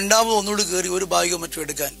രണ്ടാമത് ഒന്നുകൂടി കയറി ഒരു ബാഗോ മറ്റും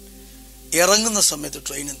എടുക്കാൻ ഇറങ്ങുന്ന സമയത്ത്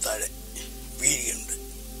ട്രെയിനിന് താഴെ വീഴുകയുണ്ട്.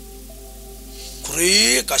 കുറേ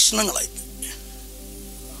കഷ്ണങ്ങളായി.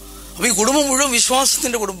 അപ്പം ഈ കുടുംബം മുഴുവൻ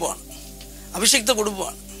വിശ്വാസത്തിൻ്റെ കുടുംബമാണ്, അഭിഷിക്ത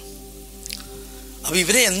കുടുംബമാണ്. അപ്പം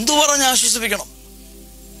ഇവരെ എന്തു പറഞ്ഞ് ആശ്വസിപ്പിക്കണം?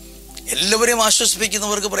 എല്ലാവരെയും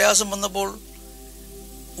ആശ്വസിപ്പിക്കുന്നവർക്ക് പ്രയാസം വന്നപ്പോൾ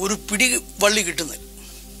ഒരു പിടി വള്ളി കിട്ടുന്നില്ല.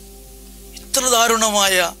 ഇത്ര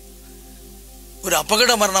ദാരുണമായ ഒരു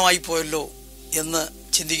അപകട മരണമായി പോയല്ലോ എന്ന്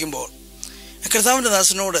ചിന്തിക്കുമ്പോൾ കർത്താവിൻ്റെ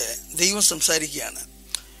ദാസനോട് ദൈവം സംസാരിക്കുകയാണ്.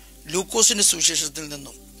 ലൂക്കോസിൻ്റെ സുവിശേഷത്തിൽ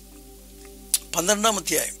നിന്നും 12-ാം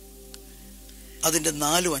അധ്യായം അതിൻ്റെ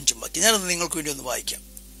 4-5 വാക്യം ഞാനത് നിങ്ങൾക്ക് വേണ്ടി ഒന്ന് വായിക്കാം.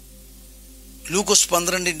 ലൂക്കോസ്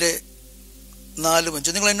 12-ന്റെ 4-5.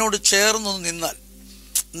 നിങ്ങൾ എന്നോട് ചേർന്നൊന്ന് നിന്നാൽ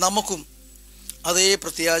നമുക്കും അതേ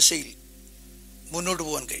പ്രത്യാശയിൽ മുന്നോട്ട്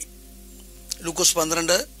പോകാൻ കഴിയും. ലൂക്കോസ്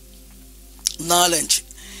 12:4-5.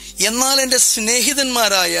 എന്നാൽ എൻ്റെ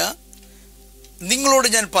സ്നേഹിതന്മാരായ നിങ്ങളോട്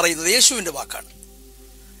ഞാൻ പറയുന്നത്, യേശുവിൻ്റെ വാക്കാണ്,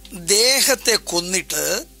 ദേഹത്തെ കൊന്നിട്ട്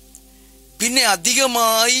പിന്നെ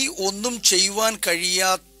അധികമായി ഒന്നും ചെയ്യുവാൻ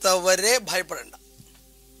കഴിയാത്തവരെ ഭയപ്പെടേണ്ട.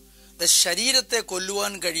 ശരീരത്തെ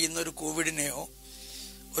കൊല്ലുവാൻ കഴിയുന്ന ഒരു കോവിഡിനെയോ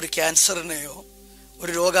ഒരു ക്യാൻസറിനെയോ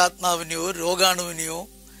ഒരു രോഗാത്മാവിനെയോ രോഗാണുവിനെയോ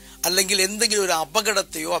അല്ലെങ്കിൽ എന്തെങ്കിലും ഒരു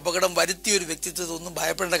അപകടത്തെയോ അപകടം വരുത്തിയ ഒരു വ്യക്തിത്വത്തെ ഒന്നും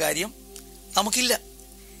ഭയപ്പെടേണ്ട കാര്യം നമുക്കില്ല.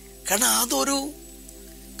 കാരണം അതൊരു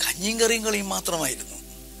കഞ്ഞിയും കറിയും കളിയും മാത്രമായിരുന്നു.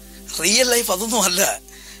 റിയൽ ലൈഫ് അതൊന്നും അല്ല.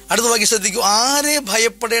 അടുത്ത വാക്യം ശ്രദ്ധിക്കൂ. ആരെ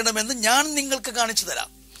ഭയപ്പെടണമെന്ന് ഞാൻ നിങ്ങൾക്ക് കാണിച്ചു തരാം.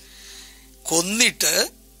 കൊന്നിട്ട്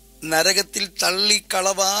നരകത്തിൽ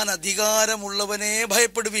തള്ളിക്കളവാൻ അധികാരമുള്ളവനെ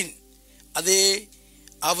ഭയപ്പെടുവിൻ, അതേ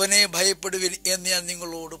അവനെ ഭയപ്പെടുവിൻ എന്ന് ഞാൻ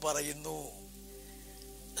നിങ്ങളോട് പറയുന്നു.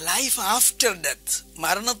 ലൈഫ് ആഫ്റ്റർ ഡെത്ത്,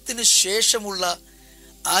 മരണത്തിന് ശേഷമുള്ള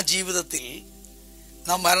ആ ജീവിതത്തിൽ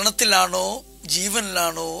നാം മരണത്തിലാണോ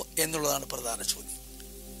ജീവനിലാണോ എന്നുള്ളതാണ് പ്രധാന ചോദ്യം.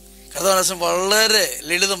 കർത്താവ് വളരെ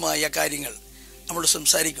ലളിതമായ കാര്യങ്ങൾ നമ്മൾ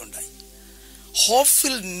സംസാരിക്കുകയുണ്ടായി. Hope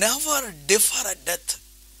will never differ at death.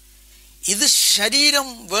 ഇത് ശരീരം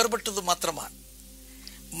വേർപെട്ടത് മാത്രമാണ്.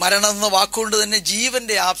 മരണം എന്ന വാക്കുകൊണ്ട് തന്നെ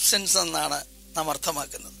ജീവന്റെ ആബ്സെൻസ് എന്നാണ് നാം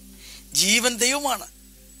അർത്ഥമാക്കുന്നത്. ജീവൻ ദൈവമാണ്,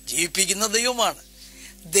 ജീവിപ്പിക്കുന്ന ദൈവമാണ്.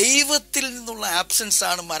 ദൈവത്തിൽ നിന്നുള്ള ആബ്സെൻസ്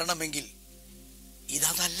ആണ് മരണമെങ്കിൽ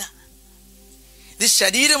ഇതല്ല. ഇത്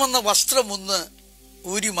ശരീരമെന്ന വസ്ത്രം ഒന്ന്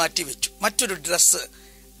ഊരി മാറ്റി വെച്ചു, മറ്റൊരു ഡ്രസ്സ്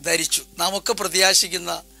ധരിച്ചു. നാം ഒക്കെ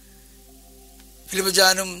പ്രത്യാശിക്കുന്ന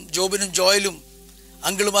ഫിലിപ്പജാനും ജോബിനും ജോയലും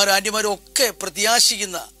അങ്കിളുമാരും ആന്റിമാരും ഒക്കെ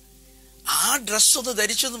പ്രത്യാശിക്കുന്ന ആ ഡ്രസ്സ് ഒന്ന്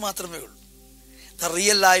ധരിച്ചെന്ന് മാത്രമേ ഉള്ളൂ. The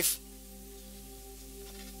real life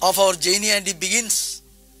of our Jainy anti begins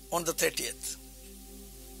on the 30th.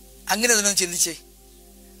 അങ്ങനെ തന്നെ ചിന്തിച്ചേ.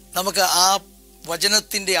 നമുക്ക് ആ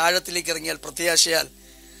വചനത്തിൻ്റെ ആഴത്തിലേക്ക് ഇറങ്ങിയാൽ പ്രത്യാശയാൽ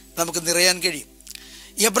നമുക്ക് നിറയാൻ കഴിയും.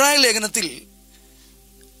 എബ്രായ ലേഖനത്തിൽ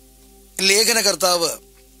ലേഖനകർത്താവ്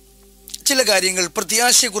ചില കാര്യങ്ങൾ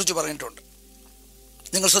പ്രത്യാശയെക്കുറിച്ച് പറഞ്ഞിട്ടുണ്ട്.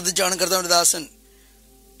 നിങ്ങൾ ശ്രദ്ധിച്ചാണ് കർത്താവിന്റെ ദാസൻ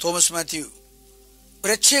തോമസ് മാത്യു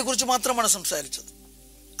രക്ഷയെക്കുറിച്ച് മാത്രമാണ് സംസാരിച്ചത്.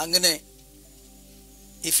 അങ്ങനെ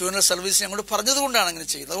ഈ ഫ്യൂണറൽ സർവീസ് ഞങ്ങളോട് പറഞ്ഞതുകൊണ്ടാണ് അങ്ങനെ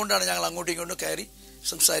ചെയ്യുന്നത്. അതുകൊണ്ടാണ് ഞങ്ങൾ അങ്ങോട്ടും ഇങ്ങോട്ടും കയറി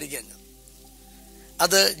സംസാരിക്കുന്നത്.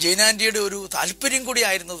 അത് ജൈനാൻറ്റിയുടെ ഒരു താല്പര്യം കൂടി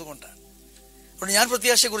ആയിരുന്നത് കൊണ്ടാണ്. അതുകൊണ്ട് ഞാൻ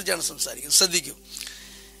പ്രത്യാശയെക്കുറിച്ചാണ് സംസാരിക്കുന്നത്. ശ്രദ്ധിക്കൂ,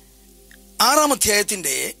 6-ാം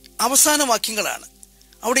അധ്യായത്തിന്റെ അവസാന വാക്യങ്ങളാണ്.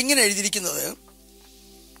 അവിടെ ഇങ്ങനെ എഴുതിയിരിക്കുന്നത്,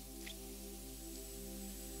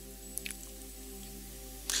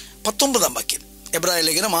 19-ാം വാക്യം, എബ്രായ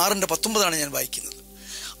ലേഖനം 6:19 ഞാൻ വായിക്കുന്നത്.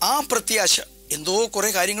 ആ പ്രത്യാശ, എന്തോ കുറെ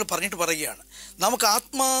കാര്യങ്ങൾ പറഞ്ഞിട്ട് പറയുകയാണ്, നമുക്ക്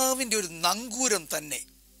ആത്മാവിൻ്റെ ഒരു നങ്കൂരം തന്നെ,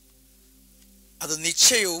 അത്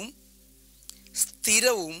നിശ്ചയവും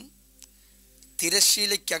സ്ഥിരവും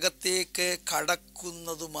തിരശ്ശീലയ്ക്കകത്തേക്ക്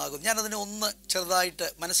കടക്കുന്നതുമാകും. ഞാനതിനെ ഒന്ന് ചെറുതായിട്ട്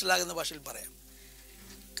മനസ്സിലാകുന്ന ഭാഷയിൽ പറയാം.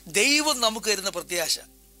 ദൈവം നമുക്ക് തരുന്ന പ്രത്യാശ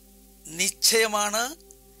നിശ്ചയമാണ്,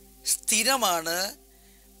 സ്ഥിരമാണ്,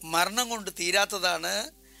 മരണം കൊണ്ട് തീരാത്തതാണ്.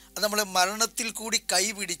 അത് നമ്മളെ മരണത്തിൽ കൂടി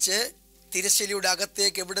കൈപിടിച്ച് തിരശ്ശീലയുടെ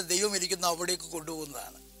അകത്തേക്ക് എവിടെ ദൈവം ഇരിക്കുന്നു അവിടേക്ക്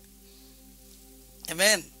കൊണ്ടുപോകുന്നതാണ്.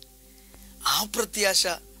 ആമേൻ. ആ പ്രത്യാശ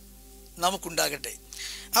നമുക്കുണ്ടാകട്ടെ.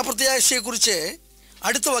 ആ പ്രത്യാശയെക്കുറിച്ച്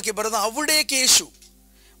അടുത്ത വാക്യം പറയുന്നത്, അവിടേക്ക് യേശു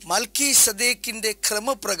മൽക്കീസദേക്കിന്റെ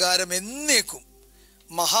ക്രമപ്രകാരം എന്നേക്കും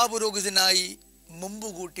മഹാപുരോഹിതനായി മുമ്പ്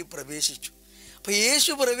കൂട്ടി പ്രവേശിച്ചു. അപ്പൊ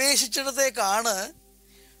യേശു പ്രവേശിച്ചിടത്തേക്കാണ്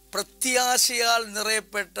പ്രത്യാശയാൽ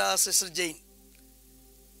നിറയപ്പെട്ട സിസ്റ്റർ ജെയിൻ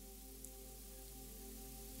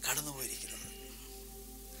കടന്നുപോയിരിക്കുന്നത്.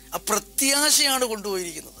 ആ പ്രത്യാശയാണ്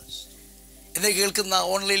കൊണ്ടുപോയിരിക്കുന്നത്. എന്നെ കേൾക്കുന്ന,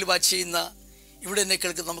 ഓൺലൈനിൽ വാച്ച് ചെയ്യുന്ന, ഇവിടെ എന്നെ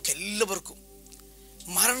കേൾക്കുന്ന നമുക്ക് എല്ലാവർക്കും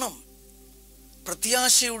മരണം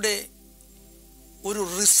പ്രത്യാശയുടെ ഒരു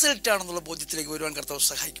റിസൾട്ടാണെന്നുള്ള ബോധ്യത്തിലേക്ക് വരുവാൻ കർത്താവ്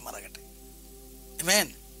സഹായിക്കുമാറാകട്ടെ. ആമേൻ.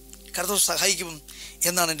 കർത്താവ് സഹായിക്കും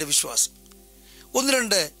എന്നാണ് എൻ്റെ വിശ്വാസം.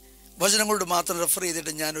 1-2 വചനങ്ങളോട് മാത്രം റെഫർ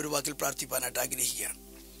ചെയ്തിട്ട് ഞാനൊരു വാക്കിൽ പ്രാർത്ഥിപ്പാനായിട്ട് ആഗ്രഹിക്കുകയാണ്.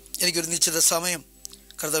 എനിക്കൊരു നിശ്ചിത സമയം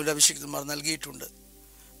കർത്താവിൻ്റെ അഭിഷേകന്മാർ നൽകിയിട്ടുണ്ട്.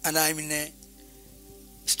 And I'm in a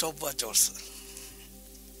stopwatch also.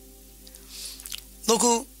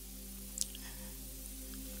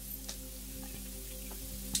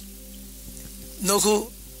 നോക്കൂ,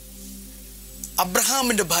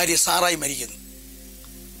 അബ്രഹാമിന്റെ ഭാര്യ സാറായി മരിക്കുന്നു.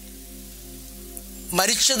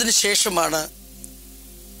 മരിച്ചതിന് ശേഷമാണ്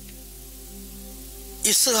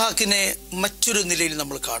ഇസ്ഹാക്കിനെ മറ്റൊരു നിലയിൽ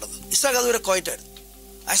നമ്മൾ കാണുന്നത്. ഇസ്ഹാക്ക് അതുവരെ ക്വയറ്റായിരുന്നു.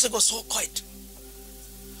 Isaac was so quiet.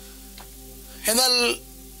 എന്നാൽ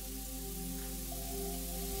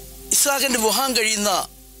ഇസ്ഹാക്കിന്റെ വിവാഹം കഴിയുന്ന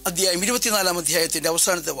അധ്യായം 24-ാം അധ്യായത്തിന്റെ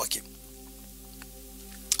അവസാനത്തെ വാക്യം,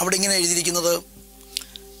 അവിടെ ഇങ്ങനെ എഴുതിയിരിക്കുന്നത്,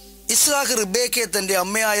 ഇസ്ഹാക്ക് റിബേക്കയെ തന്റെ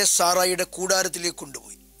അമ്മയായ സാറായിയുടെ കൂടാരത്തിലേക്ക്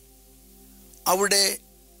കൊണ്ടുപോയി. അവിടെ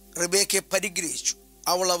റിബേക്കയെ പരിഗ്രഹിച്ചു.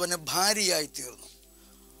 അവൾ അവന് ഭാര്യയായി തീർന്നു.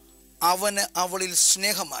 അവന് അവളിൽ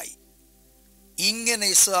സ്നേഹമായി. ഇങ്ങനെ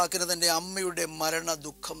ഇസ്ഹാക്കിന് തന്റെ അമ്മയുടെ മരണ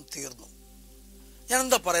ദുഃഖം തീർന്നു. ഞാൻ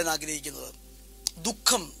എന്താ പറയാൻ ആഗ്രഹിക്കുന്നത്?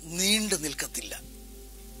 ദുഃഖം നീണ്ടു നിൽക്കത്തില്ല.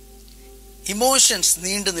 ഇമോഷൻസ്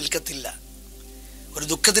നീണ്ടു നിൽക്കത്തില്ല. ഒരു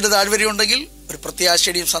ദുഃഖത്തിന്റെ താഴ്വരയുണ്ടെങ്കിൽ ഒരു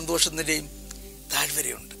പ്രത്യാശയുടെയും സന്തോഷത്തിന്റെയും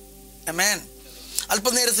താഴ്വരയുണ്ട്. ആമേൻ.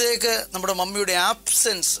 അല്പനേരത്തേക്ക് നമ്മുടെ മമ്മിയുടെ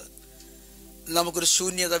ആബ്സെൻസ് നമുക്കൊരു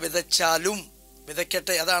ശൂന്യത വിതച്ചാലും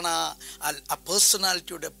വിതയ്ക്കട്ടെ. അതാണ് ആ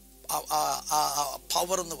പേഴ്സണാലിറ്റിയുടെ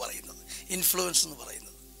പവർ എന്ന് പറയുന്നത്, ഇൻഫ്ലുവൻസ് എന്ന്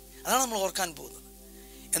പറയുന്നത്. അതാണ് നമ്മൾ ഓർക്കാൻ പോകുന്നത്.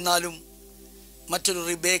 എന്നാലും മറ്റൊരു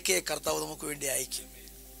റിബേക്കയെ കർത്താവ് നമുക്ക് വേണ്ടി അയക്കും.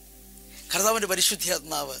 കർത്താവിൻ്റെ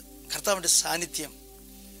പരിശുദ്ധാത്മാവ്, കർത്താവിൻ്റെ സാന്നിധ്യം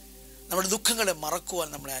നമ്മുടെ ദുഃഖങ്ങളെ മറക്കുവാൻ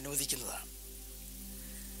നമ്മളെ അനുവദിക്കുന്നതാണ്.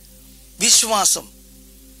 വിശ്വാസം,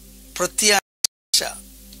 പ്രത്യാശ,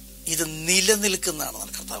 ഇത്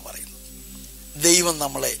നിലനിൽക്കുന്നതാണെന്നാണ് കർത്താവ് പറയുന്നത്. ദൈവം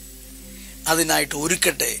നമ്മളെ അതിനായിട്ട്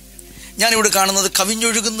ഒരുക്കട്ടെ. ഞാനിവിടെ കാണുന്നത്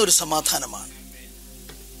കവിഞ്ഞൊഴുകുന്ന ഒരു സമാധാനമാണ്.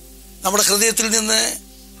 നമ്മുടെ ഹൃദയത്തിൽ നിന്ന്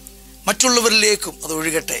മറ്റുള്ളവരിലേക്കും അത്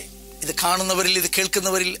ഒഴുകട്ടെ. ഇത് കാണുന്നവരിൽ, ഇത്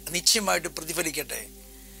കേൾക്കുന്നവരിൽ നിശ്ചയമായിട്ട് പ്രതിഫലിക്കട്ടെ.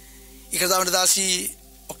 ഈ കർത്താവിൻ്റെ ദാസി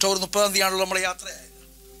ഒക്ടോബർ 30-ാം തീയതിയാണല്ലോ നമ്മുടെ യാത്രയായത്.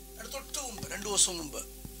 തൊട്ട് മുമ്പ് 2 ദിവസം മുമ്പ്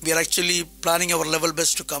V are actually planning our level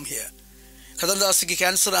best to come here. കർത്താവിൻ്റെ ദാസിക്ക്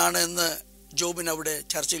ക്യാൻസർ ആണ് എന്ന് ജോബിന് അവിടെ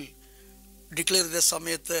ചർച്ചിൽ ഡിക്ലെയർ ചെയ്ത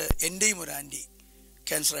സമയത്ത് എൻ്റെയും ഒരു ആൻറ്റി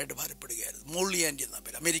ക്യാൻസറായിട്ട് ഭാരപ്പെടുകയായിരുന്നു. മോളി ആൻറ്റി എന്ന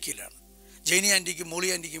പേര്, അമേരിക്കയിലാണ്. ജൈനി ആൻറ്റിക്കും മോളി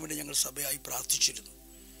ആൻറ്റിക്കും വേണ്ടി ഞങ്ങൾ സഭയായി പ്രാർത്ഥിച്ചിരുന്നു.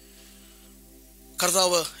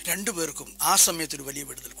 കർത്താവ് 2 പേർക്കും ആ സമയത്തൊരു വലിയ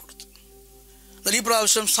വിടുതൽ കൊടുത്തു. എന്നാൽ ഈ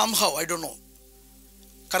പ്രാവശ്യം സംഭവം ഐ ഡോണ്ട് നോ,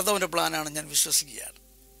 കർത്താവിൻ്റെ പ്ലാനാണ് ഞാൻ വിശ്വസിക്കുകയാണ്.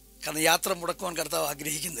 കാരണം യാത്ര മുടക്കുവാൻ കർത്താവ്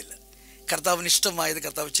ആഗ്രഹിക്കുന്നില്ല. കർത്താവിന് ഇഷ്ടമായത്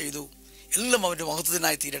കർത്താവ് ചെയ്തു. എല്ലാം അവൻ്റെ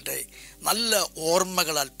മഹത്വത്തിനായി തീരട്ടെ. നല്ല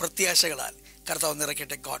ഓർമ്മകളാൽ, പ്രത്യാശകളാൽ കർത്താവ്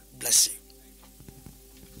നിറയ്ക്കട്ടെ. God bless you.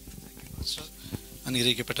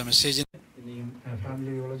 അനുഗ്രഹിക്കപ്പെട്ട മെസ്സേജ്. ഇനിയും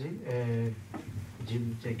ഫാമിലി തിയോളജി ജിം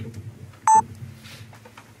ജേക്കബ്.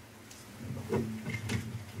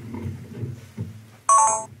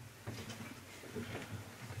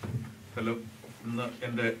 ഇന്ന്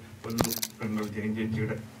എൻ്റെ പൊന്നു പെങ്ങൾ ജെയിൻ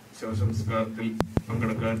ചേച്ചിയുടെ ശവസംസ്കാരത്തിൽ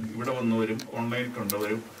പങ്കെടുക്കാൻ ഇവിടെ വന്നവരും ഓൺലൈൻ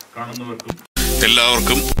കണ്ടവരും കാണുന്നവർക്കും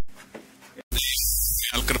എല്ലാവർക്കും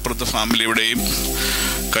ആൽക്കരപ്പുറത്ത് ഫാമിലിയുടെയും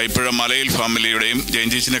കൈപ്പുഴ മലയിൽ ഫാമിലിയുടെയും ജെയിൻ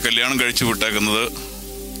ചേച്ചിനെ കല്യാണം കഴിച്ചു വിട്ടേക്കുന്നത്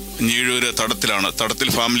ഞീഴൂര് തടത്തിലാണ്. തടത്തിൽ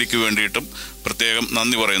ഫാമിലിക്ക് വേണ്ടിയിട്ടും പ്രത്യേകം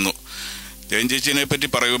നന്ദി പറയുന്നു. ജെയിൻ ചേച്ചിനെ പറ്റി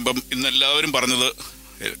പറയുമ്പം ഇന്നെല്ലാവരും പറഞ്ഞത്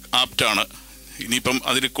ആപ്റ്റാണ്. ഇനിയിപ്പം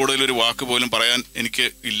അതിൽ കൂടുതലൊരു വാക്ക് പോലും പറയാൻ എനിക്ക്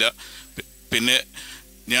ഇല്ല. പിന്നെ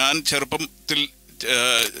ഞാൻ ചെറുപ്പത്തിൽ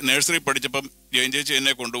നഴ്സറി പഠിച്ചപ്പം ജെയിൻ ചേച്ചി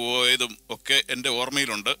എന്നെ കൊണ്ടുപോയതും ഒക്കെ എൻ്റെ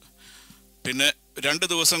ഓർമ്മയിലുണ്ട്. പിന്നെ 2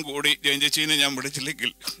 ദിവസം കൂടി ജെയിൻ ചേച്ചീനെ ഞാൻ വിളിച്ചില്ലെങ്കിൽ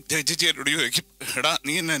ജെയിൻ ചേച്ചി എന്നോട് ചോദിക്കും, എടാ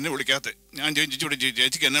നീ എന്നെ വിളിക്കാതെ. ഞാൻ ജെയിൻ ചേച്ചി വിളിച്ചു,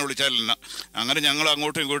 ചേച്ചിക്ക് എന്നെ വിളിച്ചാലില്ല. അങ്ങനെ ഞങ്ങൾ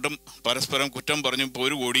അങ്ങോട്ടും ഇങ്ങോട്ടും പരസ്പരം കുറ്റം പറഞ്ഞും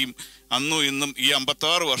പോരു കൂടിയും അന്നും ഇന്നും ഈ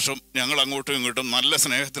 56 വർഷം ഞങ്ങൾ അങ്ങോട്ടും ഇങ്ങോട്ടും നല്ല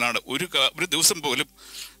സ്നേഹത്തിലാണ്. ഒരു ദിവസം പോലും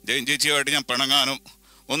ജെയിൻ ചേച്ചിയുമായിട്ട് ഞാൻ പിണങ്ങാനോ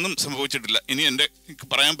ഒന്നും സംഭവിച്ചിട്ടില്ല. ഇനി എനിക്ക്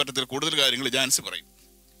പറയാൻ പറ്റത്തില്ല, കൂടുതൽ കാര്യങ്ങൾ ജാൻസി പറയും.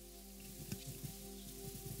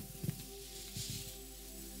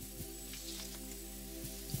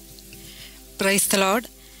 Praise the Lord.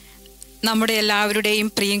 നമ്മുടെ എല്ലാവരുടെയും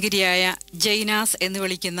പ്രിയങ്കരിയായ ജൈനാസ് എന്ന്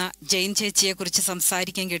വിളിക്കുന്ന ജെയിൻ ചേച്ചിയെക്കുറിച്ച്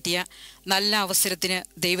സംസാരിക്കാൻ കിട്ടിയ നല്ല അവസരത്തിന്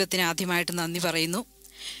ദൈവത്തിന് ആദ്യമായിട്ട് നന്ദി പറയുന്നു.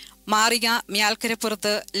 മാറിക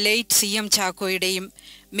മ്യാൽക്കരപ്പുറത്ത് ലേറ്റ് CM ചാക്കോയുടെയും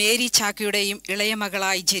മേരി ചാക്കോയുടെയും ഇളയ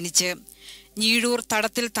മകളായി ജനിച്ച് ഞീഴൂർ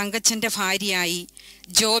തടത്തിൽ തങ്കച്ചൻ്റെ ഭാര്യയായി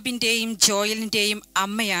ജോബിൻ്റെയും ജോയലിൻ്റെയും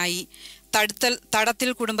അമ്മയായി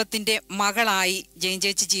തടത്തിൽ കുടുംബത്തിൻ്റെ മകളായി ജെയിൻ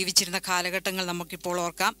ചേച്ചി ജീവിച്ചിരുന്ന കാലഘട്ടങ്ങൾ നമുക്കിപ്പോൾ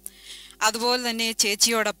ഓർക്കാം. അതുപോലെ തന്നെ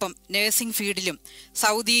ചേച്ചിയോടൊപ്പം നഴ്സിംഗ് ഫീൽഡിലും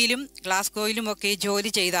സൗദിയിലും ഗ്ലാസ്ഗോയിലുമൊക്കെ ജോലി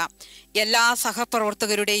ചെയ്ത എല്ലാ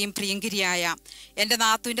സഹപ്രവർത്തകരുടെയും പ്രിയങ്കരിയായ എൻ്റെ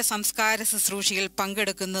നാത്തുവിൻ്റെ സംസ്കാര ശുശ്രൂഷയിൽ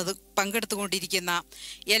പങ്കെടുത്തുകൊണ്ടിരിക്കുന്ന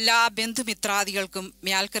എല്ലാ ബന്ധുമിത്രാദികൾക്കും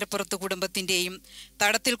മ്യാൽക്കരപ്പുറത്ത് കുടുംബത്തിൻ്റെയും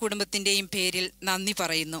തടത്തിൽ കുടുംബത്തിൻ്റെയും പേരിൽ നന്ദി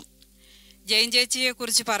പറയുന്നു. ജെയിൻ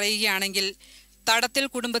ചേച്ചിയെക്കുറിച്ച് പറയുകയാണെങ്കിൽ തടത്തിൽ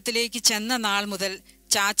കുടുംബത്തിലേക്ക് ചെന്ന നാൾ മുതൽ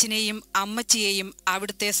ചാച്ചനെയും അമ്മച്ചിയെയും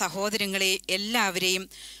അവിടുത്തെ സഹോദരങ്ങളെ എല്ലാവരെയും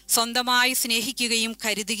സ്വന്തമായി സ്നേഹിക്കുകയും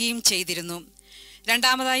കരുതുകയും ചെയ്തിരുന്നു.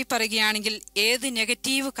 രണ്ടാമതായി പറയുകയാണെങ്കിൽ ഏത്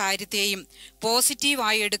നെഗറ്റീവ് കാര്യത്തെയും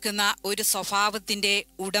പോസിറ്റീവായി എടുക്കുന്ന ഒരു സ്വഭാവത്തിൻ്റെ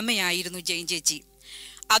ഉടമയായിരുന്നു ജെയിൻ ചേച്ചി.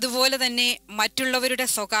 അതുപോലെ തന്നെ മറ്റുള്ളവരുടെ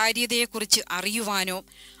സ്വകാര്യതയെക്കുറിച്ച് അറിയുവാനോ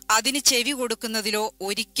അതിന് ചെവി കൊടുക്കുന്നതിലോ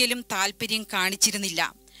ഒരിക്കലും താല്പര്യം കാണിച്ചിരുന്നില്ല.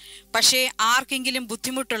 പക്ഷേ ആർക്കെങ്കിലും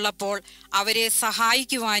ബുദ്ധിമുട്ടുള്ളപ്പോൾ അവരെ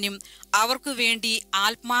സഹായിക്കുവാനും അവർക്ക് വേണ്ടി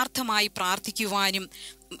ആത്മാർത്ഥമായി പ്രാർത്ഥിക്കുവാനും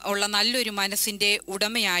ഉള്ള നല്ലൊരു മനസ്സിൻ്റെ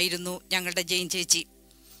ഉടമയായിരുന്നു ഞങ്ങളുടെ ജെയിൻ ചേച്ചി.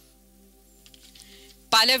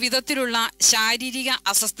 പല വിധത്തിലുള്ള ശാരീരിക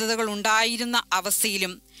അസ്വസ്ഥതകൾ ഉണ്ടായിരുന്ന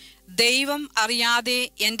അവസ്ഥയിലും ദൈവം അറിയാതെ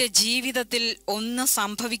എൻ്റെ ജീവിതത്തിൽ ഒന്നും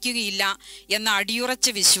സംഭവിക്കുകയില്ല എന്ന അടിയുറച്ച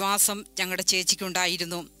വിശ്വാസം ഞങ്ങളുടെ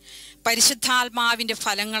ചേച്ചിക്കുണ്ടായിരുന്നു. പരിശുദ്ധാത്മാവിൻ്റെ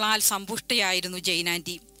ഫലങ്ങളാൽ സമ്പുഷ്ടയായിരുന്നു ജെയിൻ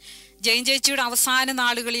ആൻറ്റി. ജെയിൻ ചേച്ചിയുടെ അവസാന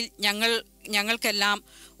നാളുകളിൽ ഞങ്ങൾക്കെല്ലാം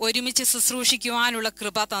ഒരുമിച്ച് ശുശ്രൂഷിക്കുവാനുള്ള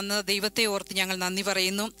കൃപ തന്ന ദൈവത്തെ ഓർത്ത് ഞങ്ങൾ നന്ദി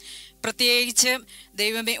പറയുന്നു. പ്രത്യേകിച്ച്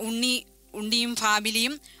ദൈവമേ ഉണ്ണിയും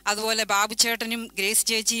ഫാമിലിയും അതുപോലെ ബാബുചേട്ടനും ഗ്രേസ്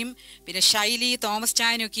ചേച്ചിയും പിന്നെ ഷൈലി തോമസ്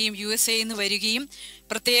ചായനൊക്കെയും USA നിന്ന് വരികയും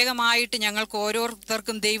പ്രത്യേകമായിട്ട് ഞങ്ങൾക്ക്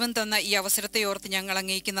ഓരോരുത്തർക്കും ദൈവം തന്ന ഈ അവസരത്തെ ഓർത്ത് ഞങ്ങൾ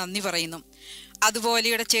അങ്ങേക്ക് നന്ദി പറയുന്നു.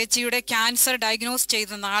 അതുപോലെ ചേച്ചിയുടെ ക്യാൻസർ ഡയഗ്നോസ്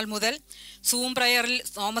ചെയ്ത നാൾ മുതൽ സൂം പ്രയറിൽ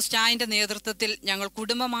തോമസ് ചായൻ്റെ നേതൃത്വത്തിൽ ഞങ്ങൾ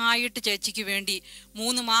കുടുംബമായിട്ട് ചേച്ചിക്ക് വേണ്ടി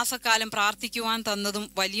 3 മാസക്കാലം പ്രാർത്ഥിക്കുവാൻ തന്നതും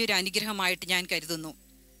വലിയൊരു അനുഗ്രഹമായിട്ട് ഞാൻ കരുതുന്നു.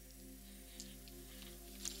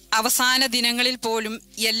 അവസാന ദിനങ്ങളിൽ പോലും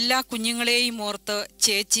എല്ലാ കുഞ്ഞുങ്ങളെയും ഓർത്ത്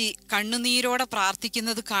ചേച്ചി കണ്ണുനീരോടെ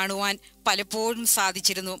പ്രാർത്ഥിക്കുന്നത് കാണുവാൻ പലപ്പോഴും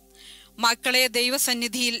സാധിച്ചിരുന്നു. മക്കളെ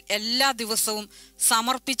ദൈവസന്നിധിയിൽ എല്ലാ ദിവസവും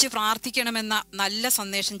സമർപ്പിച്ച് പ്രാർത്ഥിക്കണമെന്ന നല്ല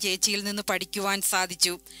സന്ദേശം ചേച്ചിയിൽ നിന്ന് പഠിക്കുവാൻ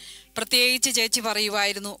സാധിച്ചു. പ്രത്യേകിച്ച് ചേച്ചി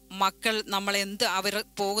പറയുമായിരുന്നു, മക്കൾ അവർ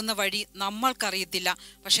പോകുന്ന വഴി നമ്മൾക്കറിയത്തില്ല,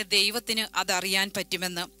 പക്ഷെ ദൈവത്തിന് അതറിയാൻ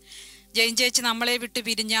പറ്റുമെന്ന്. ജെയിൻ ചേച്ചി നമ്മളെ വിട്ട്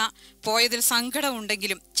പോയതിൽ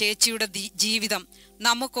സങ്കടമുണ്ടെങ്കിലും ചേച്ചിയുടെ ജീവിതം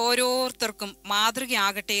നമുക്ക് ഓരോരുത്തർക്കും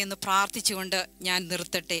മാതൃകയാകട്ടെ എന്ന് പ്രാർത്ഥിച്ചുകൊണ്ട് ഞാൻ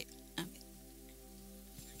നിർത്തട്ടെ.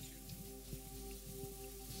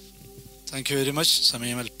 Thank you very much.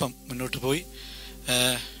 സമയം അല്പം മുന്നോട്ട് പോയി.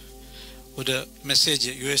 ഒരു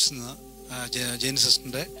മെസ്സേജ് US നിന്ന് ജെയിൻ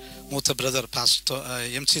സിസ്റ്ററിൻ്റെ മൂത്ത ബ്രദർ പാസ്റ്റർ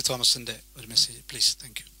MC തോമസിൻ്റെ ഒരു message please.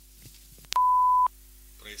 Thank you.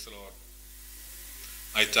 Praise the Lord.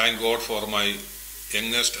 I thank God for my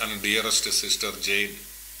youngest and dearest sister Jain,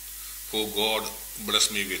 who God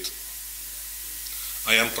blessed me with.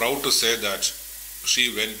 I am proud to say that she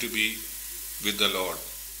went to be with the Lord.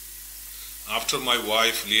 After my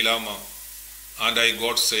wife Leelama and I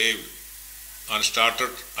got saved and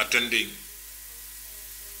started attending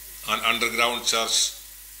an underground church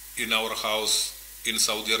in our house in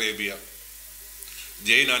Saudi Arabia,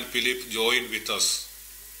 Jain and Philip joined with us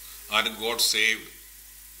and got saved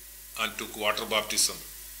and took water baptism.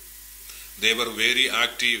 They were very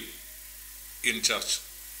active in church.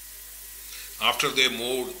 After they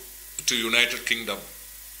moved to United Kingdom,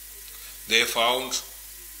 they found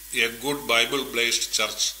a good Bible-based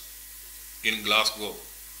church in Glasgow,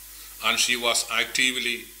 and she was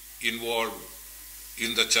actively involved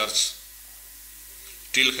in the church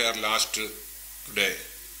till her last day.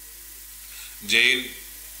 Jain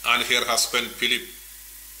and her husband Philip,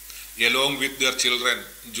 along with their children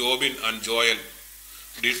Jobin and Joel,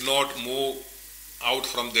 did not move out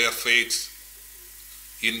from their faith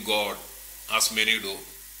in God as many do.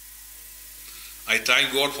 I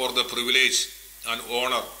thank God for the privilege and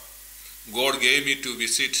honor God gave me to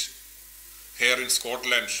visit her in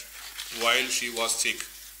Scotland while she was sick.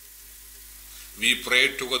 We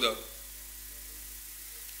prayed together,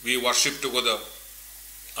 we worshipped together,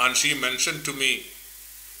 and she mentioned to me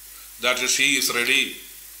that she is ready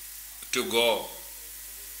to go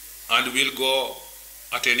and will go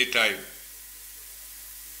at any time.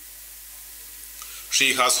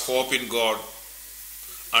 She has hope in God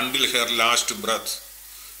until her last breath,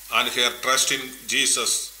 and her trust in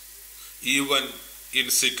Jesus, even in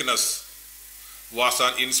sickness, was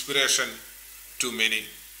an inspiration to many.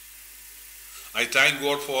 I thank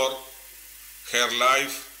God for her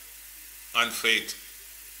life and faith.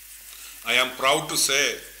 I am proud to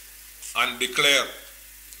say and declare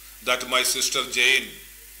that my sister Jain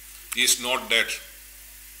is not dead.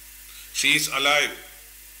 She is alive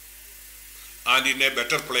and in a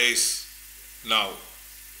better place now,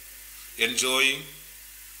 enjoying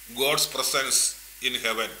God's presence in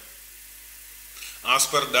heaven. As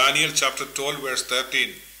per Daniel chapter 12 verse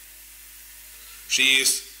 13, she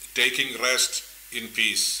is taking rest in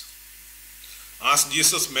peace. As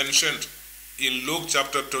Jesus mentioned in Luke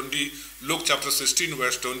chapter 16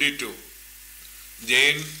 verse 22,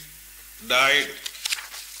 Jain died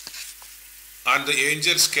and the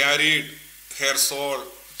angels carried her soul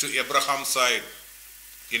to Abraham's side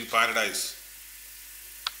in paradise.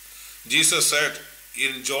 Jesus said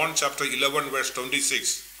in John chapter 11 verse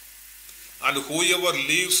 26, and whoever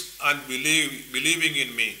lives and believing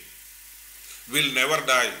in me will never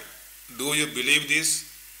die. Do you believe this?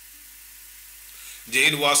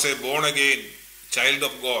 Jain was a born again child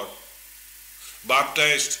of God,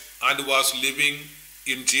 baptized and was living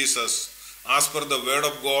in Jesus as per the word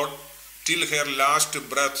of God till her last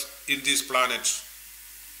breath in this planet.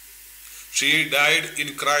 She died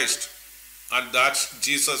in Christ, and that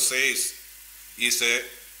Jesus says is a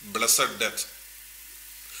blessed death.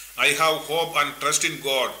 I have hope and trust in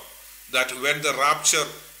God that when the rapture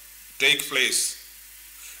takes place,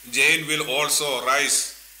 Jain will also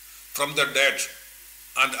rise from the dead,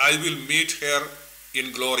 and I will meet her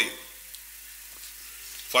in glory.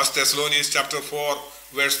 1 Thessalonians chapter 4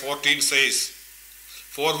 verse 14 says,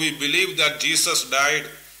 for we believe that Jesus died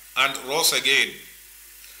and rose again,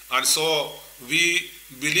 and so we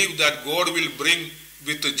believe that God will bring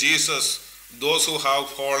with Jesus those who have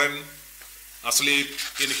fallen asleep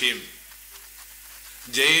in him.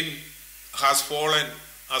 Jain has fallen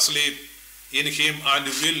asleep in him and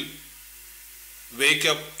will wake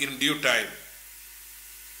up in due time.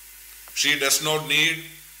 She does not need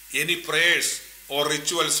any prayers or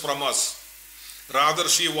rituals from us. Rather,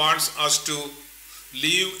 she wants us to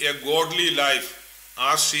live a godly life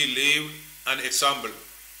as she lived an example.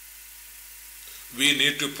 We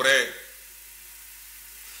need to pray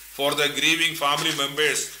for the grieving family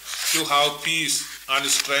members to have peace and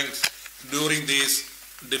strength during this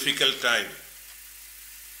difficult time.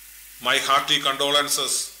 My hearty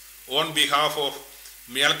condolences on behalf of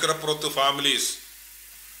Myalkaraprothu families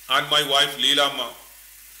and my wife Leelama,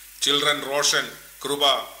 children Roshan,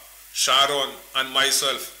 Kruba, Sharon and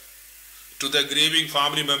myself to the grieving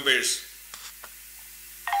family members.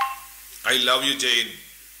 I love you, Jain.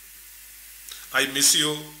 I miss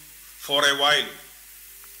you for a while,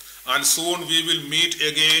 and soon we will meet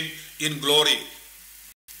again in glory.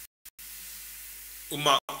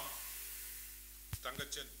 Umma.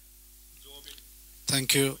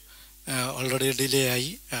 Thank you. Already delay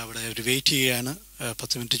ആയി, അവിടെ ഒരു wait ചെയ്യുകയാണ്.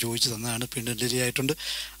 10 minute ചോദിച്ചു തന്നതാണ്, പിന്നെ delay ആയിട്ടുണ്ട്.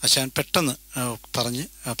 അശാൻ പെട്ടെന്ന് പറഞ്ഞ്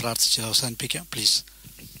പ്രാർത്ഥിച്ച് അവസാനിപ്പിക്കാം പ്ലീസ്.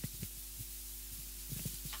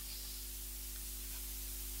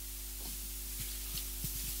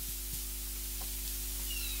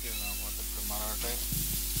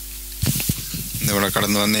 ഇവിടെ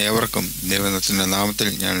കടന്നു വന്ന ഏവർക്കും ദൈവത്തിൻ്റെ നാമത്തിൽ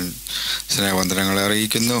ഞാൻ സ്നേഹവന്ദനങ്ങളെ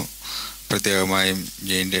അറിയിക്കുന്നു. പ്രത്യേകമായും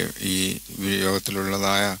ജയിൻ്റെ ഈ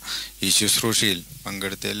യോഗത്തിലുള്ളതായ ഈ ശുശ്രൂഷയിൽ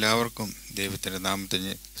പങ്കെടുത്ത എല്ലാവർക്കും ദൈവത്തിൻ്റെ നാമത്തിൽ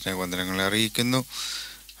സ്നേഹവന്ദനങ്ങളെ അറിയിക്കുന്നു.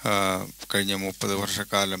 കഴിഞ്ഞ 30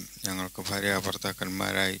 വർഷക്കാലം ഞങ്ങൾക്ക്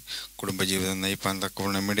ഭാര്യാഭർത്താക്കന്മാരായി കുടുംബജീവിതം നയിപ്പാൻ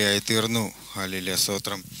തക്കവണ്ണം ഇടയായി തീർന്നു. ഹല്ലേലൂയ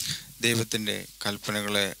സ്തോത്രം. ദൈവത്തിൻ്റെ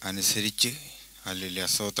കൽപ്പനകളെ അനുസരിച്ച് ഹല്ലേലൂയ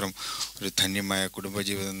സ്തോത്രം ഒരു ധന്യമായ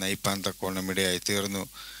കുടുംബജീവിതം നയിപ്പാൻ തക്കവണ്ണം ഇടയായി തീർന്നു.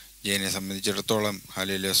 ജയനെ സംബന്ധിച്ചിടത്തോളം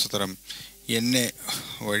ഹല്ലേലൂയ സ്തോത്രം എന്നെ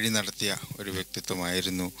വഴി നടത്തിയ ഒരു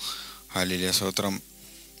വ്യക്തിത്വമായിരുന്നു. ഹല്ലേലൂയ സ്തോത്രം.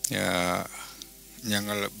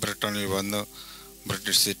 ഞങ്ങൾ ബ്രിട്ടനിൽ വന്ന്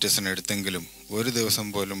ബ്രിട്ടീഷ് സിറ്റിസൺ എടുത്തെങ്കിലും ഒരു ദിവസം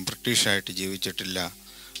പോലും ബ്രിട്ടീഷായിട്ട് ജീവിച്ചിട്ടില്ല.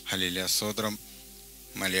 ഹല്ലേലൂയ സ്തോത്രം.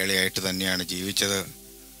 മലയാളിയായിട്ട് തന്നെയാണ് ജീവിച്ചത്.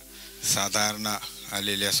 സാധാരണ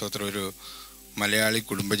ഹല്ലേലൂയ സ്തോത്രം ഒരു മലയാളി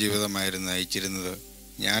കുടുംബജീവിതമായിരുന്നു നയിച്ചിരുന്നത്.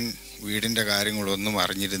 ഞാൻ വീടിൻ്റെ കാര്യങ്ങളൊന്നും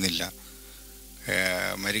അറിഞ്ഞിരുന്നില്ല.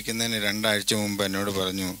 മരിക്കുന്നതിന് 2 ആഴ്ച മുമ്പ് എന്നോട്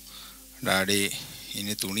പറഞ്ഞു, ഡാഡി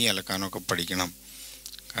ഇനി തുണി അലക്കാനൊക്കെ പഠിക്കണം.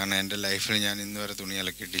 കാരണം എൻ്റെ ലൈഫിൽ ഞാൻ ഇന്ന് വരെ തുണി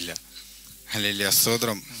അലക്കിയിട്ടില്ല. ഹല്ലേലൂയ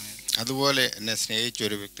സ്തോത്രം. അതുപോലെ എന്നെ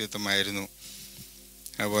സ്നേഹിച്ചൊരു വ്യക്തിത്വമായിരുന്നു.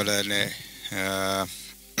 അതുപോലെ തന്നെ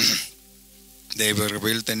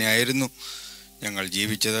ദൈവകൃപയിൽ തന്നെയായിരുന്നു ഞങ്ങൾ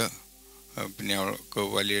ജീവിച്ചത്. പിന്നെ അവൾക്ക്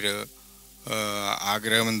വലിയൊരു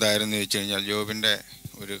ആഗ്രഹം എന്തായിരുന്നു വെച്ച് കഴിഞ്ഞാൽ ജോബിൻ്റെ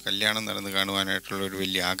ഒരു കല്യാണം നടന്ന് കാണുവാനായിട്ടുള്ളൊരു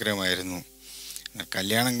വലിയ ആഗ്രഹമായിരുന്നു.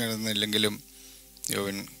 കല്യാണം നടന്നില്ലെങ്കിലും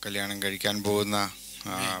ജോബിൻ കല്യാണം കഴിക്കാൻ പോകുന്ന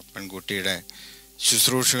പെൺകുട്ടിയുടെ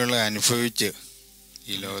ശുശ്രൂഷകളെ അനുഭവിച്ച്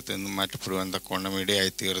ഈ ലോകത്ത് നിന്നും മാറ്റപ്പെടുവാൻ തക്കവണ്ണം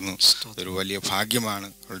ഇടയായി തീർന്നു. അതൊരു വലിയ ഭാഗ്യമാണ്.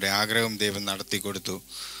 അവളുടെ ആഗ്രഹം ദൈവം നടത്തി കൊടുത്തു.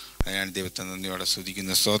 അതിനാണ് ദൈവത്തെ നന്ദിയോടെ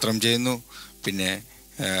സ്തുതിക്കുന്നു, സ്തോത്രം ചെയ്യുന്നു. പിന്നെ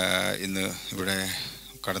ഇന്ന് ഇവിടെ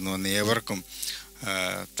കടന്നു വന്ന ഏവർക്കും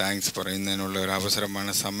താങ്ക്സ് പറയുന്നതിനുള്ള ഒരു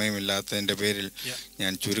അവസരമാണ്. സമയമില്ലാത്തതിൻ്റെ പേരിൽ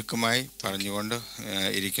ഞാൻ ചുരുക്കമായി പറഞ്ഞുകൊണ്ട്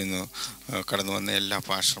ഇരിക്കുന്നു. കടന്നു വന്ന എല്ലാ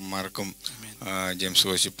പാസ്റ്റർമാർക്കും, James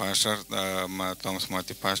Koshy pastor, Thomas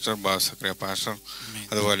Mathew pastor, Babu സക്രിയ പാസ്റ്റർ,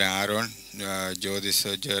 അതുപോലെ ആരോൺ,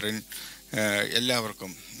 ജ്യോതിസ്, ജെറിൻ,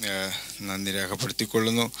 എല്ലാവർക്കും നന്ദി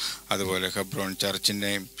രേഖപ്പെടുത്തിക്കൊള്ളുന്നു. അതുപോലെ ഹെബ്രോൺ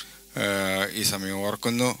ചർച്ചിൻ്റെയും ഈ സമയം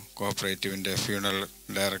ഓർക്കുന്നു. കോഓപ്പറേറ്റീവിൻ്റെ ഫ്യൂണറൽ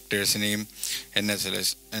ഡയറക്ടേഴ്സിനെയും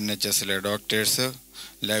NHSലെ ഡോക്ടേഴ്സ്,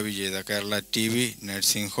 ലൈവ് ചെയ്ത കേരള TV,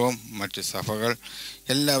 നഴ്സിംഗ് ഹോം, മറ്റ് സഭകൾ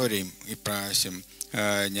എല്ലാവരെയും ഇപ്രാവശ്യം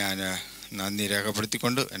ഞാൻ നന്ദി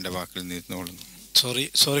രേഖപ്പെടുത്തിക്കൊണ്ട് എൻ്റെ വാക്കിൽ നിന്നുകൊള്ളുന്നു.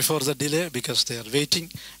 Sorry for the delay because they are waiting.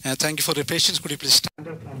 Thank you for your patience. Could you please stand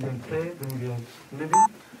up and then pray when we are living?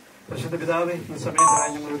 പരിശുദ്ധ പിതാവേ, ഈ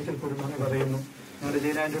സമയത്തായി ഞങ്ങൾ ഒരിക്കൽ കൂടി നന്ദി പറയുന്നു. ഞങ്ങളുടെ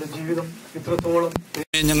ജയനാൻ്റെ ജീവിതം ഇത്രത്തോളം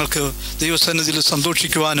ഞങ്ങൾക്ക് ദൈവസന്നിധിയിൽ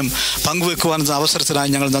സന്തോഷിക്കുവാനും പങ്കുവെക്കുവാനും അവസരത്തിനായി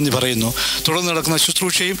ഞങ്ങൾ നന്ദി പറയുന്നു. തുടർന്ന് നടക്കുന്ന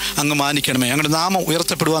ശുശ്രൂഷയും അങ്ങ് മാനിക്കണമേ. ഞങ്ങളുടെ നാമം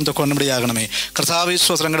ഉയർത്തപ്പെടുവാൻ തൊക്കെ ഇടയാകണമേ. കർത്താവേ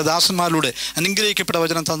സ്തോത്രം. ഞങ്ങളുടെ ദാസന്മാരിലൂടെ അനുഗ്രഹിക്കപ്പെട്ട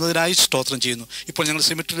വചനം തന്നതിനായി സ്തോത്രം ചെയ്യുന്നു. ഇപ്പോൾ ഞങ്ങൾ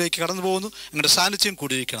സെമിറ്ററിലേക്ക് കടന്നു പോകുന്നു. ഞങ്ങളുടെ സാന്നിധ്യം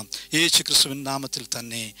കൂടിയിരിക്കണം യേശു ക്രിസ്തുവിൻ നാമത്തിൽ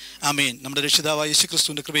തന്നെ, ആമേൻ. നമ്മുടെ രക്ഷിതാവായ യേശു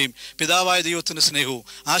ക്രിസ്തുവിൻ്റെ കൃപയും പിതാവായ ദൈവത്തിൻ്റെ സ്നേഹവും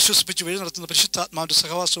ആശ്വസിപ്പിച്ച് വഴി നടത്തുന്ന പരിശുദ്ധാത്മാവിൻ്റെ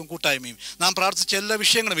സഹവാസവും കൂട്ടായ്മയും നാം പ്രാർത്ഥിച്ച എല്ലാ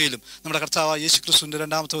വിഷയങ്ങളുമേലും നമ്മുടെ കർത്താവായ യേശു ക്രിസ്തുവിൻ്റെ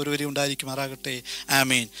 2ാമത്തെ ഒരു വരി ഉണ്ടായിരിക്കുമാറാകട്ടെ.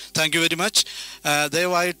 ആമേൻ. Thank you very much.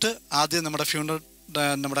 ദയവായിട്ട് ആദ്യം നമ്മുടെ ഫ്യൂണറൽ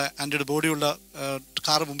നമ്മുടെ ആൻറ്റിയുടെ ബോഡിയുള്ള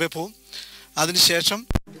കാറ് മുമ്പേ പോകും. അതിനുശേഷം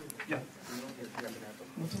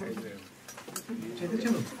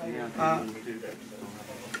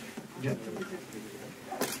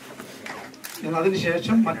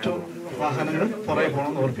അതിനുശേഷം മറ്റു വാഹനങ്ങൾ പുറകെ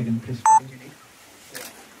പോകണമെന്ന് ഓർപ്പിക്കുന്നു. പ്ലീസ്.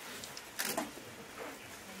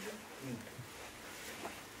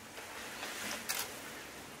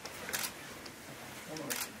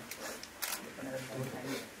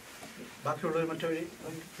 ബാക്കിയുള്ളവർ മറ്റു വഴി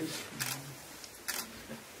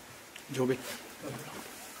ജോബി.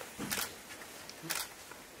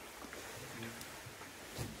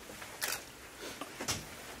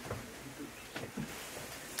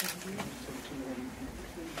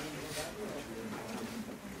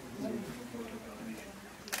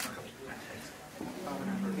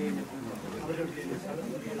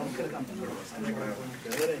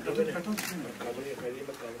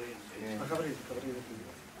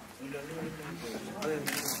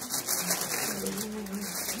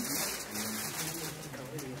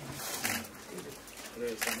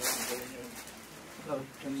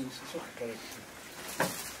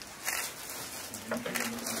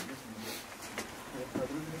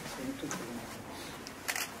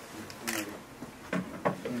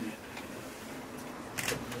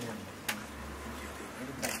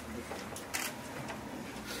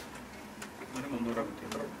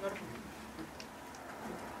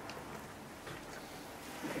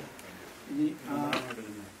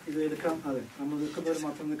 ഇത് എടുക്കാം. അതെ, നമ്മൾ നിൽക്കുന്നവർ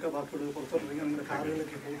മാത്രം നിൽക്കുക, ബാക്കിയുള്ളവർ പുറത്തോട്ടിരിക്കുക. നിങ്ങളുടെ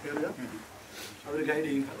കാറുകളിലേക്ക് പോയി കയറുക, അവർ ഗൈഡ്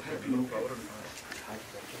ചെയ്യും.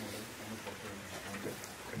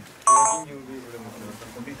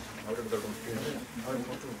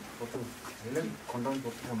 കൊണ്ടുപോകാൻ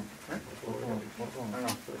പുറത്തു പോകണം. പുറത്തു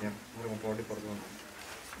പോകണം.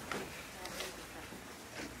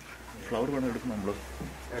 ഫ്ലവർ വേണം എടുക്കും നമ്മൾ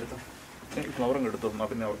ഫ്ലവർ അങ്ങ് എടുത്തു എന്നാൽ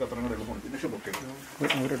പിന്നെ അവർക്ക് അത്ര കൂടെ എളുപ്പമുണ്ട്. Finish bouquet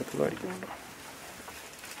അവരെടുത്തതായിരിക്കും.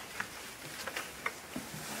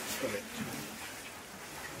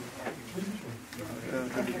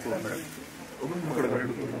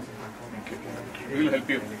 We will help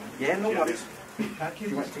you. Yeah, no worries.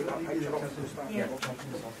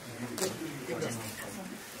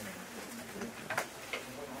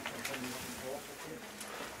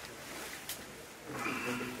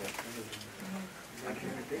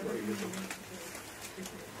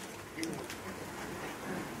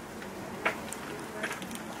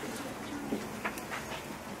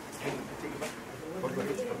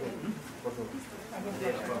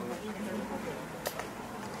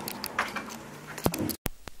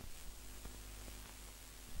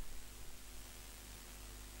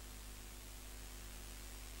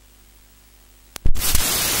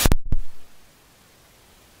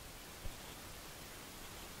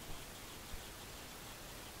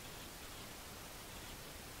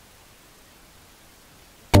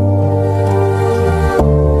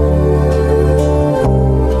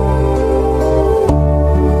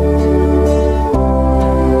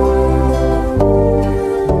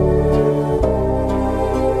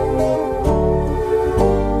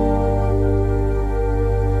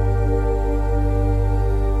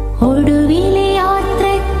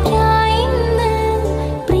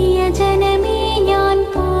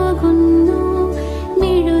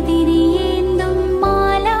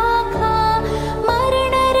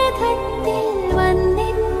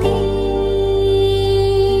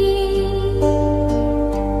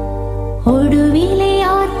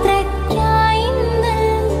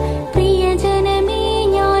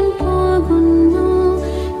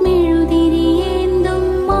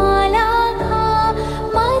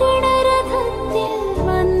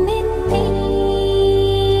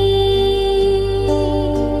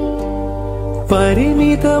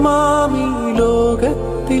 പരിമിതമാമീ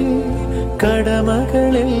ലോകത്തിൽ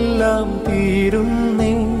കടമകളെല്ലാം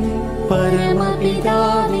തീരുന്നേ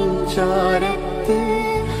പരമപിതാവിൻ ചാരത്ത്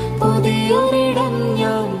പുതിയൊരിടം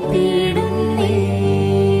ഞാൻ തേടുന്നേ.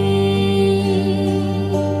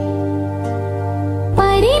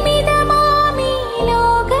 പരിമിതമാമീ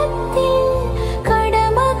ലോകത്തിൽ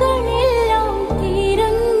കടമകളെല്ലാം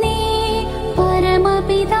തീരുന്നേ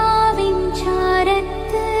പരമപിതാവിൻ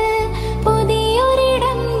ചാരത്ത്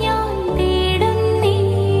പുതിയൊരിടം ഞാൻ തേടുന്നേ.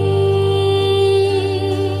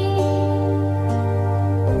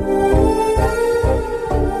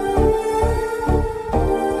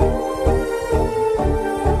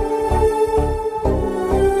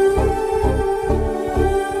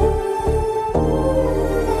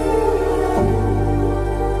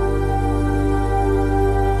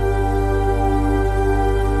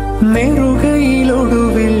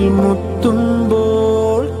 നെറുകയിലൊടുവിൽ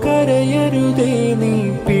മുത്തുമ്പോൾ കരയരുതേ നീ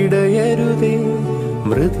പിടയരുതേ.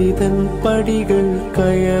 മൃതിതൻ പടികൾ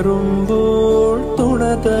കയറുമ്പോൾ തുണ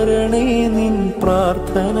തരണേ നിൻ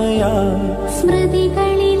പ്രാർത്ഥനയാ.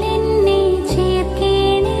 സ്മൃതികളിൽ എന്നെ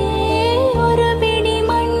ചേർക്കേണേ ഒരു പിടി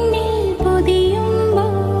മണ്ണിൽ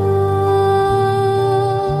പൊതിയുമ്പോൾ.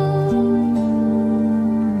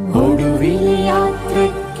 ഒടുവിലെ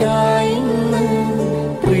യാത്രയ്ക്കായി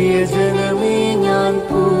പ്രിയജനമേ ഞാൻ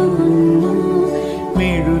പോകുന്നു.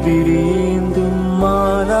 മെഴുതിരിയേന്തും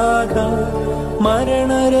മാലാഖ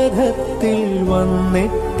മരണരഥത്തിൽ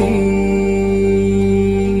വന്നെത്തി.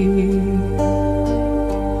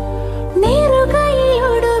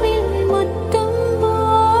 നെറുകയിലൊടുവിൽ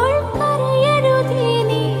മുത്തുമ്പോൾ കരയരുതേ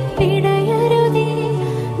നീ പിടയരുതേ.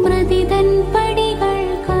 മൃതിതൻ പടികൾ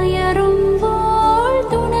കയറുമ്പോൾ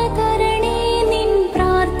തുണ തരണേ നിൻ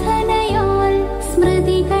പ്രാർത്ഥനയാൽ.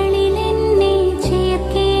 സ്മൃതികളിൽ എന്നെ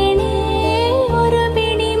ചേർക്കേണേ ഒരു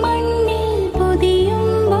പിടി മണ്ണിൽ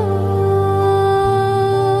പൊതിയുമ്പോൾ.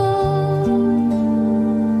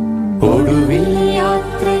 ഒടുവിൽ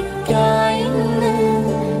യാത്രയ്ക്കായി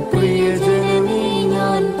പ്രിയജനമേ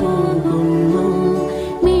ഞാൻ പോകുന്നു.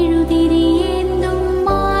 മെഴുതിരിയേന്തും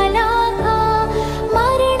മാലാഖ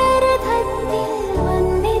മരണരഥത്തിൽ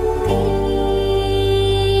വന്നെത്തി.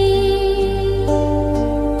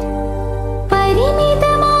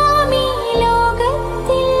 പരിമിതമാമീ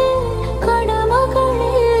ലോകത്തിൽ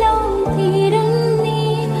കടമകളെല്ലാം തീരുന്നേ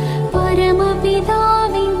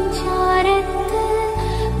പരമപിതാവിൻ ചാരത്ത്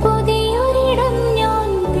പുതിയൊരിടം ഞാൻ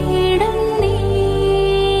തേടുന്നേ.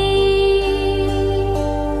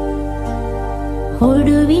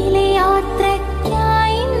 ഒടുവിലെ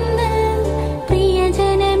യാത്രയ്ക്കായി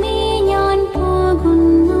പ്രിയജനമേ ഞാൻ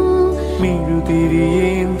പോകുന്നു.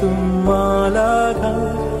 മെഴുതിരിയേന്തും മാലാഖ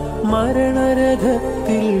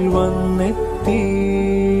മരണരഥത്തിൽ വന്നെത്തി.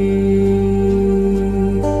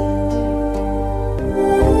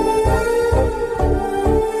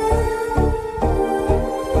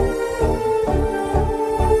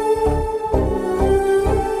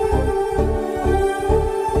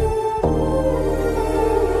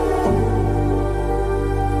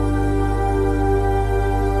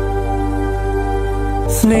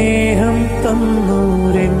 സ്നേഹം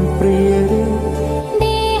തന്നൂരൻ പ്രിയരെ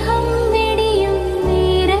ദേഹം വെടിയും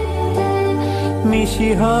നേരത്ത്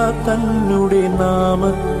മിശിഹ തന്നുടെ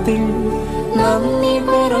നാമത്തിൽ നന്ദി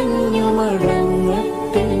പറഞ്ഞു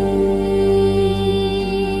മടങ്ങട്ടെ.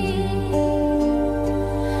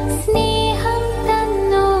 സ്നേഹം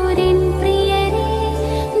തന്നോരൻ പ്രിയരെ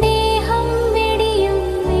ദേഹം വെടിയും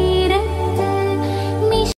നേരത്ത്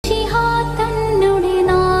മിശിഹ തന്നുടെ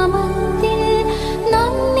നാമത്തിൽ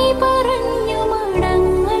നന്ദി പറഞ്ഞു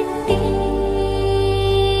മടങ്ങട്ടെ.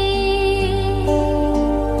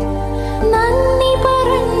 നന്ദി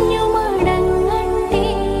പറഞ്ഞു മടങ്ങട്ടെ.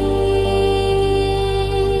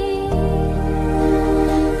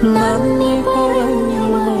 നന്ദി പറഞ്ഞു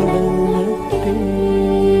മടങ്ങട്ടെ.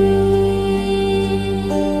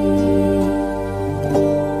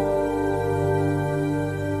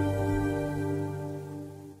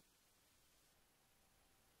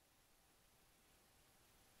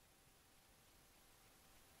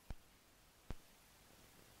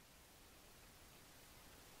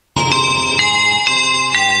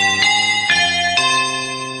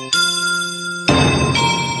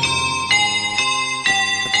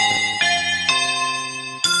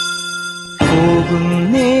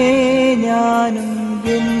 പോകുന്നേ ഞാനും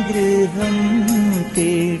എൻ ഗൃഹം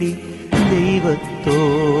തേടി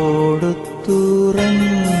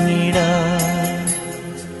ദൈവത്തോടൊത്തുറങ്ങിടാൻ.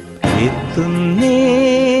 എത്തുന്നേ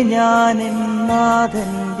ഞാനെൻ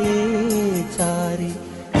നാഥന്റെ ചാരി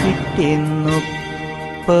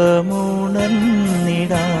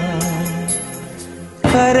കിട്ടിയെന്നൊപ്പമുണർന്നിടാൻ.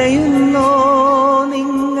 കരയുന്നോ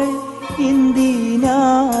നിങ്ങൾ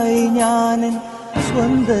എന്തിനായി ഞാനൻ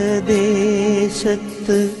സ്വന്ത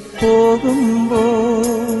ദേശത്ത്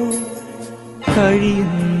പോകുമ്പോൾ?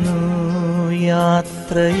 കഴിയുന്നു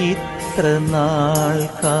യാത്ര ഇത്ര നാൾ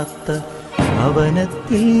കാത്ത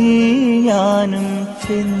ഭവനത്തിൽ ഞാനും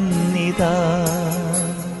ചെന്നിതാ.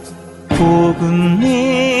 പോകുന്നേ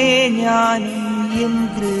ഞാനും എൻ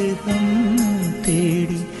ഗൃഹം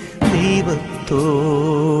തേടി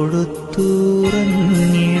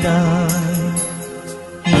ദൈവത്തോടൊത്തുറങ്ങിടാൻ.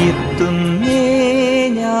 എത്തുന്നേ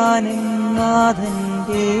ഞാനും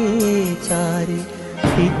നാഥന്റെ ചാരി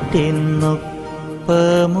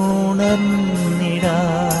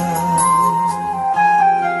പിറ്റെന്നൊപ്പമുണർന്നിടാൻ.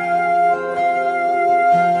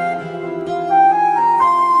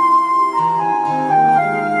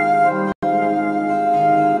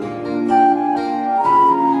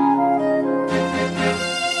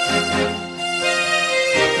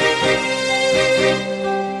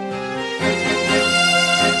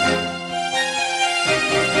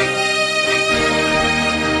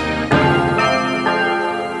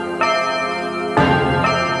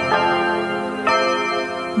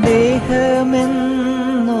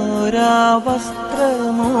 ദേഹമെന്നൊരാ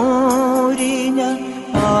വസ്ത്രമോരി ഞാൻ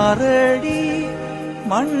 6 അടി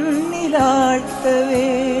മണ്ണിലാഴ്ത്തവേ,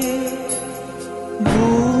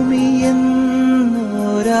 ഭൂമിയെന്നൊരാ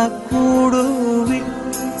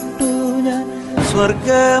കൂടുവിട്ടു ഞാൻ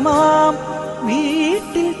സ്വർഗമാം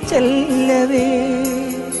വീട്ടിൽ ചെല്ലവേ.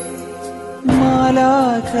 മാലാഖമാരും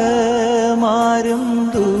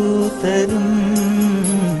ദൂതരും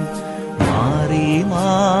മാറി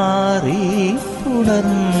മാറി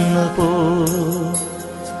പുണർന്നു പോ.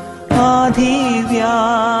 ആധിവ്യാധികൾ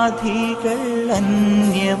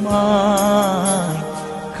അന്യമായി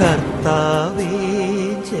കർത്താവേ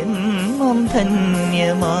ജന്മം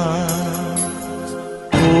ധന്യമായി.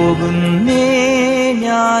 പോകുന്നേ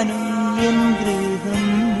ഞാനും എൻ ഗൃഹം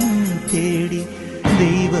തേടി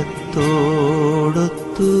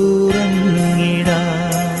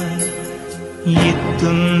ദൈവത്തോടൊത്തുറങ്ങിടാൻ.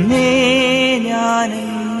 എത്തുന്നേ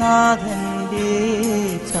ഞാനും നാഥന്റെ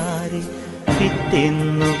ചാരി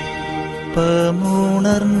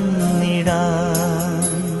പിറ്റെന്നൊപ്പമുണർന്നിടാൻ.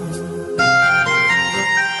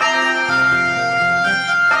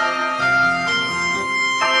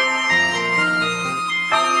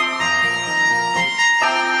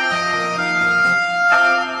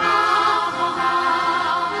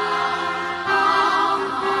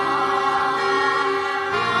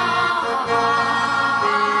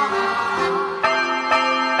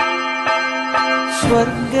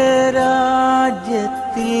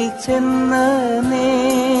 സ്വർഗരാജ്യത്തിൽ ചെന്ന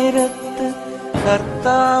നേരത്ത്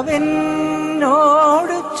കർത്താവെന്നോട്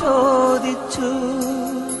ചോദിച്ചു,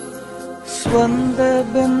 സ്വന്ത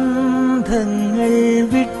ബന്ധങ്ങൾ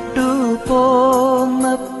വിട്ടു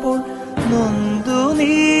പോന്നപ്പോൾ നൊന്തു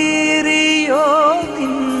നീറിയോ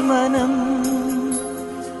നിന്മനം?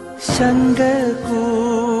 ശങ്ക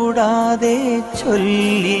കൂടാതെ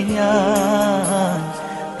ചൊല്ലി ഞാൻ,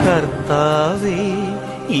 കർത്താവേ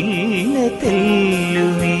ഇല്ല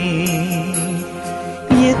തെല്ലുമേ.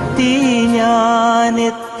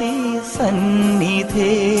 ഞാനെത്തി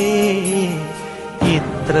സന്നിധേ,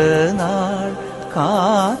 ഇത്ര നാൾ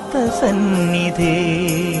കാത്ത സന്നിധേ.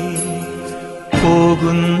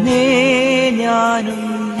 പോകുന്നേ ഞാനും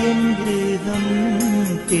എൻ ഗൃഹം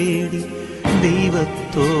തേടി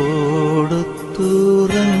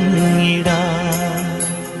ദൈവത്തോടൊത്തുറങ്ങിടാൻ.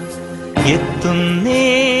 എത്തുന്നേ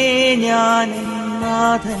ഞാൻ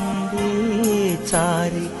നാഥന്റെ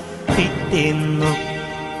ചാരി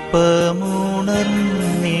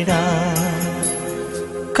പിറ്റെന്നൊപ്പമുണർന്നിടാൻ.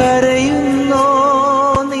 കരയുന്നോ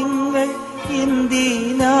നിങ്ങൾ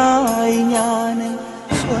എന്തിനായി ഞാൻ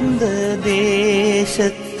സ്വന്ത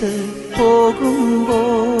ദേശത്ത്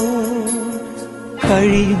പോകുമ്പോൾ?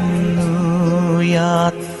 കഴിയുന്നു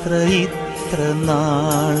യാത്ര ഇത്ര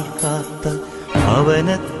നാൾ കാത്ത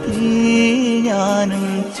ഭവനത്തിൽ ഞാനും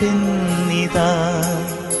ചെന്നിതാ.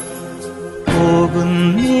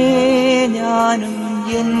 പോകുന്നേ ഞാനും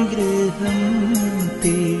എൻ ഗൃഹം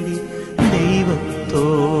തേടി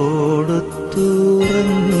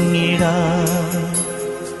ദൈവത്തോടൊത്തുറങ്ങിടാൻ.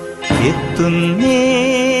 എത്തുന്നേ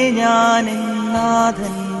ഞാൻ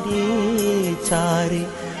നാഥന്റെ ചാരി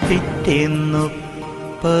പിറ്റെന്നൊപ്പമുണർന്നിടാൻ.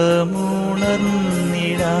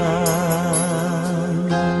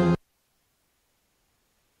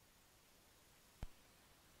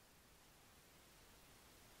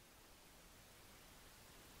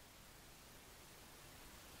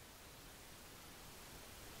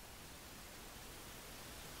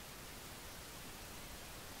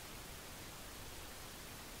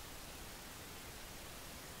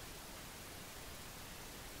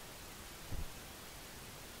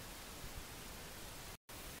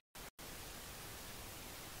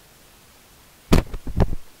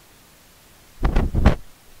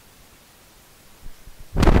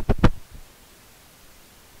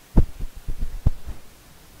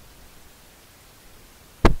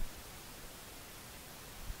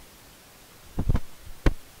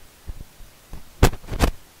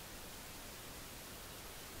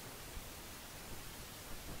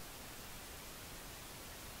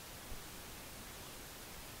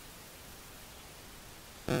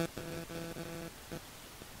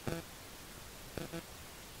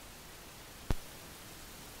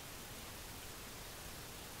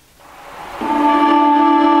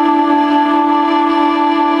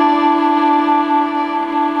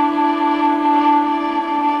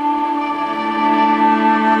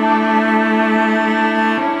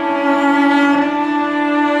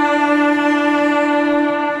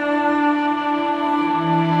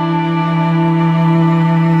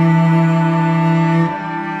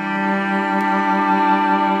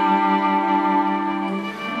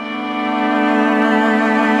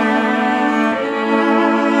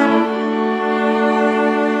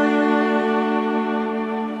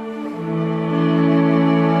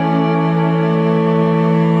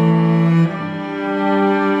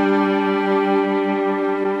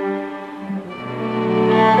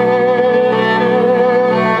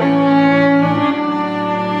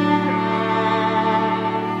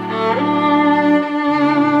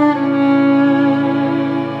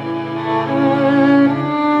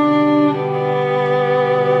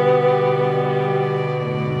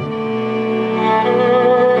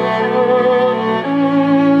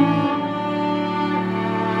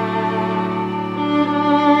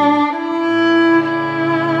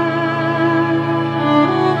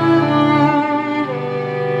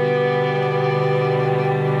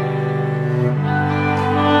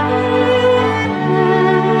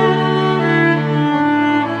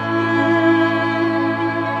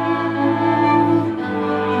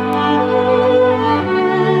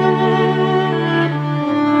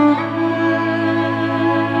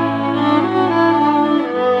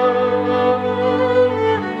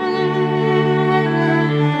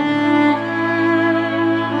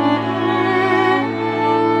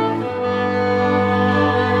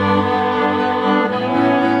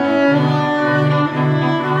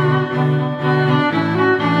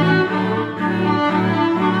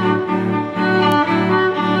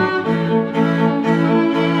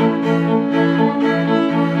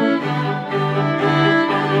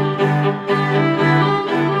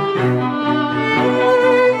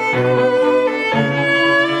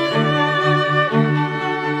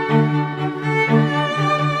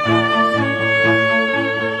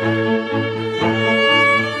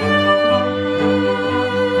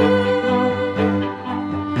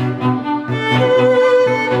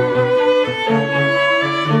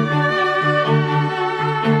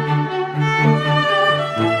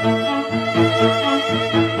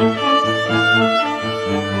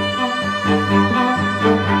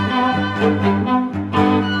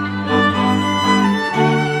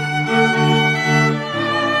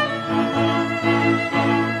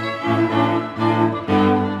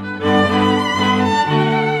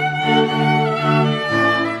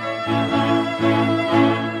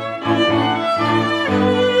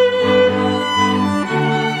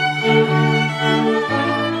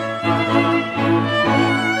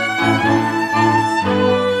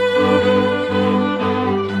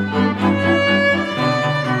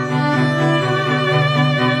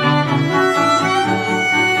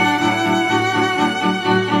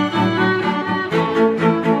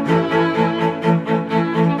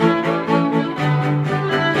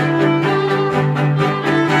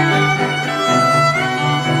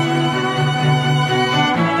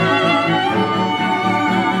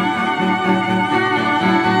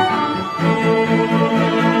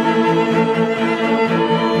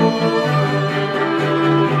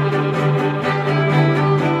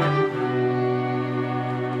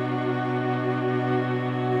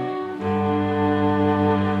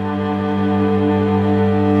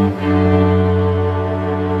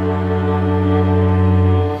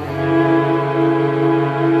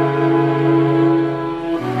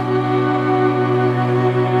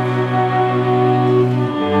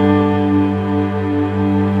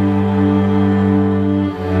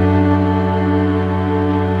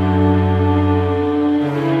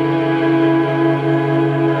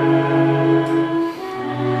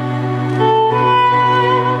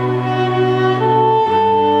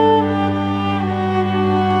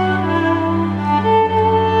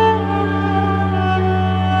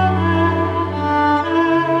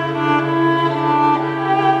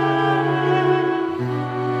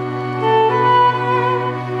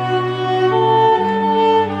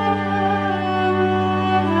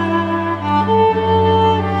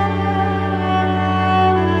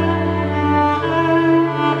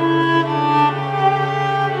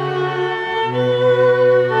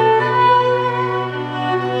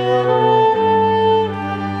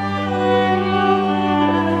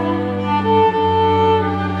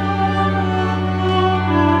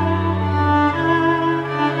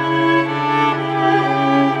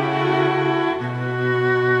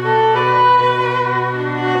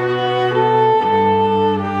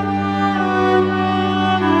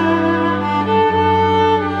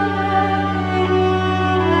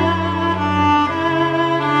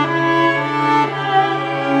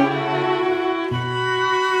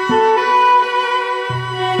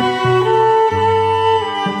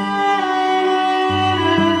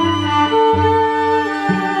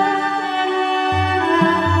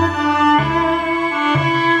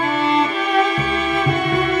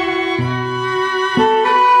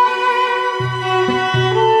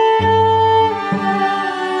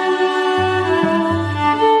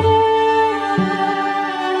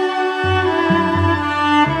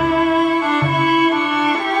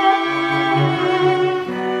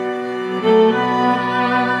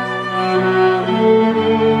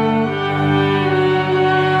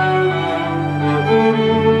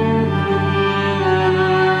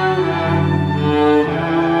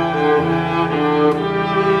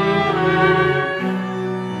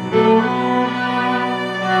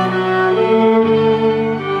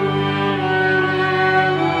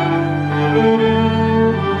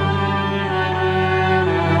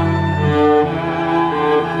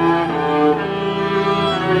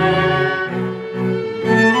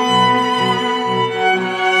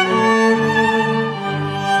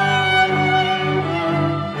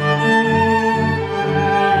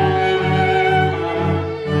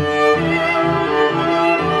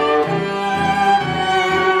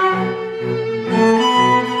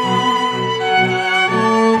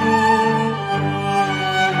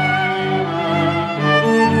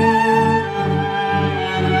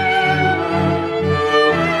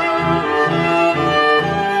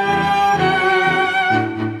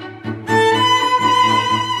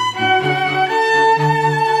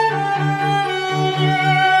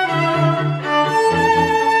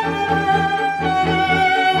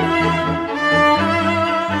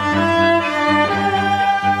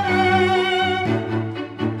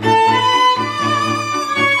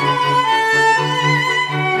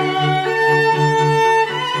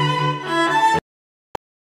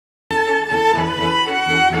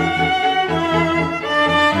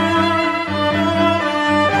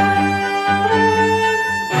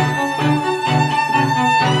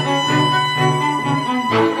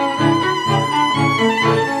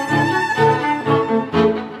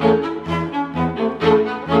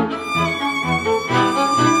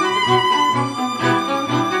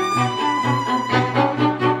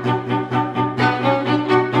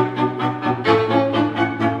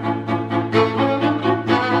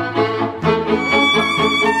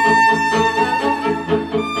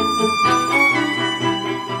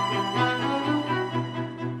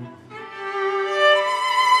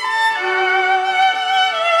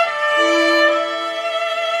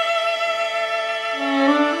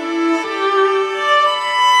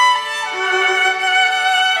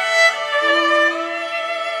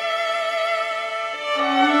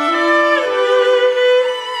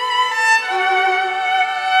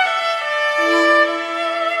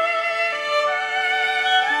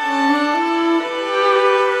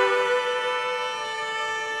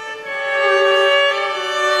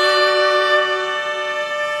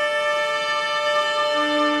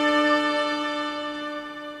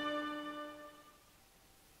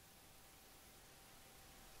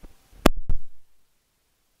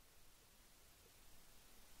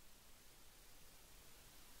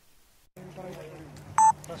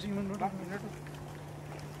 നമ്മൾ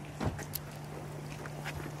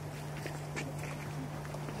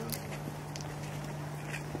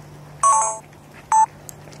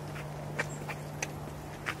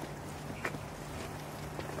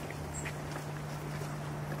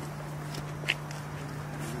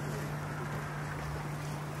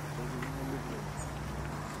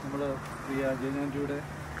പ്രിയ ജയനാൻറ്റിയുടെ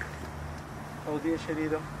ഭൗതിക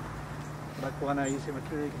ശരീരം അടക്കുവാനായി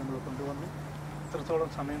സെമിറ്ററിയിലേക്ക് നമ്മൾ കൊണ്ടുവന്നു. ഇത്രത്തോളം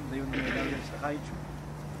സമയം ദൈവം എല്ലാവരെയും സഹായിച്ചു.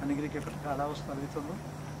 അനുഗ്രഹിക്കപ്പെട്ട കാലാവസ്ഥ നൽകി തന്നു.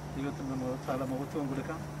 ദൈവത്തിന് നമ്മൾ ധാരാളം മഹത്വം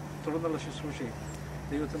കൊടുക്കാം. തുടർന്നുള്ള ശുശ്രൂഷയെ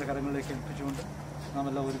ദൈവത്തിൻ്റെ കരങ്ങളിലേക്ക് ഏൽപ്പിച്ചുകൊണ്ട് നാം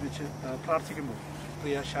എല്ലാം ഒരുമിച്ച് പ്രാർത്ഥിക്കുമ്പോൾ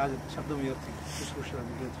പ്രിയ ഷാജൻ ശബ്ദമുയർത്തി ശുശ്രൂഷ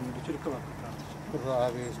അനുഗ്രഹത്തിന് വേണ്ടി ചുരുക്കമാക്കി പ്രാർത്ഥിച്ചു.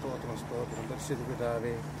 കർത്താവേ, സ്തോത്രം സ്തോത്രം. പരിശുദ്ധ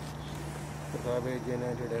പിതാവേ, കർത്താവേ,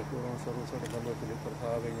 ജയനാൻറ്റിയുടെ പൂർവ്വ സർവ്വസോടെ ബന്ധത്തിൽ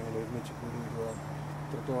കർത്താവെ ഞങ്ങൾ ഒരുമിച്ച് കൂടുവാൻ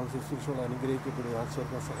ഇത്രത്തോളം ശുശ്രൂഷകൾ അനുഗ്രഹിക്കപ്പെടുവാൻ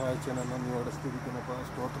സ്വർഗം സഹായിച്ചതിനെ നന്ദിയോടെ സ്തുതിക്കുന്നപ്പോൾ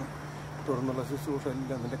സ്തോത്രം. തുടർന്നുള്ള ശുശ്രൂഷ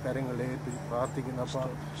എല്ലാം നിൻ്റെ കരങ്ങളെ പ്രാർത്ഥിക്കുന്നപ്പോൾ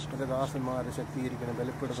എൻ്റെ ദാസന്മാരെ ശക്തീകരിക്കണം,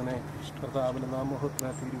 ബലപ്പെടുത്തണേ. കർത്താവിൻ്റെ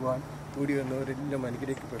നാമോഹത്തിനായി തീരുവാൻ കൂടി വന്നവരെല്ലാം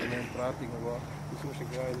അനുഗ്രഹിക്കപ്പെടണേ പ്രാർത്ഥിക്കുമ്പോൾ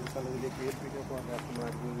ശുശ്രൂഷയ്ക്കായ സ്ഥലത്തിലേക്ക് ഏൽപ്പിക്കുമ്പോൾ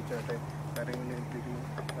ദാസന്മാർ ഉപയോഗിച്ചാട്ടെ കരങ്ങളിൽ ഏൽപ്പിക്കുന്നു.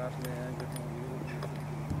 പ്രാർത്ഥനയായ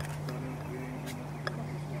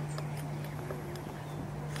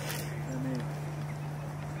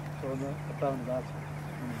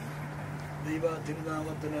ദൈവ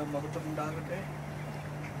തിരുനാമത്തിന് മഹത്വമുണ്ടാകട്ടെ.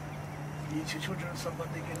 ഈ ശുശ്രൂഷകൾ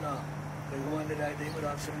സംബന്ധിക്കുന്ന ബഹുമാന്യരായ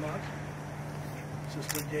ദൈവദാസന്മാർ,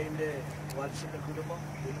 സിസ്റ്റർ ജെയിൻ്റെ വാത്സല്യ കുടുംബം,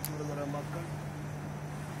 ദൈവത്തിലുള്ള മക്കൾ,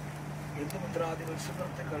 ബന്ധുമിത്രാദികൾ,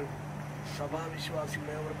 സുഹൃത്തുക്കൾ,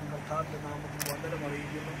 സഭാവിശ്വാസികളെ അവർക്ക് കർത്താവിൻ്റെ നാമത്തിൽ വന്ദനം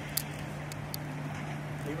അറിയിക്കുന്നു.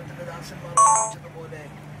 ദൈവത്തിൻ്റെ ദാസന്മാർ അറിയിച്ചതുപോലെ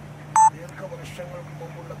ദീർഘവർഷങ്ങൾക്ക്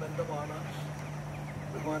മുമ്പുള്ള ബന്ധമാണ്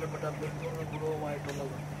ബഹുമാനപ്പെട്ട ബന്ധുവിൻ്റെ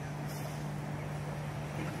കുടുംബമായിട്ടുള്ളത്.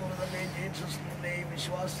 ഇതുപോലെ തന്നെ ജെയിൻ സിസ്റ്ററിൻ്റെയും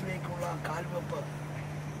വിശ്വാസത്തിലേക്കുള്ള കാൽവെപ്പ്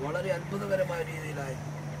വളരെ അത്ഭുതകരമായ രീതിയിലായിരുന്നു.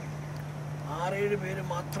 6-7 പേര്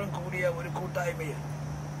മാത്രം കൂടിയ ഒരു കൂട്ടായ്മയിൽ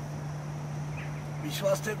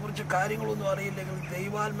വിശ്വാസത്തെക്കുറിച്ച് കാര്യങ്ങളൊന്നും അറിയില്ലെങ്കിൽ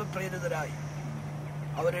ദൈവാത്മ പ്രേരിതരായി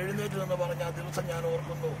അവരെഴുന്നേറ്റ് എന്ന് പറഞ്ഞ ആ ദിവസം ഞാൻ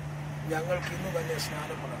ഓർക്കുന്നു, ഞങ്ങൾക്ക് ഇന്ന് തന്നെ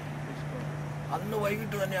സ്നാനപ്പെടാം. അന്ന്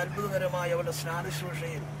വൈകിട്ട് തന്നെ അത്ഭുതകരമായ അവരുടെ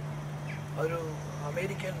സ്നാനശുശ്രൂഷയിൽ ഒരു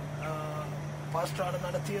അമേരിക്കൻ പാസ്റ്ററാണ്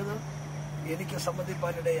നടത്തിയത്. എനിക്ക്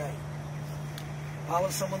സംബന്ധിപ്പാനിടയായി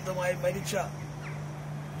ഭാവസംബന്ധമായി മരിച്ച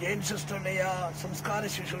ജെയിൻ സിസ്റ്ററുടെ ആ സംസ്കാര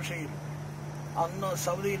ശുശ്രൂഷയിൽ അന്ന്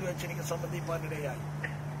സൗദിയിൽ വെച്ച് എനിക്ക് സംബന്ധിപ്പാനിടയായി.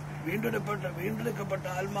 വീണ്ടെടുക്കപ്പെട്ട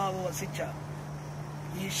ആത്മാവ് വസിച്ച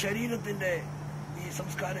ഈ ശരീരത്തിന്റെ ഈ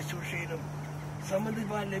സംസ്കാര ശുശ്രൂഷയിലും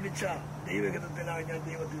സംബന്ധിപ്പാൻ ലഭിച്ച ദൈവഹിതത്തിനായി ഞാൻ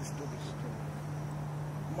ദൈവത്തിൽ സ്തുതിച്ചു.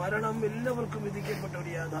 മരണം എല്ലാവർക്കും വിധിക്കപ്പെട്ട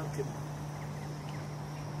ഒരു യാഥാർത്ഥ്യമാണ്.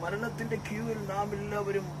 മരണത്തിന്റെ ക്യൂവിൽ നാം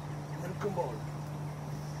എല്ലാവരും നിൽക്കുമ്പോൾ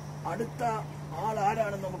അടുത്ത ആൾ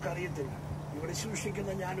ആരാണെന്ന് നമുക്കറിയത്തില്ല. ഇവിടെ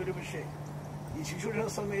ശുശ്രൂഷിക്കുന്ന ഞാനൊരു പക്ഷേ ഈ ശുശ്രൂഷ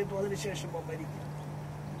സമയത്തും അതിനുശേഷം മരിക്കും.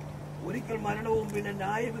 ഒരിക്കൽ മരണവും പിന്നെ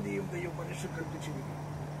ന്യായവിധിയും ദൈവം മനുഷ്യ കൽപ്പിച്ചിരിക്കും.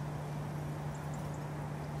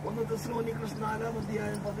 1 തെസ്സലോനിക്കർ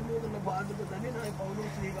 4-13 ഭാഗത്ത് ധന്യനായ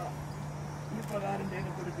പൗലോസ്ലീഹ ഈ പ്രകാരം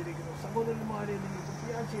രേഖപ്പെടുത്തിയിരിക്കുന്നു: സഹോദരന്മാരെ, നിങ്ങൾ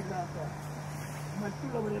പ്രത്യാശയില്ലാത്ത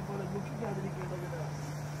മറ്റുള്ളവരെ പോലെ ദുഃഖിക്കാതിരിക്കേണ്ടതിന്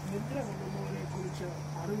നിദ്ര കൊള്ളുന്നവരെ കുറിച്ച്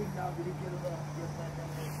അറിവില്ലാതിരിക്കരുത് എന്ന്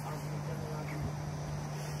ഞങ്ങൾ ആഗ്രഹിക്കുന്നതാക്കുന്നു.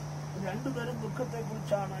 2 തരം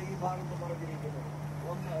ദുഃഖത്തെക്കുറിച്ചാണ് ഈ ഭാഗത്ത് പറഞ്ഞിരിക്കുന്നത്.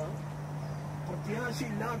 ഒന്ന്,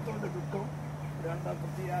 പ്രത്യാശയില്ലാത്തവരുടെ ദുഃഖം. 2,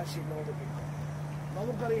 പ്രത്യാശയുള്ളവരുടെ ദുഃഖം.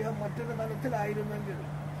 നമുക്കറിയാം, മറ്റൊരു തലത്തിലായിരുന്നെങ്കിൽ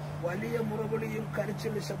വലിയ മുറവിളിയും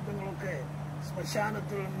കരച്ചിലും ശബ്ദങ്ങളൊക്കെ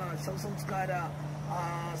ശ്മശാനത്തിൽ നിന്ന് ശവസംസ്കാര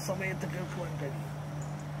സമയത്ത് കേൾക്കുവാൻ കഴിയും.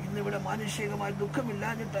 ഇന്നിവിടെ മാനുഷികമായ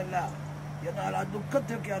ദുഃഖമില്ലാഞ്ഞിട്ടല്ല, എന്നാൽ ആ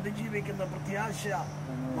ദുഃഖത്തെയൊക്കെ അതിജീവിക്കുന്ന പ്രത്യാശ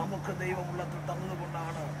നമുക്ക് ദൈവമുള്ളത്തിൽ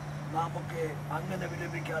തന്നതുകൊണ്ടാണ് നമുക്ക് അങ്ങനെ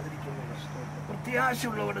വിലപിക്കാതിരിക്കുന്നത്.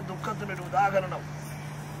 പ്രത്യാശയുള്ളവരുടെ ദുഃഖത്തിനൊരു ഉദാഹരണം,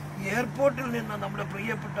 എയർപോർട്ടിൽ നിന്ന് നമ്മുടെ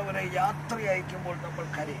പ്രിയപ്പെട്ടവരെ യാത്ര അയക്കുമ്പോൾ നമ്മൾ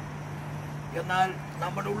കരയും, എന്നാൽ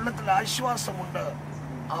നമ്മുടെ ഉള്ളത്തിൽ ആശ്വാസമുണ്ട്,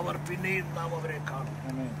 അവർ പിന്നെയും നാം അവരെ കാണും.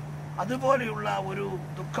 അതുപോലെയുള്ള ഒരു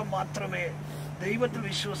ദുഃഖം മാത്രമേ ദൈവത്തിൽ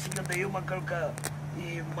വിശ്വസിക്കുന്ന ദൈവമക്കൾക്ക് ഈ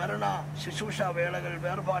മരണ ശുശ്രൂഷ വേളകൾ,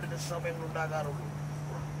 വേർപാടിന്റെ സമയങ്ങൾ ഉണ്ടാകാറുള്ളൂ.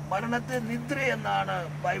 മരണത്തെ നിദ്ര എന്നാണ്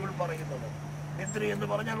ബൈബിൾ പറയുന്നത്. നിദ്ര എന്ന്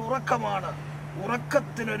പറഞ്ഞാൽ ഉറക്കമാണ്.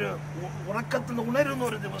 ഉറക്കത്തിൽ ഉണരുന്ന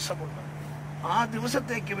ഒരു ദിവസമുണ്ട്. ആ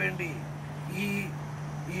ദിവസത്തേക്ക് വേണ്ടി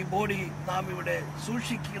ഈ ബോഡി നാം ഇവിടെ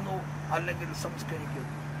സൂക്ഷിക്കുന്നു, അല്ലെങ്കിൽ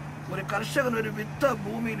സംസ്കരിക്കുന്നു. ഒരു കർഷകൻ ഒരു വിത്ത്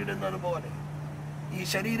ഭൂമിയിലിടുന്നത് പോലെ ഈ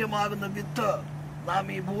ശരീരമാകുന്ന വിത്ത് നാം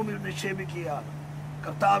ഈ ഭൂമിയിൽ നിക്ഷേപിക്കുകയാണ്.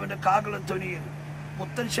 കർത്താവിന്റെ കാഹളധ്വനിയിൽ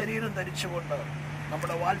പുത്തൻ ശരീരം ധരിച്ചുകൊണ്ട്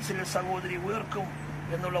നമ്മുടെ വാത്സല്യ സഹോദരി ഉയർക്കും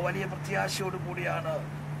എന്നുള്ള വലിയ പ്രത്യാശയോടു കൂടിയാണ്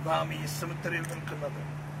നാം ഈ സെമിത്തേരിയിൽ നിൽക്കുന്നത്.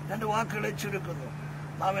 2 വാക്കുകളെ ചുരുക്കുന്നു.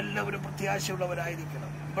 നാം എല്ലാവരും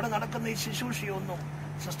പ്രത്യാശയുള്ളവരായിരിക്കണം. ഇവിടെ നടക്കുന്ന ഈ ശുശ്രൂഷയൊന്നും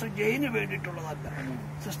സിസ്റ്റർ ജെയിന് വേണ്ടിയിട്ടുള്ളതല്ല.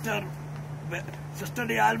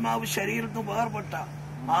 സിസ്റ്ററുടെ ആത്മാവ് ശരീരത്തിൽ നിന്ന് വേർപെട്ട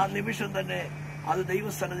ആ നിമിഷം തന്നെ അത്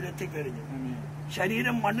ദൈവസ്ഥാനത്തിൽ എത്തിക്കഴിഞ്ഞു.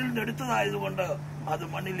 ശരീരം മണ്ണിൽ നിന്ന് എടുത്തതായതുകൊണ്ട് അത്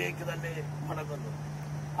മണ്ണിലേക്ക് തന്നെ മടങ്ങുന്നു.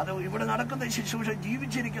 അത് ഇവിടെ നടക്കുന്ന ഈ ശുശ്രൂഷ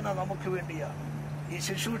ജീവിച്ചിരിക്കുന്ന നമുക്ക് വേണ്ടിയാണ്. ഈ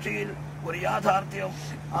ശുശ്രൂഷയിൽ ഒരു യാഥാർത്ഥ്യം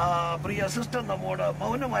പ്രിയ സിസ്റ്റർ നമ്മോട്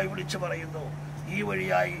മൗനമായി വിളിച്ചു പറയുന്നു. ഈ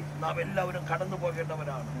വഴിയായി നാം എല്ലാവരും കടന്നു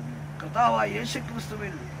പോകേണ്ടവരാണ്. കർത്താവായ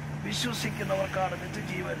യേശുക്രിസ്തുവിൽ വിശ്വസിക്കുന്നവർക്കാണ്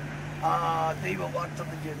നിത്യജീവൻ ദൈവം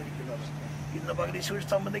വാഗ്ദത്തം ചെയ്തിരിക്കുന്നത്. ഇന്ന് പകൽ ഈ ശുശ്രൂഷ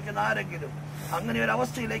സംബന്ധിക്കുന്ന ആരെങ്കിലും അങ്ങനെ ഒരു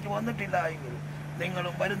അവസ്ഥയിലേക്ക് വന്നിട്ടില്ല എങ്കിൽ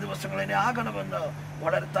നിങ്ങളും വരും ദിവസങ്ങൾ എന്നെ ആകണമെന്ന്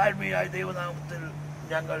വളരെ താഴ്മയായ ദൈവനാമത്തിൽ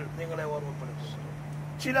ഞങ്ങൾ നിങ്ങളെ ഓർമ്മപ്പെടുത്തുന്നു.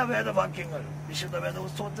 ചില വേദവാക്യങ്ങൾ വിശുദ്ധ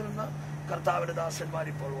വേദപുസ്തകത്തിൽ നിന്ന് കർത്താവിന്റെ ദാസന്മാർ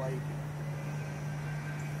ഇപ്പോൾ വായിക്കും.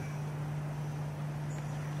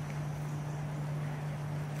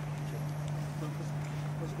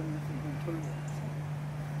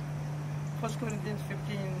 First Corinthians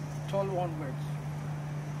 15:12 onwards.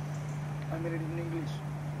 I'm reading in English.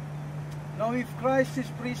 Now if Christ is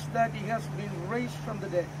preached that he has been raised from the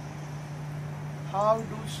dead, how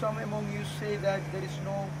do some among you say that there is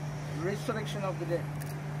no resurrection of the dead?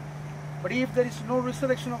 But if there is no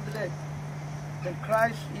resurrection of the dead, then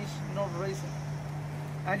Christ is not risen.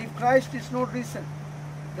 And if Christ is not risen,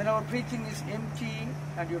 then our preaching is empty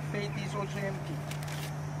and your faith is also empty.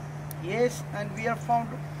 Yes, and we are found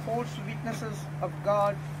false witnesses of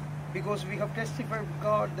God, because we have testified of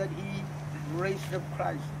God that he raised up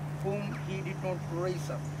Christ, whom he did not raise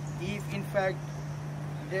up, if in fact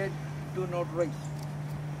dead do not rise.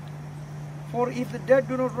 For if the dead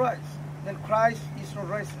do not rise, then Christ is not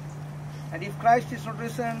risen. And if Christ is not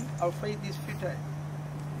risen, our faith is futile.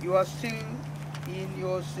 You are still in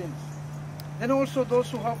your sins. Then also those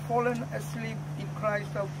who have fallen asleep in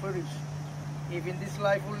Christ have perished. If in this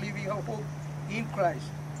life only we have hope in Christ,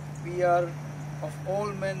 we are of all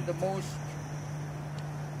men the most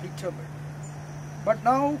pitiable. But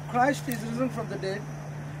now Christ is risen from the dead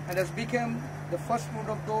and has become the firstfruit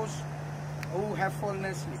of those who have fallen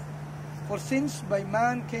asleep. For since by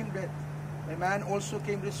man came death, by man also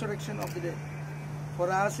came resurrection of the dead. For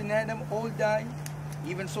as in Adam all die,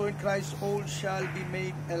 even so in Christ all shall be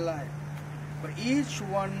made alive, but each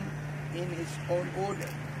one in his own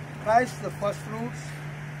order. Christ the firstfruits,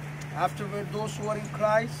 afterward those who are in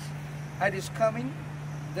Christ at his coming,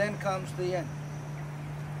 then comes the end,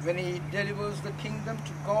 when he delivers the kingdom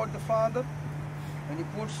to God the Father, when he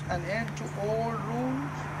puts an end to all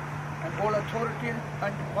rules and all authority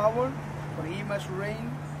and power, for he must reign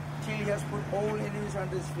till he has put all enemies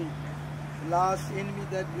under his feet. The last enemy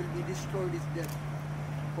that will be destroyed is death,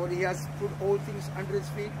 for he has put all things under his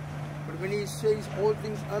feet. But when he says all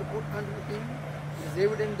things are put under him, it is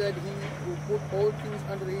evident that he who put all things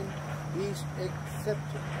under him is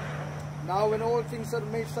accepted. Now when all things are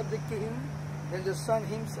made subject to him, then the Son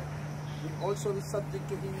himself will also be subject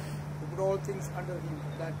to him who put all things under him,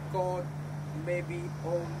 that God may be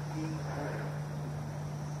all in all.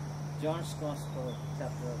 John's Gospel,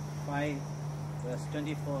 chapter 5, verse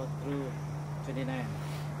 24 through 29.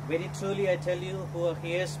 Very truly I tell you, whoever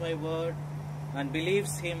hears my word and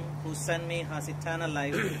believes him who sent me has eternal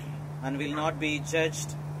life and will not be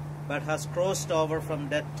judged, but has crossed over from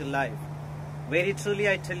death to life. Very truly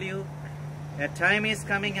I tell you, a time is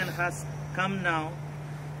coming and has come now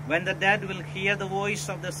when the dead will hear the voice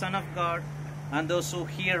of the Son of God, and those who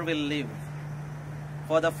hear will live.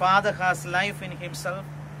 For the Father has life in himself,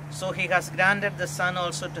 so he has granted the Son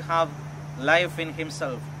also to have life in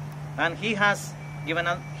himself. And he has given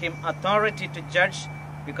him authority to judge,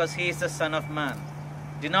 because he is the Son of Man.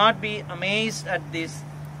 Do not be amazed at this,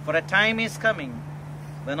 for a time is coming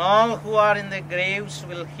when all who are in the graves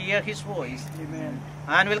will hear his voice. Amen.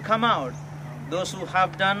 And will come out. Those who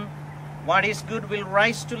have done what is good will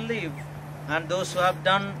rise to live, and those who have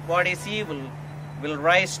done what is evil will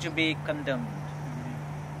rise to be condemned.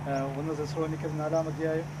 1 തെസ്സലോനിക്കർ 4-ാം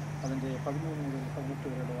അധ്യായം അതിൻ്റെ 13 മുതൽ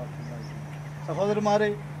 18 വരെയുള്ള വാക്യങ്ങളായിരുന്നു. സഹോദരന്മാരെ,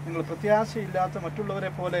 നിങ്ങൾ പ്രത്യാശയില്ലാത്ത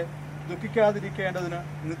മറ്റുള്ളവരെ പോലെ ദുഃഖിക്കാതിരിക്കേണ്ടതിന്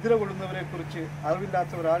നിദ്ര കൊള്ളുന്നവരെക്കുറിച്ച്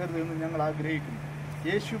അറിവില്ലാത്തവരാകരുതെന്ന് ഞങ്ങൾ ആഗ്രഹിക്കുന്നു.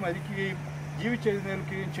 യേശു മരിക്കുകയും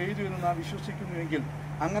ജീവിച്ചെഴുന്നേൽക്കുകയും ചെയ്തു എന്ന് നാം വിശ്വസിക്കുന്നുവെങ്കിൽ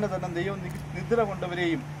അങ്ങനെ തന്നെ ദൈവം നിദ്ര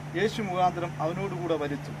കൊണ്ടവരെയും യേശു മുഖാന്തരം അവനോടുകൂടെ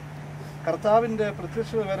വരുത്തും. കർത്താവിൻ്റെ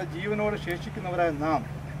പ്രത്യക്ഷത വരെ ജീവനോടെ ശേഷിക്കുന്നവരായ നാം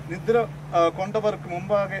നിദ്ര കൊണ്ടവർക്ക്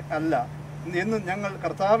മുമ്പാകെ അല്ല എന്ന് ഞങ്ങൾ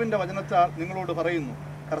കർത്താവിൻ്റെ വചനത്താൽ നിങ്ങളോട് പറയുന്നു.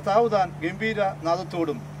 കർത്താവ് താൻ ഗംഭീര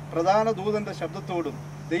നാദത്തോടും പ്രധാന ദൂതന്റെ ശബ്ദത്തോടും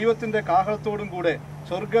ദൈവത്തിൻ്റെ കാഹളത്തോടും കൂടെ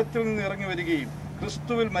സ്വർഗത്തിൽ നിന്ന് ഇറങ്ങി വരികയും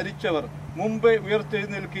ക്രിസ്തുവിൽ മരിച്ചവർ മുമ്പേ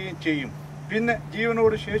ഉയർത്തെഴുന്നേൽക്കുകയും ചെയ്യും. പിന്നെ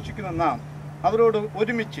ജീവനോട് ശേഷിക്കുന്ന നാം അവരോട്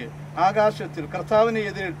ഒരുമിച്ച് ആകാശത്തിൽ കർത്താവിനെ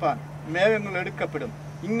എതിരേൽപ്പാൻ മേഘങ്ങൾ എടുക്കപ്പെടും.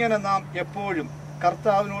 ഇങ്ങനെ നാം എപ്പോഴും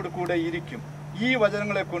കർത്താവിനോട് കൂടെ ഇരിക്കും. ഈ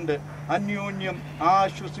വചനങ്ങളെ കൊണ്ട് അന്യോന്യം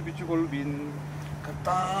ആശ്വസിപ്പിച്ചുകൊള്ളുവിൻ.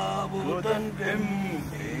 കർത്താവുതൻ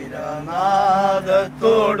ഗംഭീരനാദത്തോടും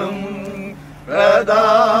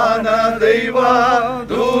പ്രധാന ദൈവ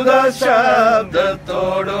ദൂതശബ്ദത്തോടും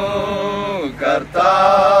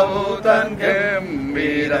കർത്താവുതൻ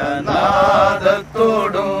ഗംഭീരനാദത്തോടും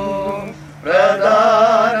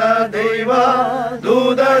പ്രധാന ദൈവ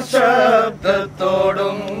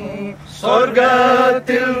ദൂതശബ്ദത്തോടും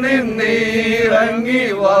സ്വർഗത്തിൽ നിന്നിറങ്ങി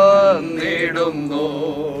വന്നിടുന്നു.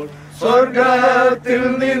 സ്വർഗത്തിൽ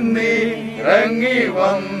നിന്നിറങ്ങി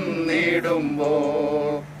വന്നിടുമ്പോൾ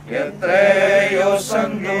എത്രയോ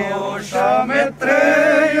സന്തോഷം,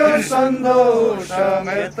 എത്രയോ സന്തോഷം,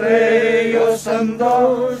 എത്രയോ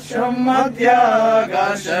സന്തോഷം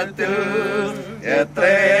മധ്യാകാശത്തിൽ.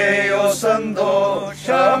 എത്രയോ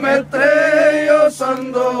സന്തോഷം, എത്രയോ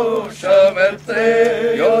സന്തോഷം,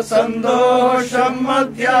 എത്രയോ സന്തോഷം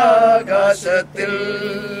മധ്യാകാശത്തിൽ.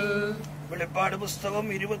 വെളിപ്പാട് പുസ്തകം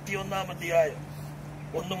 21-ാം അധ്യായം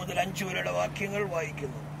 1 മുതൽ 5 വരെയുള്ള വാക്യങ്ങൾ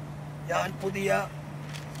വായിക്കുന്നു. ഞാൻ പുതിയ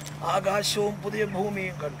ആകാശവും പുതിയ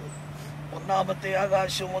ഭൂമിയും കണ്ടു. ഒന്നാമത്തെ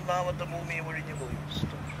ആകാശവും ഒന്നാമത്തെ ഭൂമിയും ഒഴിഞ്ഞുപോയി,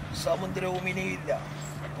 സമുദ്രവും ഇനിയില്ല.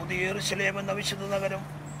 പുതിയ യെരൂശലേം എന്ന വിശുദ്ധ നഗരം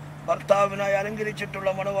ഭർത്താവിനായി അലങ്കരിച്ചിട്ടുള്ള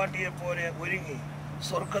മണവാട്ടിയെ പോലെ ഒരുങ്ങി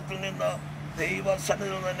സ്വർഗത്തിൽ നിന്ന് ദൈവ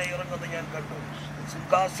സന്നിധിയിൽ തന്നെ ഇറങ്ങുന്നത് ഞാൻ കണ്ടു.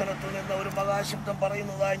 സിംഹാസനത്തിൽ നിന്ന് ഒരു മഹാശബ്ദം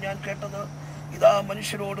പറയുന്നതായി ഞാൻ കേട്ടത്, ഇതാ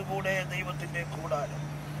മനുഷ്യരോടുകൂടെ ദൈവത്തിന്റെ കൂടാരം,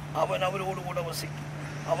 അവൻ അവരോടുകൂടെ വസിക്കും,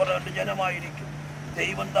 അവർ അവരുടെ ജനമായിരിക്കും,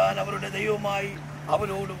 ദൈവം താൻ അവരുടെ ദൈവമായി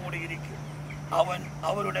അവരോടുകൂടി ഇരിക്കും, അവൻ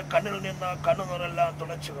അവരുടെ കണ്ണിൽ നിന്ന് കണ്ണുനീരെല്ലാം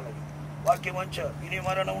തുടച്ചു കളയും. വാക്യം 5, ഇനി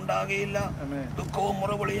മരണം ഉണ്ടാകുകയില്ല, ദുഃഖവും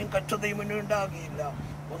മുറവിളിയും കഷ്ടതയും ഇനി ഉണ്ടാകുകയില്ല.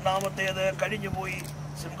 ഒന്നാമത്തേത് കഴിഞ്ഞുപോയി.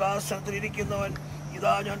 സിംഹാസനത്തിൽ ഇരിക്കുന്നവൻ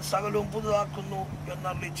ഇതാ ഞാൻ സകലവും പുതുതാക്കുന്നു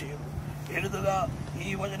എന്നരുളി ചെയ്തു. എഴുതുക, ഈ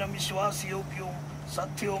വചനം വിശ്വാസയോഗ്യവും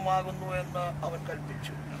സത്യവുമാകുന്നു എന്ന് അവൻ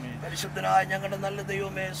കൽപ്പിച്ചു. പരിശുദ്ധനായ ഞങ്ങളുടെ നല്ല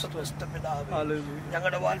ദൈവമേ, സ്വർഗ്ഗസ്ഥ പിതാവേ,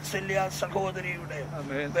 ഞങ്ങളുടെ വാത്സല്യ സഹോദരിയുടെ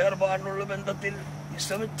വേർപാടിനുള്ള ബന്ധത്തിൽ ഈ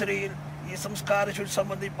സെമിത്തേരിയിൽ ഈ സംസ്കാര ശുദ്ധി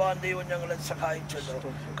സംബന്ധിപ്പാൻ ദൈവം ഞങ്ങളെ സഹായിച്ചത്.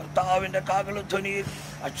 കർത്താവിന്റെ കാഹളധ്വനിയിൽ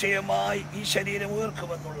അക്ഷയമായി ഈ ശരീരം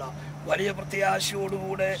ഉയർക്കുമെന്നുള്ള വലിയ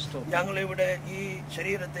പ്രത്യാശയോടുകൂടെ ഞങ്ങളിവിടെ ഈ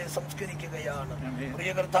ശരീരത്തെ സംസ്കരിക്കുകയാണ്. പ്രിയ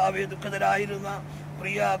കർത്താവേ, ദുഃഖിതരായിരുന്ന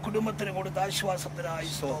പ്രിയ കുടുംബത്തിന് കൊടുത്ത ആശ്വാസത്തിനായി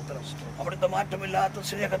സ്തോത്രം. അവിടുത്തെ മാറ്റമില്ലാത്ത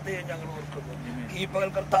സ്നേഹത്തെ ഞങ്ങൾ ഓർക്കുന്നു. ഈ പകൽ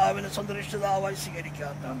കർത്താവിനെ സ്വന്തരിഷ്ഠിതാവായി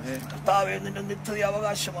സ്വീകരിക്കാത്ത, കർത്താവെ നിന്റെ നിത്യത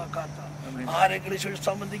അവകാശമാക്കാത്ത ആരെങ്കിലും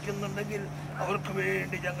സംബന്ധിക്കുന്നുണ്ടെങ്കിൽ അവർക്ക്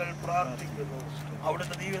വേണ്ടി ഞങ്ങൾ പ്രാർത്ഥിക്കുന്നു.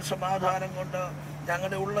 അവിടുത്തെ ദിവ്യ സമാധാനം കൊണ്ട്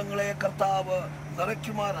ഞങ്ങളുടെ ഉള്ളങ്ങളെ കർത്താവ്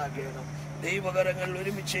നിറയ്ക്കുമാറാകണം. ദൈവകരങ്ങൾ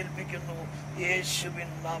ഒരുമിച്ചേൽപ്പിക്കുന്നു യേശുവിൻ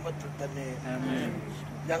നാമത്തിൽ തന്നെ.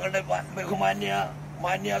 ഞങ്ങളുടെ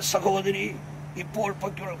മാന്യ സഹോദരി ഇപ്പോൾ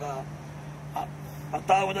പൊയ്ക്കൊള്ളുക.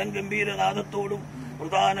 കർത്താവ് തൻ ഗംഭീരനാദത്തോടും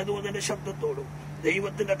പ്രധാന ദൂതന്റെ ശബ്ദത്തോടും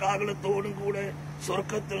ദൈവത്തിന്റെ കാഹളത്തോടും കൂടെ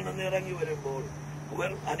സ്വർഗത്തിൽ നിന്ന് ഇറങ്ങി വരുമ്പോൾ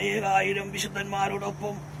അനേകായിരം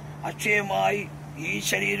വിശുദ്ധന്മാരോടൊപ്പം അക്ഷയമായി ഈ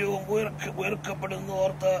ശരീരവും ഉയർക്കപ്പെടുന്നു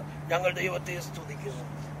ഓർത്ത് ഞങ്ങൾ ദൈവത്തെ സ്തുതിക്കുന്നു.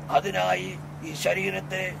 അതിനായി ഈ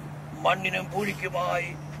ശരീരത്തെ മണ്ണിനും പൂഴിക്കുമായി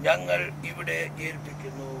ഞങ്ങൾ ഇവിടെ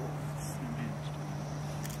ഏൽപ്പിക്കുന്നു.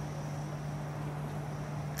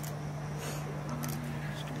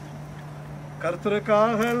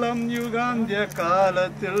 കർത്തൃകാഹളം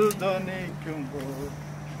യുഗാന്ത്യകാലത്തിൽ ധ്വനിക്കുമ്പോൾ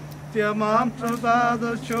നിത്യമാം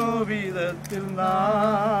പ്രസാദശോഭിതത്തിൽ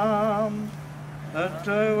നാം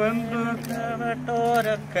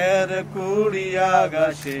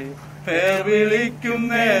കൂടിയാകാശേ പേർ വിളിക്കും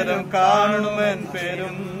നേരം കാണുമെൻ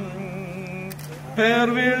പേരും. പേർ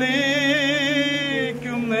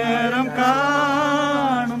വിളിക്കും നേരം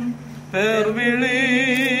കാണും, പേർ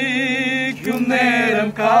വിളിക്കും നേരം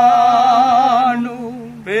കാണും,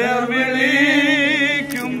 പേർ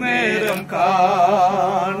വിളിക്കും നേരം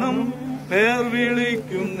കാണും, പേർ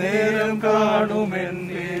വിളിക്കും നേരം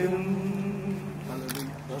കാണുമെന്നും.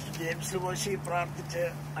 ജെയിംസ് കോശി പ്രാർത്ഥിച്ച്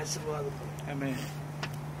ആശീർവാദം. ആമേൻ.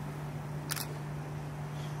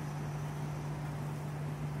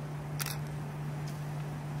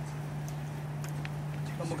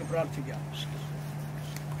 നമുക്ക് പ്രാർത്ഥിക്കാം.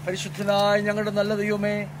 പരിശുദ്ധനായ ഞങ്ങളുടെ നല്ല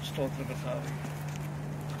ദൈവമേ, സ്തോത്ര കർത്താവേ,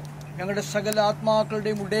 ഞങ്ങളുടെ സകല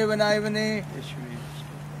ആത്മാക്കളുടെയും ഉടയവനായവനെ,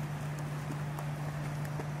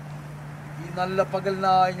 ഈ നല്ല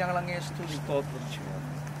പകലിനായി ഞങ്ങൾ അങ്ങേ സ്തുതിസ്തോത്രം ചെയ്യുന്നു.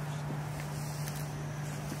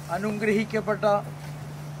 അനുഗ്രഹിക്കപ്പെട്ട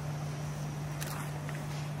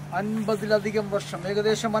 50-ലധികം വർഷം,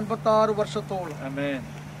 ഏകദേശം 56 വർഷത്തോളം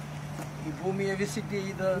ഈ ഭൂമിയെ വിസിറ്റ്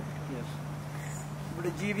ചെയ്ത്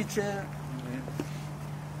ഇവിടെ ജീവിച്ച്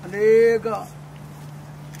അനേക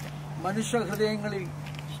മനുഷ്യഹൃദയങ്ങളിൽ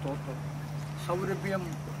സൗരഭ്യം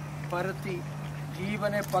പരത്തി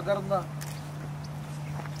ജീവനെ പകർന്ന്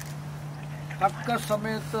തക്ക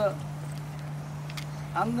സമയത്ത്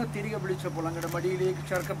അങ്ങ് തിരികെ വിളിച്ചപ്പോൾ അങ്ങയുടെ മടിയിലേക്ക്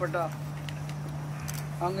ചേർക്കപ്പെട്ട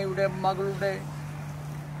അങ്ങയുടെ മകളുടെ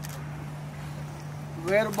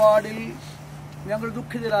വേർപാടിൽ ഞങ്ങൾ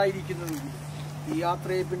ദുഃഖിതരായിരിക്കുന്നുവെങ്കിൽ ഈ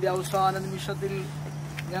യാത്രയപ്പിൻ്റെ അവസാന നിമിഷത്തിൽ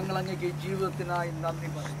ഞങ്ങൾ അങ്ങേക്ക് ജീവിതത്തിനായി നന്ദി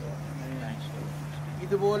പറയുന്നു.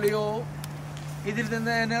 ഇതുപോലെയോ ഇതിൽ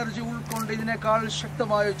നിന്ന് എനർജി ഉൾക്കൊണ്ട് ഇതിനേക്കാൾ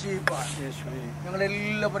ശക്തമായോ ജീവിപ്പാൻ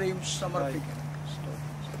ഞങ്ങളെല്ലാവരെയും സമർപ്പിക്കണം.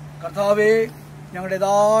 കർത്താവേ, ഞങ്ങളുടെ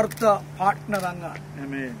യഥാർത്ഥ പാർട്ട്ണർ അങ്ങാണ്.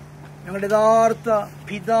 ഞങ്ങളുടെ യഥാർത്ഥ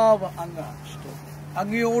പിതാവ് അങ്ങാണ്.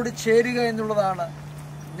 അങ്ങയോട് ചേരുക എന്നുള്ളതാണ്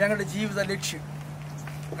ഞങ്ങളുടെ ജീവിത ലക്ഷ്യം.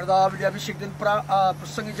 കർത്താവിന്റെ അഭിഷേകത്തിൽ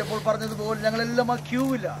പ്രസംഗിച്ചപ്പോൾ പറഞ്ഞതുപോലെ ഞങ്ങളെല്ലാം ആ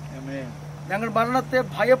ക്യൂവിലാണ്. ഞങ്ങൾ മരണത്തെ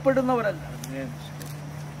ഭയപ്പെടുന്നവരല്ല.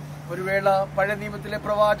 ഒരു വേള പഴയ നിയമത്തിലെ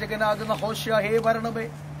പ്രവാചകനാകുന്ന ഹോശിയ, ഹേ മരണമേ,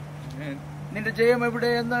 നിന്റെ ജയം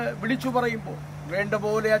എവിടെ എന്ന് വിളിച്ചു പറയുമ്പോൾ വേണ്ട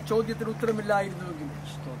പോലെ ആ ചോദ്യത്തിന് ഉത്തരമില്ലായിരുന്നുവെങ്കിൽ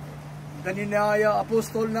ധന്യനായ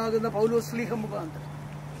അപ്പോസ്തലനാകുന്ന പൗലോസ്ലീഹ മുഖാന്തരം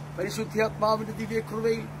പരിശുദ്ധാത്മാവിന്റെ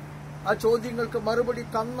ദിവ്യകൃപയിൽ ആ ചോദ്യങ്ങൾക്ക് മറുപടി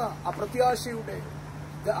തന്ന ആ പ്രത്യാശയുടെ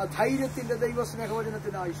ധൈര്യത്തിന്റെ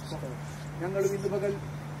ദൈവസ്നേഹവചനത്തിനായി ഞങ്ങളും ഇന്ന് പകൽ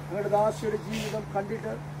ഞങ്ങളുടെ ദാസിയുടെ ജീവിതം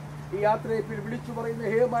കണ്ടിട്ട് ഈ യാത്രയെ വിളിച്ചു പറയുന്ന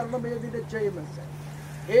ഹേ മരണമേ നിന്റെ ജയമെന്ന്,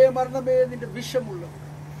 ഹേ മരണമേ നിന്റെ വിഷമുള്ളത്,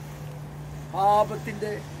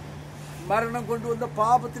 പാപത്തിന്റെ മരണം കൊണ്ടുവന്ന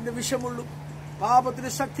പാപത്തിന്റെ വിഷമുള്ളൂ,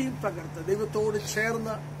 പാപത്തിന്റെ ശക്തിയും തകർത്ത് ദൈവത്തോട്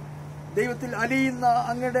ചേർന്ന് ദൈവത്തിൽ അലിയുന്ന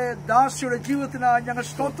അങ്ങയുടെ ദാസിയുടെ ജീവിതത്തിനായി ഞങ്ങൾ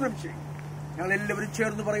സ്തോത്രം ചെയ്യും. ഞങ്ങൾ എല്ലാവരും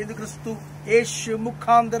ചേർന്ന് പറയുന്നു, ക്രിസ്തു യേശു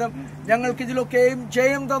മുഖാന്തരം ഞങ്ങൾക്ക് ഇതിലൊക്കെയും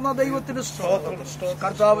ജയം തന്ന ദൈവത്തിന് സ്തോത്രം.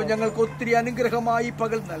 കർത്താവ് ഞങ്ങൾക്ക് ഒത്തിരി അനുഗ്രഹമായി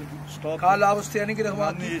പകൽ നൽകി, കാലാവസ്ഥ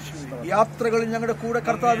അനുഗ്രഹമാക്കി, യാത്രകളിൽ ഞങ്ങളുടെ കൂടെ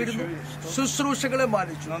കർത്താവിരുന്നു, ശുശ്രൂഷകളെ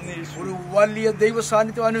മാനിച്ചു. ഒരു വലിയ ദൈവ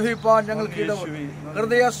സാന്നിധ്യം അനുഭവിപ്പാൻ ഞങ്ങൾക്ക് ഇടവന്നു.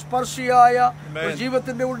 ഹൃദയസ്പർശിയായ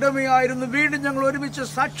ജീവിതത്തിന്റെ ഉടമയായിരുന്നു വീണ്ടും ഞങ്ങൾ ഒരുമിച്ച്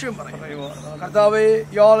സാക്ഷ്യം പറയും. കർത്താവെ,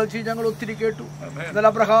 യോളജി ഞങ്ങൾ ഒത്തിരി കേട്ടു. എന്നാൽ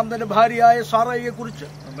അബ്രഹാം തന്റെ ഭാര്യയായ സാറയെ കുറിച്ച്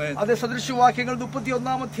അതേ സദൃശവാക്യങ്ങൾ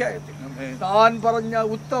 31-ാം അധ്യായത്തിൽ താൻ പറഞ്ഞ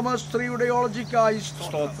ഉത്തമ സ്ത്രീയുടെ യോളജിക്കായി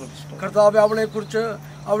കർത്താവ് അവളെ കുറിച്ച്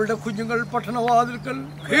അവളുടെ കുഞ്ഞുങ്ങൾ പഠനവാതിൽക്കൽ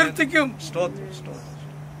കീർത്തിക്കും.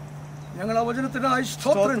 ഞങ്ങൾ ആ വചനത്തിനായി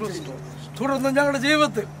സ്തോത്രം ചെയ്തു. തുടർന്ന് ഞങ്ങളുടെ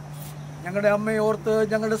ജീവിതത്തിൽ ഞങ്ങളുടെ അമ്മയെ ഓർത്ത്,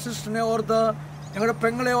 ഞങ്ങളുടെ സിസ്റ്ററിനെ ഓർത്ത്, ഞങ്ങളുടെ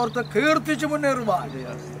പെങ്ങളെ ഓർത്ത് കീർത്തിച്ചു മുന്നേറുവാൻ,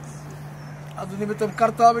 അത് നിമിത്തം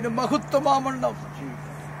കർത്താവിന്റെ മഹത്വമാമണ്ണം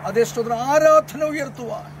അതേ സ്തോത്രം ആരാധന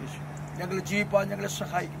ഉയർത്തുവാൻ ഞങ്ങൾ ജീവിപ്പാൻ ഞങ്ങളെ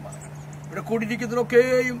സഹായിക്കുവാൻ. ഇവിടെ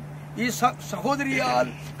കൂടിയിരിക്കുന്നതൊക്കെയും ഈ സഹോദരിയാൽ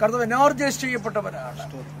കർത്താവ് എനർജൈസ് ചെയ്യപ്പെട്ടവരാണ്.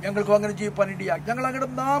 ഞങ്ങൾക്കും അങ്ങനെ ജീവിപ്പാൻ ഇടയാക്കി. ഞങ്ങൾ അങ്ങയുടെ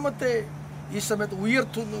നാമത്തെ ഈ സമയത്ത്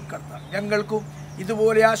ഉയർത്തുന്നു. കർത്താവ് ഞങ്ങൾക്കും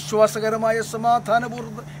ഇതുപോലെ ആശ്വാസകരമായ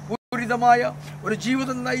സമാധാനപൂരിതമായ ഒരു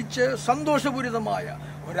ജീവിതം നയിച്ച് സന്തോഷപൂരിതമായ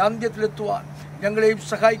ഒരു അന്ത്യത്തിലെത്തുവാൻ ഞങ്ങളെയും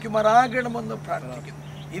സഹായിക്കുമാറാകണമെന്ന് പ്രാർത്ഥിക്കുന്നു.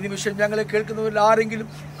 ഈ നിമിഷം ഞങ്ങളെ കേൾക്കുന്നവരിൽ ആരെങ്കിലും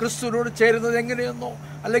ക്രിസ്തുവിനോട് ചേരുന്നത് എങ്ങനെയെന്നോ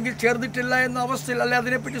അല്ലെങ്കിൽ ചേർന്നിട്ടില്ല എന്ന അവസ്ഥയിൽ അല്ലെ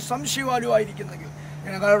അതിനെപ്പറ്റി സംശയവാലുമായിരിക്കുന്നെങ്കിൽ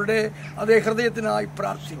ഞങ്ങളുടെ അതേ ഹൃദയത്തിനായി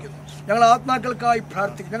പ്രാർത്ഥിക്കുന്നു. ഞങ്ങൾ ആത്മാക്കൾക്കായി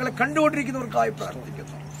പ്രാർത്ഥിക്കുന്നു. ഞങ്ങളെ കണ്ടുകൊണ്ടിരിക്കുന്നവർക്കായി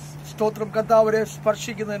പ്രാർത്ഥിക്കുന്നു. സ്തോത്രം. കർത്താവരെ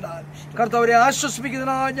സ്പർശിക്കുന്നതിനാൽ, കർത്താവരെ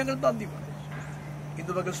ആശ്വസിപ്പിക്കുന്നതിനാൽ ഞങ്ങൾ നന്ദി പറയും.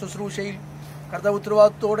 ഇന്ന് പകൽ ശുശ്രൂഷയിൽ കർത്താവ്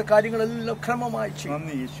ഉത്തരവാദിത്തോടെ കാര്യങ്ങളെല്ലാം ക്രമമായി ചെയ്യും.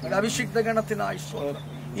 അഭിഷിക്ത ഗണത്തിനായി സ്തോത്രം.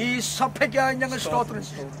 ഈ സഭയ്ക്കായി ഞങ്ങൾ സ്തോത്രം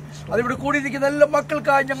ചെയ്യും. അതിവിടെ കൂടിയിരിക്കുന്ന എല്ലാ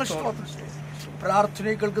മക്കൾക്കായി ഞങ്ങൾ സ്തോത്രം ചെയ്യും.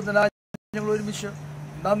 പ്രാർത്ഥനയെ കേൾക്കുന്നതിനായി ഞങ്ങൾ ഒരുമിച്ച്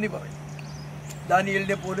നന്ദി പറയും.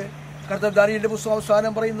 ദാനിയേലിനെ പോലെ കർത്താവ് ദാനിയേലിന്റെ പുസ്തകം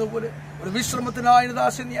അവസാനം പറയുന്നത് പോലെ ഒരു വിശ്രമത്തിനായി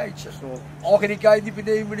ദാസനെ അയച്ച് ഓഹരിക്കായി നീ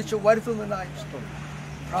പിന്നെയും വിളിച്ച് വരുത്തുന്നതിനായി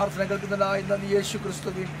പ്രാർത്ഥന കേൾക്കുന്നതിനായി നന്ദി. യേശു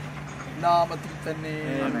ക്രിസ്തുവിൻ നാമത്തിൽ തന്നെ.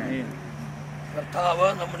 കർത്താവ്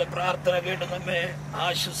നമ്മുടെ പ്രാർത്ഥന കേട്ട് നമ്മെ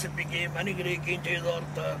ആശ്വസിപ്പിക്കുകയും അനുഗ്രഹിക്കുകയും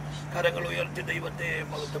ചെയ്തോർത്ത് കരങ്ങൾ ഉയർത്തി ദൈവത്തെ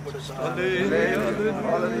മഹത്വപ്പെടുത്തുക.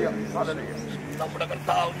 നമ്മുടെ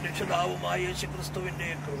കർത്താവും രക്ഷിതാവുമായ യേശു ക്രിസ്തുവിന്റെ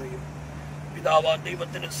കൃപയും പിതാവാൻ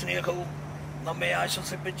ദൈവത്തിന്റെ സ്നേഹവും നമ്മെ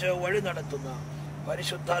ആശ്വസിപ്പിച്ച് വഴി നടത്തുന്ന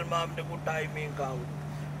പരിശുദ്ധാത്മാവിന്റെ കൂട്ടായ്മയും കാവും.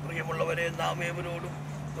 പ്രിയമുള്ളവരെ, നാം ഏവരോടും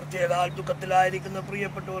പ്രത്യേകാൽ ദുഃഖത്തിലായിരിക്കുന്ന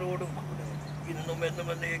പ്രിയപ്പെട്ടവരോടും കൂടെ ഇന്നും എന്നും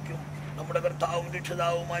എന്നേക്കും നമ്മുടെ കർത്താവും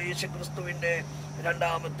രക്ഷിതാവുമായ യേശു ക്രിസ്തുവിന്റെ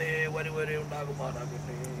രണ്ടാമത്തെ വരവരെ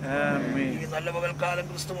ഉണ്ടാകുമാറാകട്ടെ. ഈ നല്ല പകൽക്കാലം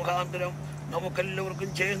ക്രിസ്തു മുഖാന്തരം നമുക്കെല്ലാവർക്കും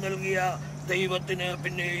ജയം നൽകിയ ദൈവത്തിന്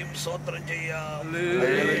പിന്നെയും സ്തോത്രം ചെയ്യാം.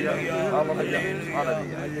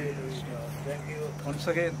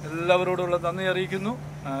 എല്ലാവരോടുള്ള നന്ദി അറിയിക്കുന്നു.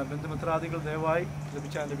 ബന്ധുമിത്രാദികൾ ദയവായി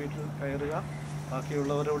ലഭിച്ച എൻ്റെ വീട്ടിൽ കയറുക.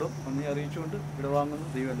 ബാക്കിയുള്ളവരോടും നന്ദി അറിയിച്ചുകൊണ്ട് വിടവാങ്ങുന്നു.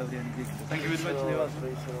 ദൈവം എല്ലാവരെയും അനുഗ്രഹിക്കുന്നു. Thank you very much Dewas.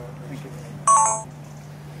 Thank you.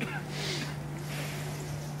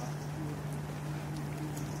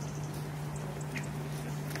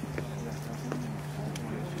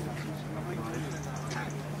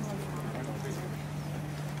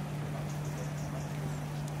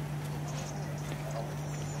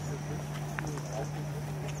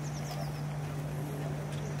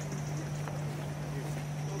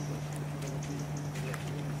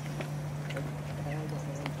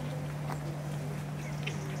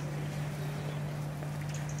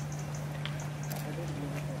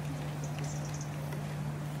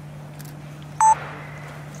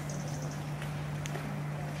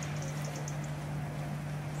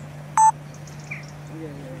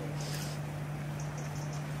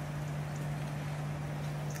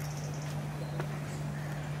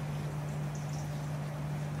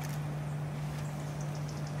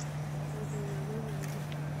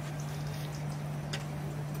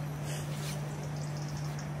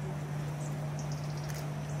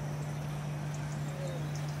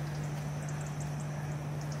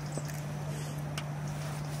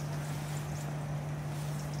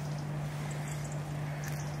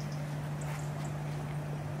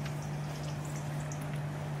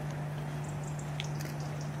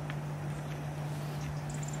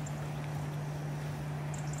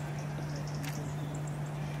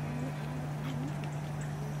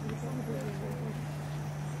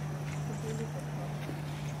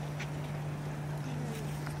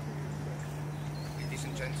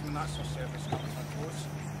 gentlemen, that's our service coming to a close.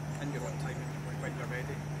 And you're on time when you're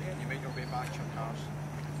ready. You make your way back to your cars.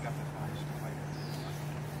 Give the flags to fire.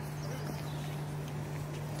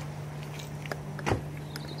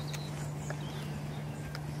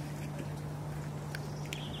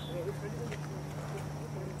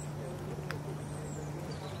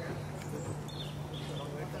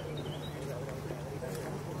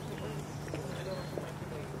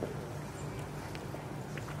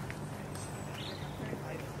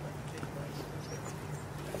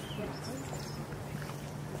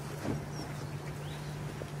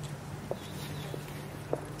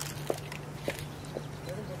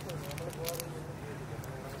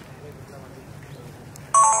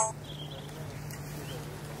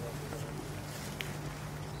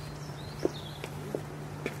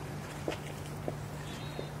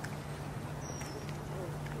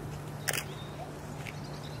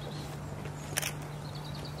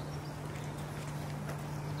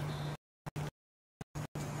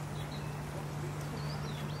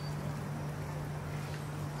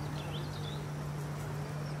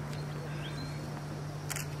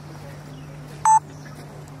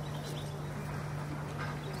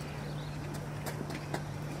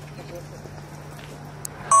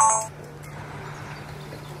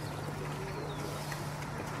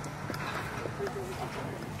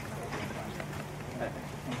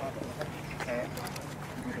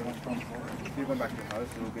 If you go back to the house,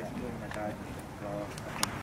 you'll get my dad.